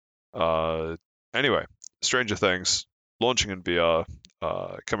 Anyway, Stranger Things launching in VR,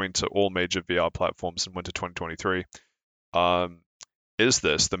 coming to all major VR platforms in winter 2023. Is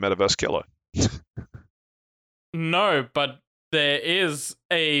this the metaverse killer? No, but there is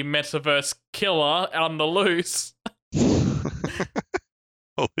a metaverse killer on the loose. Holy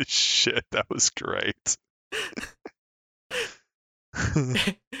shit, that was great.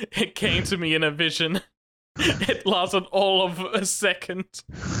 It came to me in a vision. It lasted all of a second,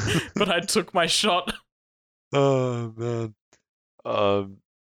 but I took my shot. Oh man.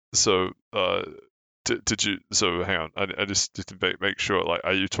 So did you? So hang on, I just need to make sure. Like,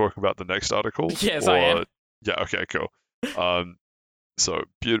 are you talking about the next article? Yes, I am. Yeah. Okay. Cool. So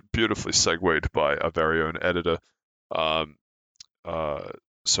beautifully segued by our very own editor. Um,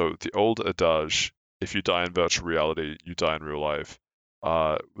 so the old adage, if you die in virtual reality, you die in real life,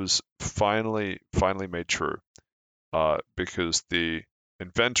 was finally made true. Because the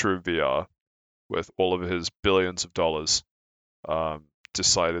inventor of VR, with all of his billions of dollars,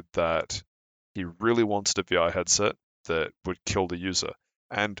 decided that he really wanted a VR headset that would kill the user.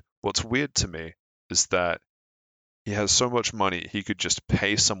 And what's weird to me is that he has so much money he could just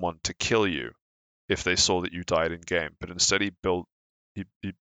pay someone to kill you if they saw that you died in game. But instead he built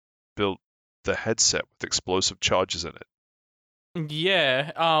the headset with explosive charges in it.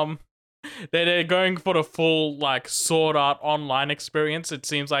 Yeah, they're going for the full like Sword Art Online experience. It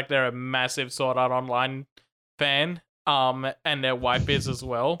seems like they're a massive Sword Art Online fan. And their wife is as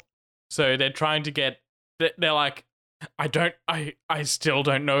well. So they're trying to get. They're like, I still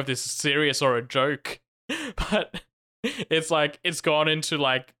don't know if this is serious or a joke, but it's like it's gone into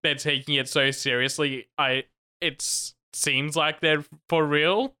like they're taking it so seriously. It seems like they're for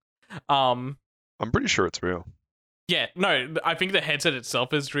real. I'm pretty sure it's real. Yeah, no, I think the headset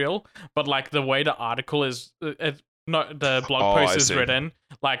itself is real, but like the way the article is, not the blog post is written,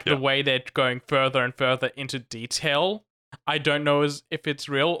 like the way they're going further and further into detail. I don't know if it's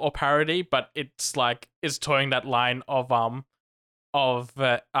real or parody, but it's like it's towing that line of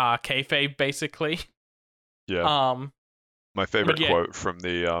kayfabe basically. Yeah. My favorite quote from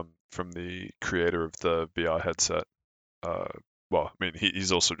the creator of the VR headset. Well, I mean,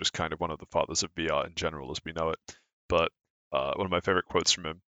 he's also just kind of one of the fathers of VR in general as we know it. But one of my favorite quotes from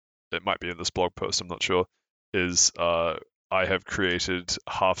him, it might be in this blog post, I'm not sure, is I have created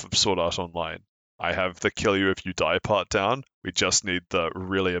half of Sword Art Online. I have the kill you if you die part down. We just need the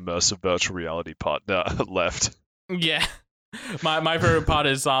really immersive virtual reality part left. Yeah. My favorite part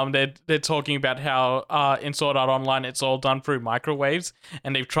is they're talking about how in Sword Art Online it's all done through microwaves,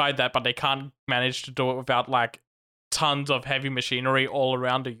 and they've tried that, but they can't manage to do it without like tons of heavy machinery all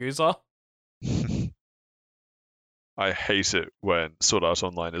around the user. I hate it when Sword Art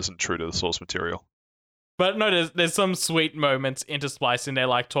Online isn't true to the source material. But no, there's some sweet moments interspliced in there,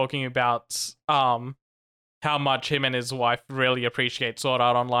 like talking about how much him and his wife really appreciate Sword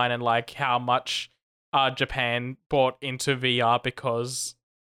Art Online, and like how much Japan bought into VR because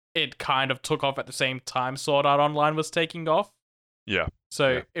it kind of took off at the same time Sword Art Online was taking off. Yeah.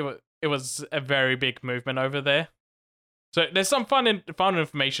 So it was a very big movement over there. So there's some fun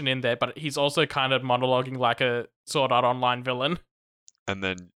information in there, but he's also kind of monologuing like a Sword Art Online villain. And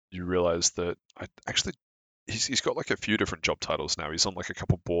then you realize that he's got like a few different job titles now. He's on like a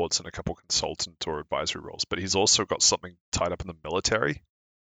couple boards and a couple consultant or advisory roles, but he's also got something tied up in the military,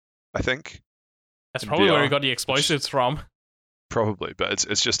 I think. That's probably VR, where he got the explosives from. Probably, but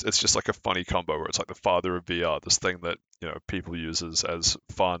it's just like a funny combo where it's like the father of VR, this thing that, you know, people use as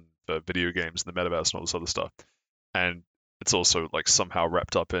fun for video games and the metaverse and all this other stuff. And it's also like somehow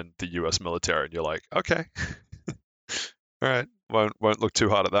wrapped up in the US military, and you're like, okay. All right, won't look too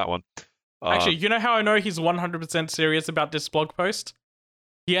hard at that one. Actually, you know how I know he's 100% serious about this blog post?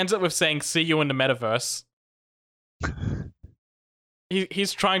 He ends up with saying, "See you in the metaverse."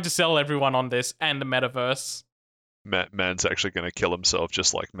 He's trying to sell everyone on this and the metaverse. Man's actually going to kill himself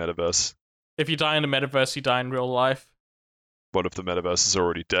just like metaverse. If you die in the metaverse, you die in real life. What if the metaverse is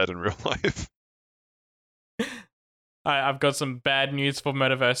already dead in real life? I've got some bad news for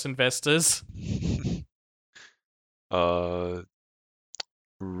metaverse investors.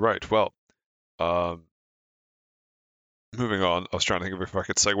 Right, well, moving on. I was trying to think of if I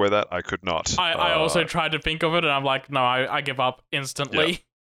could segue that. I could not. I also tried to think of it, and I'm like, no, I give up instantly.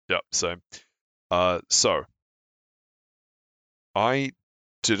 Yep, same. So, I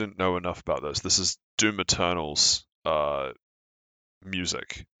didn't know enough about this. This is Doom Eternal's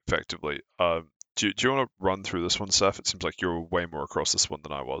music, effectively. Do you want to run through this one, Seth? It seems like you're way more across this one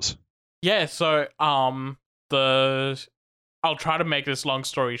than I was. Yeah, so I'll try to make this long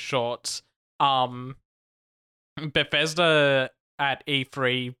story short. Bethesda at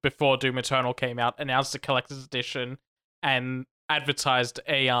E3 before Doom Eternal came out announced a collector's edition and advertised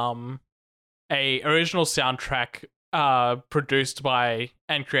a original soundtrack produced by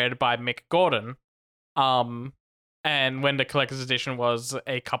and created by Mick Gordon. And when the collector's edition was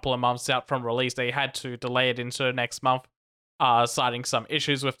a couple of months out from release, they had to delay it into next month, citing some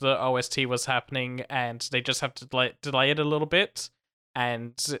issues with the OST was happening, and they just have to delay it a little bit.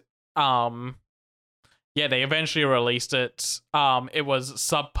 And yeah, they eventually released it. It was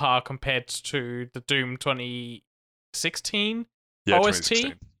subpar compared to the Doom 2016 Yeah, OST.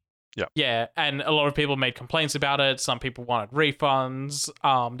 2016. Yeah, and a lot of people made complaints about it. Some people wanted refunds.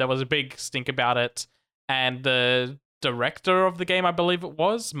 There was a big stink about it. And the director of the game, I believe it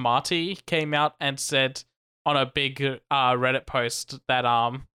was, Marty, came out and said on a big Reddit post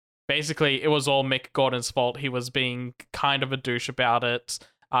that basically it was all Mick Gordon's fault. He was being kind of a douche about it.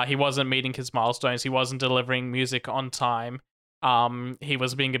 He wasn't meeting his milestones. He wasn't delivering music on time. He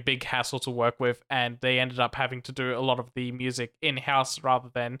was being a big hassle to work with, and they ended up having to do a lot of the music in-house rather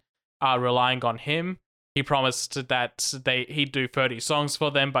than relying on him. He promised that he'd do 30 songs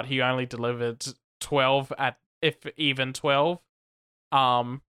for them, but he only delivered 12 if even 12.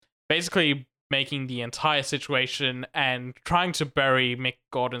 Basically making the entire situation and trying to bury Mick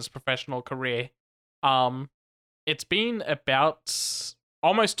Gordon's professional career. It's been about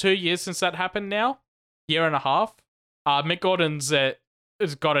almost 2 years since that happened now. Year and a half. Mick Gordon's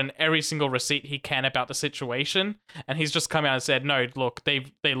has gotten every single receipt he can about the situation, and he's just come out and said, no, look, they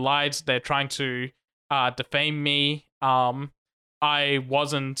lied, they're trying to defame me. I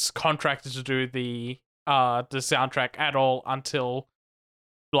wasn't contracted to do the soundtrack at all until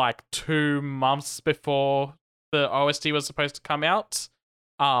like 2 months before the OST was supposed to come out.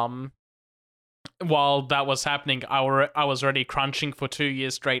 While that was happening, I was already crunching for 2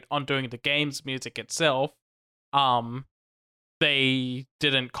 years straight on doing the game's music itself. They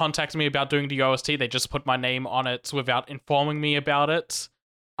didn't contact me about doing the OST. They just put my name on it without informing me about it.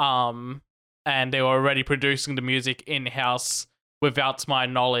 And they were already producing the music in-house without my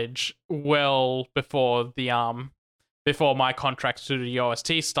knowledge well before before my contract to the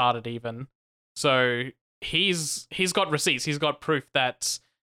OST started even. So he's got receipts. He's got proof that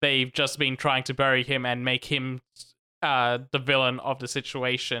they've just been trying to bury him and make him the villain of the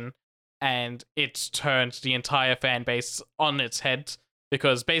situation. And it's turned the entire fan base on its head,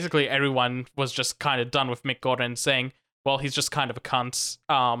 because basically everyone was just kind of done with Mick Gordon, saying, well, he's just kind of a cunt.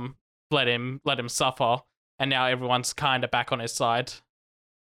 Let him suffer. And now everyone's kind of back on his side.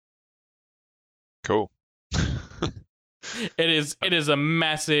 Cool. It is a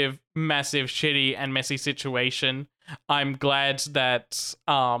massive, massive, shitty and messy situation. I'm glad that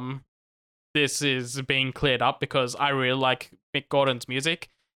this is being cleared up, because I really like Mick Gordon's music.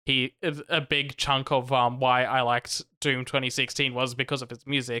 A big chunk of why I liked Doom 2016 was because of his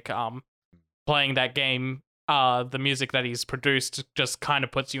music. Playing that game, the music that he's produced just kind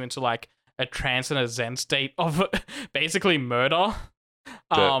of puts you into like a trance and a zen state of basically murder.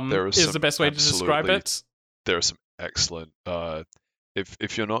 There is the best way to describe it. There are some excellent.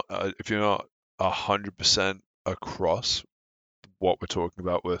 If you're not 100% across what we're talking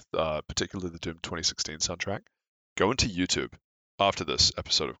about with particularly the Doom 2016 soundtrack, go into YouTube after this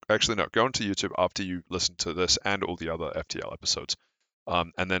episode. Go into YouTube after you listen to this and all the other FTL episodes,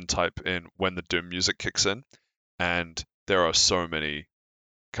 and then type in when the Doom music kicks in, and there are so many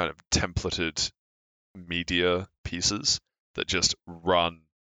kind of templated media pieces that just run.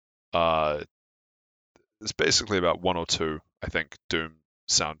 It's basically about 1 or 2, I think, Doom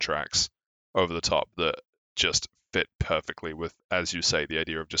soundtracks over the top that just fit perfectly with, as you say, the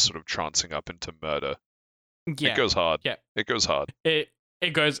idea of just sort of trancing up into murder. Yeah. It goes hard. Yeah. It goes hard. It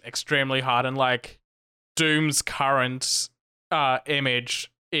goes extremely hard, and like Doom's current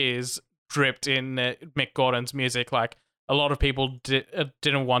image is dripped in Mick Gordon's music. Like a lot of people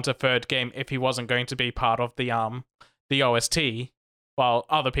didn't want a third game if he wasn't going to be part of the OST, while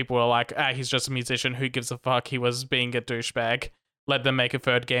other people were like, he's just a musician, who gives a fuck, he was being a douchebag, let them make a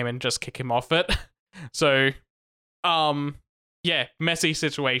third game and just kick him off it. So yeah, messy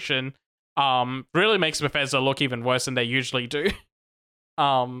situation. Really makes Bethesda look even worse than they usually do.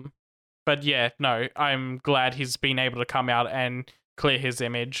 But yeah, no, I'm glad he's been able to come out and clear his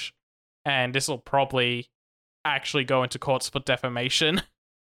image, and this will probably actually go into courts for defamation.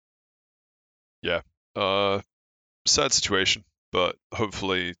 Yeah. Sad situation, but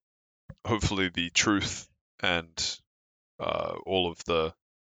hopefully the truth and all of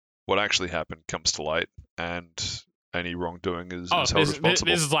what actually happened comes to light, and any wrongdoing is held responsible.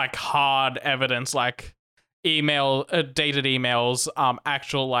 This is like hard evidence, like dated emails,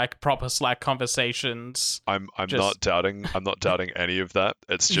 actual like proper Slack conversations. I'm not doubting any of that.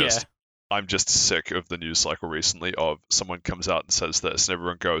 It's just I'm just sick of the news cycle recently of someone comes out and says this and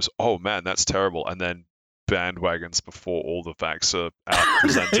everyone goes, oh man, that's terrible, and then bandwagons before all the facts are out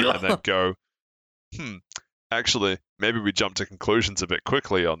presented and then go, Actually, maybe we jumped to conclusions a bit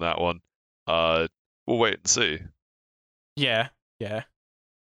quickly on that one. We'll wait and see. Yeah, yeah.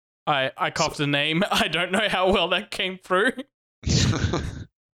 I coughed a name. I don't know how well that came through.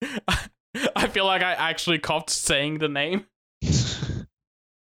 I feel like I actually coughed saying the name.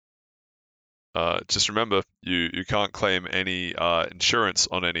 Just remember, you can't claim any insurance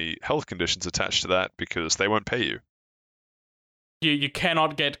on any health conditions attached to that because they won't pay you. You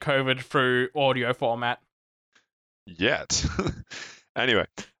cannot get COVID through audio format. Yet. Anyway,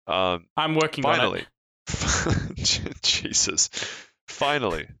 I'm working finally, on it. Jesus.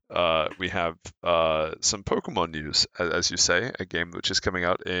 Finally, we have some Pokemon news, as you say, a game which is coming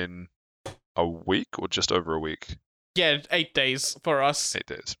out in a week or just over a week. Yeah, 8 days for us. 8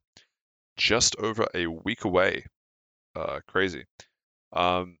 days. Just over a week away. Crazy.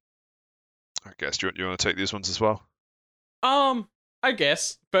 I guess you want to take these ones as well? I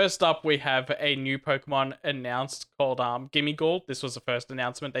guess. First up, we have a new Pokemon announced called Gimmighoul. This was the first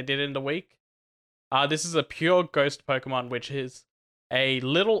announcement they did in the week. This is a pure ghost Pokemon, which is a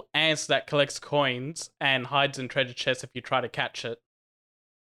little ant that collects coins and hides in treasure chests if you try to catch it.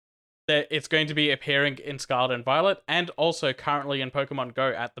 It's going to be appearing in Scarlet and Violet, and also currently in Pokemon Go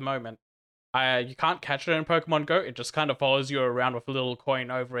at the moment. You can't catch it in Pokemon Go, it just kind of follows you around with a little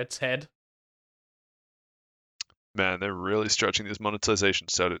coin over its head. Man, they're really stretching these monetization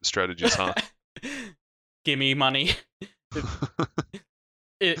strategies, huh? Gimme money.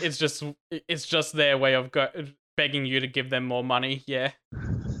 It's just their way of begging you to give them more money. Yeah.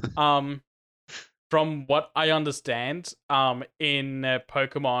 From what I understand, in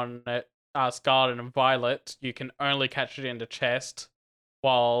Pokemon Scarlet and Violet, you can only catch it in the chest,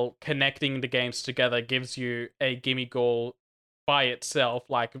 while connecting the games together gives you a Gimmighoul by itself,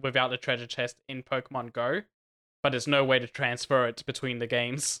 like without the treasure chest in Pokemon Go. But there's no way to transfer it between the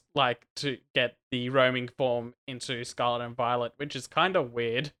games, like to get the roaming form into Scarlet and Violet, which is kind of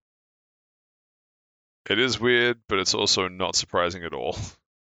weird. It is weird, but it's also not surprising at all.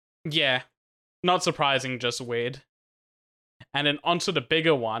 Yeah, not surprising, just weird. And then onto the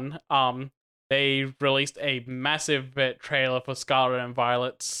bigger one, they released a massive trailer for Scarlet and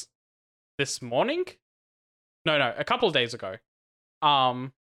Violet this morning? No, a couple of days ago.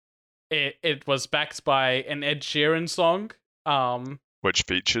 It was backed by an Ed Sheeran song. Which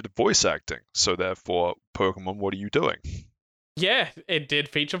featured voice acting. So therefore, Pokemon, what are you doing? Yeah, it did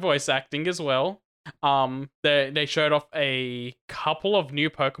feature voice acting as well. They showed off a couple of new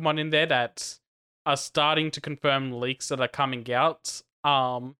Pokemon in there that are starting to confirm leaks that are coming out.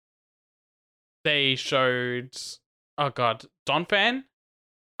 They showed, Donphan,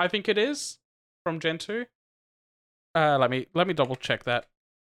 I think it is, from Gen 2. Let me double check that.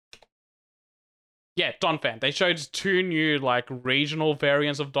 Yeah, Donphan. They showed 2 new regional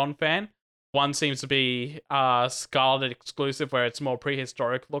variants of Donphan. One seems to be Scarlet exclusive, where it's more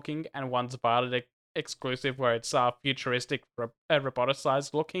prehistoric looking, and one's Violet exclusive, where it's futuristic,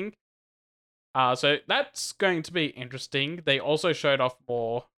 roboticized looking. So that's going to be interesting. They also showed off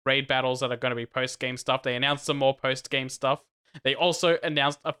more raid battles that are going to be post-game stuff. They announced some more post-game stuff. They also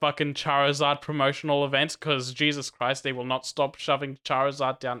announced a fucking Charizard promotional event, because Jesus Christ, they will not stop shoving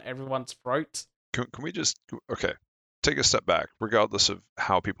Charizard down everyone's throat. Can we just take a step back, regardless of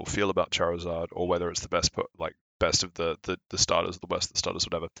how people feel about Charizard or whether it's the best of the starters, the worst of the starters,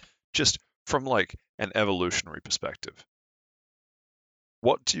 whatever. Just from an evolutionary perspective,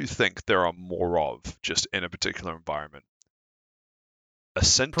 what do you think there are more of just in a particular environment? A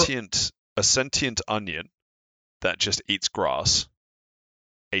sentient onion that just eats grass,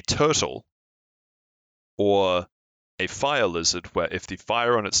 a turtle, or a fire lizard where if the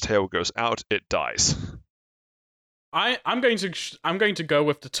fire on its tail goes out, it dies? I'm going to go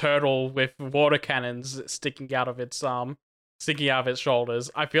with the turtle with water cannons sticking out of its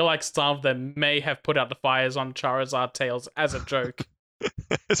shoulders. I feel like some of them may have put out the fires on Charizard tails as a joke.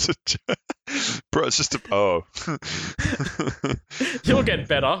 It's a bro, it's just oh. You'll get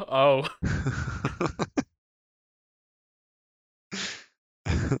better. Oh.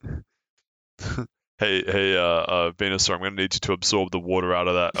 Hey, Venusaur, I'm gonna need you to absorb the water out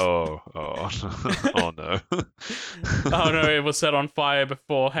of that. Oh, oh no. Oh no, it was set on fire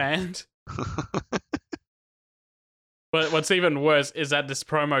beforehand. But what's even worse is that this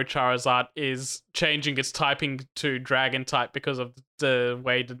promo Charizard is changing its typing to Dragon type because of the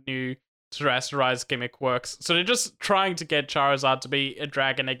way the new Terrasterize gimmick works. So they're just trying to get Charizard to be a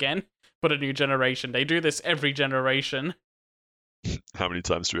dragon again for the new generation. They do this every generation. How many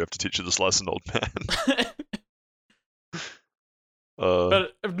times do we have to teach you this lesson, old man?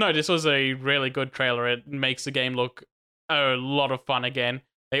 But no, this was a really good trailer. It makes the game look a lot of fun again.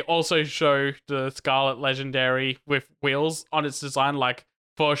 They also show the Scarlet Legendary with wheels on its design, like,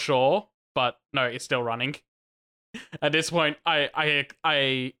 for sure, but no, it's still running. At this point,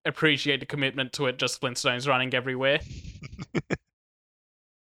 I appreciate the commitment to it. Just Flintstones running everywhere.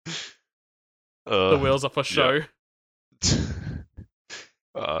 The wheels are for show.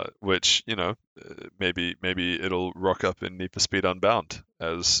 Which maybe it'll rock up in Need for Speed Unbound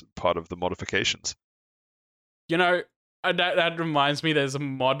as part of the modifications. That reminds me. There's a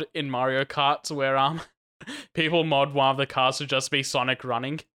mod in Mario Kart where people mod one of the cars to just be Sonic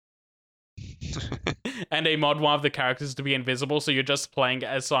running. And they mod one of the characters to be invisible, so you're just playing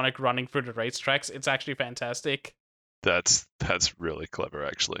as Sonic running through the racetracks. It's actually fantastic. That's really clever,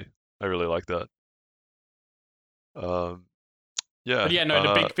 actually. I really like that. Yeah. But yeah, no,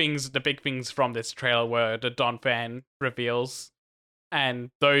 the big things from this trailer were the Donphan reveals and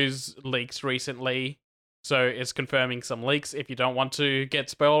those leaks recently. So it's confirming some leaks. If you don't want to get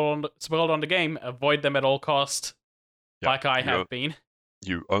spoiled on the game, avoid them at all cost, like I have been.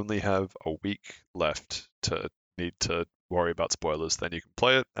 You only have a week left to need to worry about spoilers. Then you can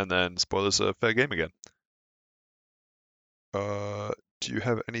play it, and then spoilers are fair game again. Do you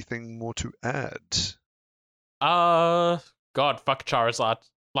have anything more to add? God, fuck Charizard.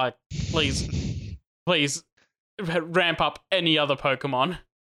 Like, please ramp up any other Pokemon.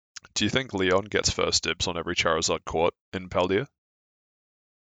 Do you think Leon gets first dibs on every Charizard caught in Paldea?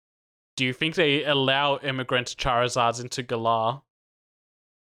 Do you think they allow immigrant Charizards into Galar?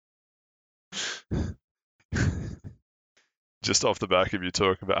 Just off the back of you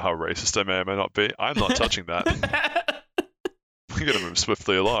talking about how racist I may or may not be, I'm not touching that. We're going to move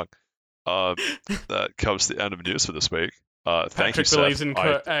swiftly along. That covers the end of news for this week. Thank you, Seth. Patrick believes in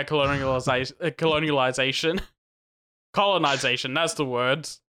colonialization. Colonization, that's the word.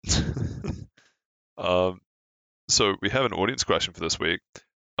 So we have an audience question for this week.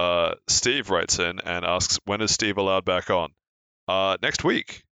 Steve writes in and asks, when is Steve allowed back on? Next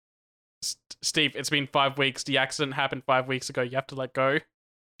week. Steve, it's been 5 weeks. The accident happened 5 weeks ago. You have to let go.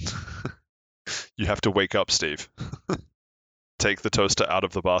 You have to wake up, Steve. Take the toaster out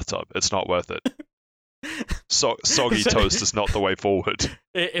of the bathtub. It's not worth it. Soggy toast is not the way forward.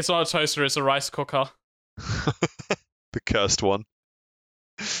 It's not a toaster, it's a rice cooker. The cursed one.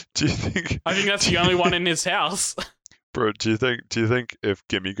 Do you think? I think that's the only one in his house. Bro, do you think if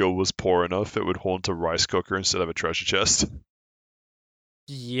Gimmighoul was poor enough, it would haunt a rice cooker instead of a treasure chest?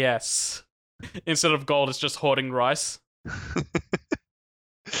 Yes. Instead of gold, it's just hoarding rice.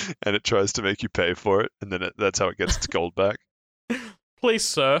 And it tries to make you pay for it, and then that's how it gets its gold back. Please,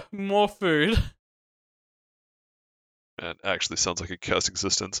 sir, more food. And actually sounds like a cursed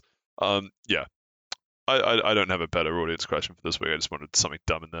existence. Yeah. I don't have a better audience question for this week. I just wanted something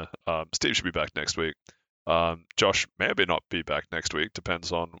dumb in there. Steve should be back next week. Josh may or may not be back next week.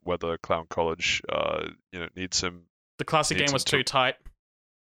 Depends on whether Clown College, needs him. The classic game was too tight.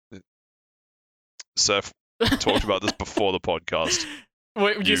 Seth talked about this before the podcast.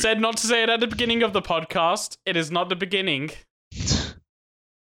 Wait, you said not to say it at the beginning of the podcast. It is not the beginning.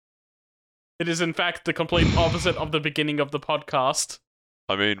 It is, in fact, the complete opposite of the beginning of the podcast.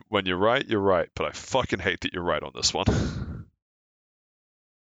 I mean, when you're right, but I fucking hate that you're right on this one.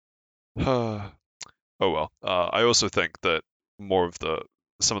 Oh well. I also think that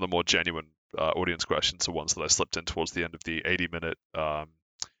some of the more genuine audience questions are ones that I slipped in towards the end of the 80-minute,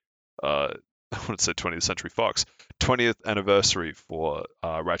 I want to say 20th Century Fox 20th anniversary for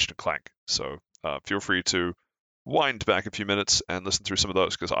Ratchet and Clank. So feel free to wind back a few minutes and listen through some of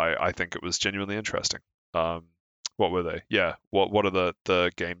those, because I think it was genuinely interesting. What were they? Yeah. What are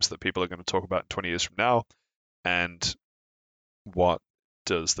the games that people are going to talk about in 20 years from now, and what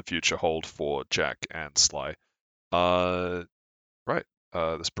does the future hold for Jack and Sly? Right.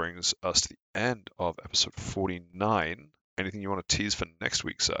 This brings us to the end of episode 49. Anything you want to tease for next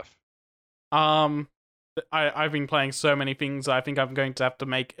week, Seth? I've been playing so many things. I think I'm going to have to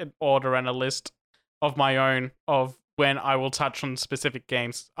make an order and a list of my own of when I will touch on specific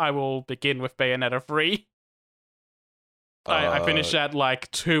games. I will begin with Bayonetta 3. I finished that like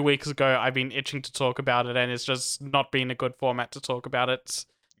 2 weeks ago. I've been itching to talk about it, and it's just not been a good format to talk about it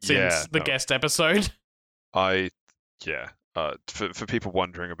since the guest episode. For people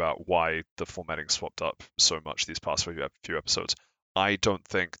wondering about why the formatting swapped up so much these past few episodes, I don't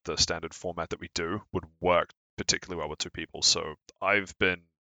think the standard format that we do would work particularly well with two people. So I've been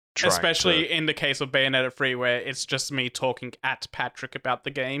trying especially in the case of Bayonetta 3, where it's just me talking at Patrick about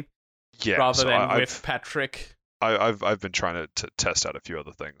the game, rather than with Patrick. I've been trying to test out a few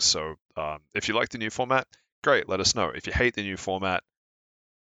other things. So if you like the new format, great, let us know. If you hate the new format,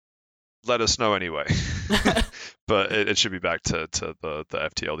 let us know anyway. but it should be back to the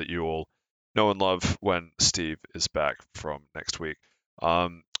FTL that you all know and love when Steve is back from next week.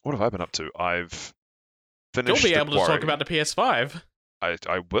 What have I been up to? I've finished. You'll be able to talk about the PS5.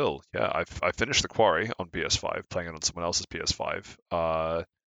 I will. Yeah, I finished The Quarry on PS5, playing it on someone else's PS5.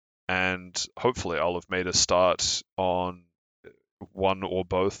 And hopefully I'll have made a start on one or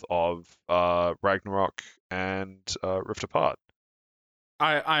both of Ragnarok and Rift Apart.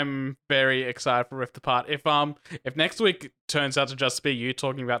 I'm very excited for Rift Apart. If next week turns out to just be you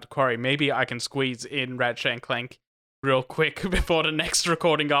talking about The Quarry, maybe I can squeeze in Ratchet and Clank real quick before the next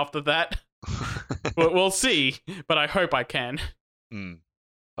recording after that. We'll see, but I hope I can.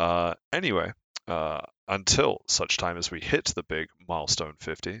 Anyway, until such time as we hit the big milestone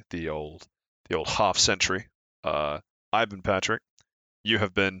 50, the old half century, I've been Patrick. You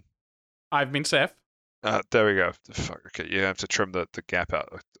have been. I've been Seth. There we go. Fuck, okay, you have to trim the gap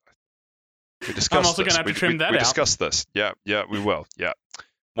out. We discussed I'm also this. going to have to trim that out. We discussed this. Yeah, we will. Yeah.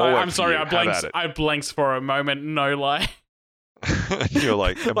 I'm sorry, I blanked for a moment, no lie. You're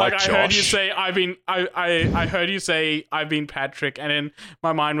like, am I Josh? I heard you say I heard you say I've been Patrick, and then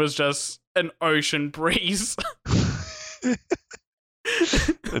my mind was just an ocean breeze.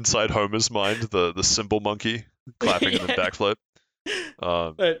 Inside Homer's mind, the cymbal monkey clapping and then backflip.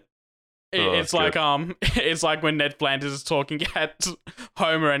 It's like when Ned Flanders is talking at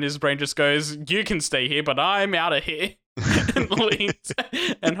Homer and his brain just goes, "You can stay here, but I'm out of here," and leaves,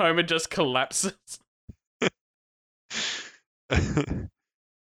 and Homer just collapses.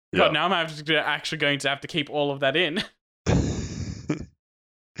 God, now I'm actually going to have to keep all of that in.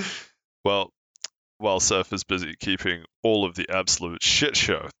 Well, while Surf is busy keeping all of the absolute shit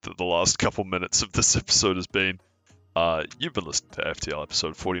show that the last couple minutes of this episode has been, you've been listening to FTL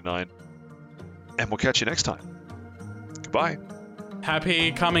episode 49, and we'll catch you next time. Goodbye.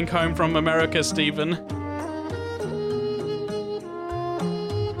 Happy coming home from America, Stephen.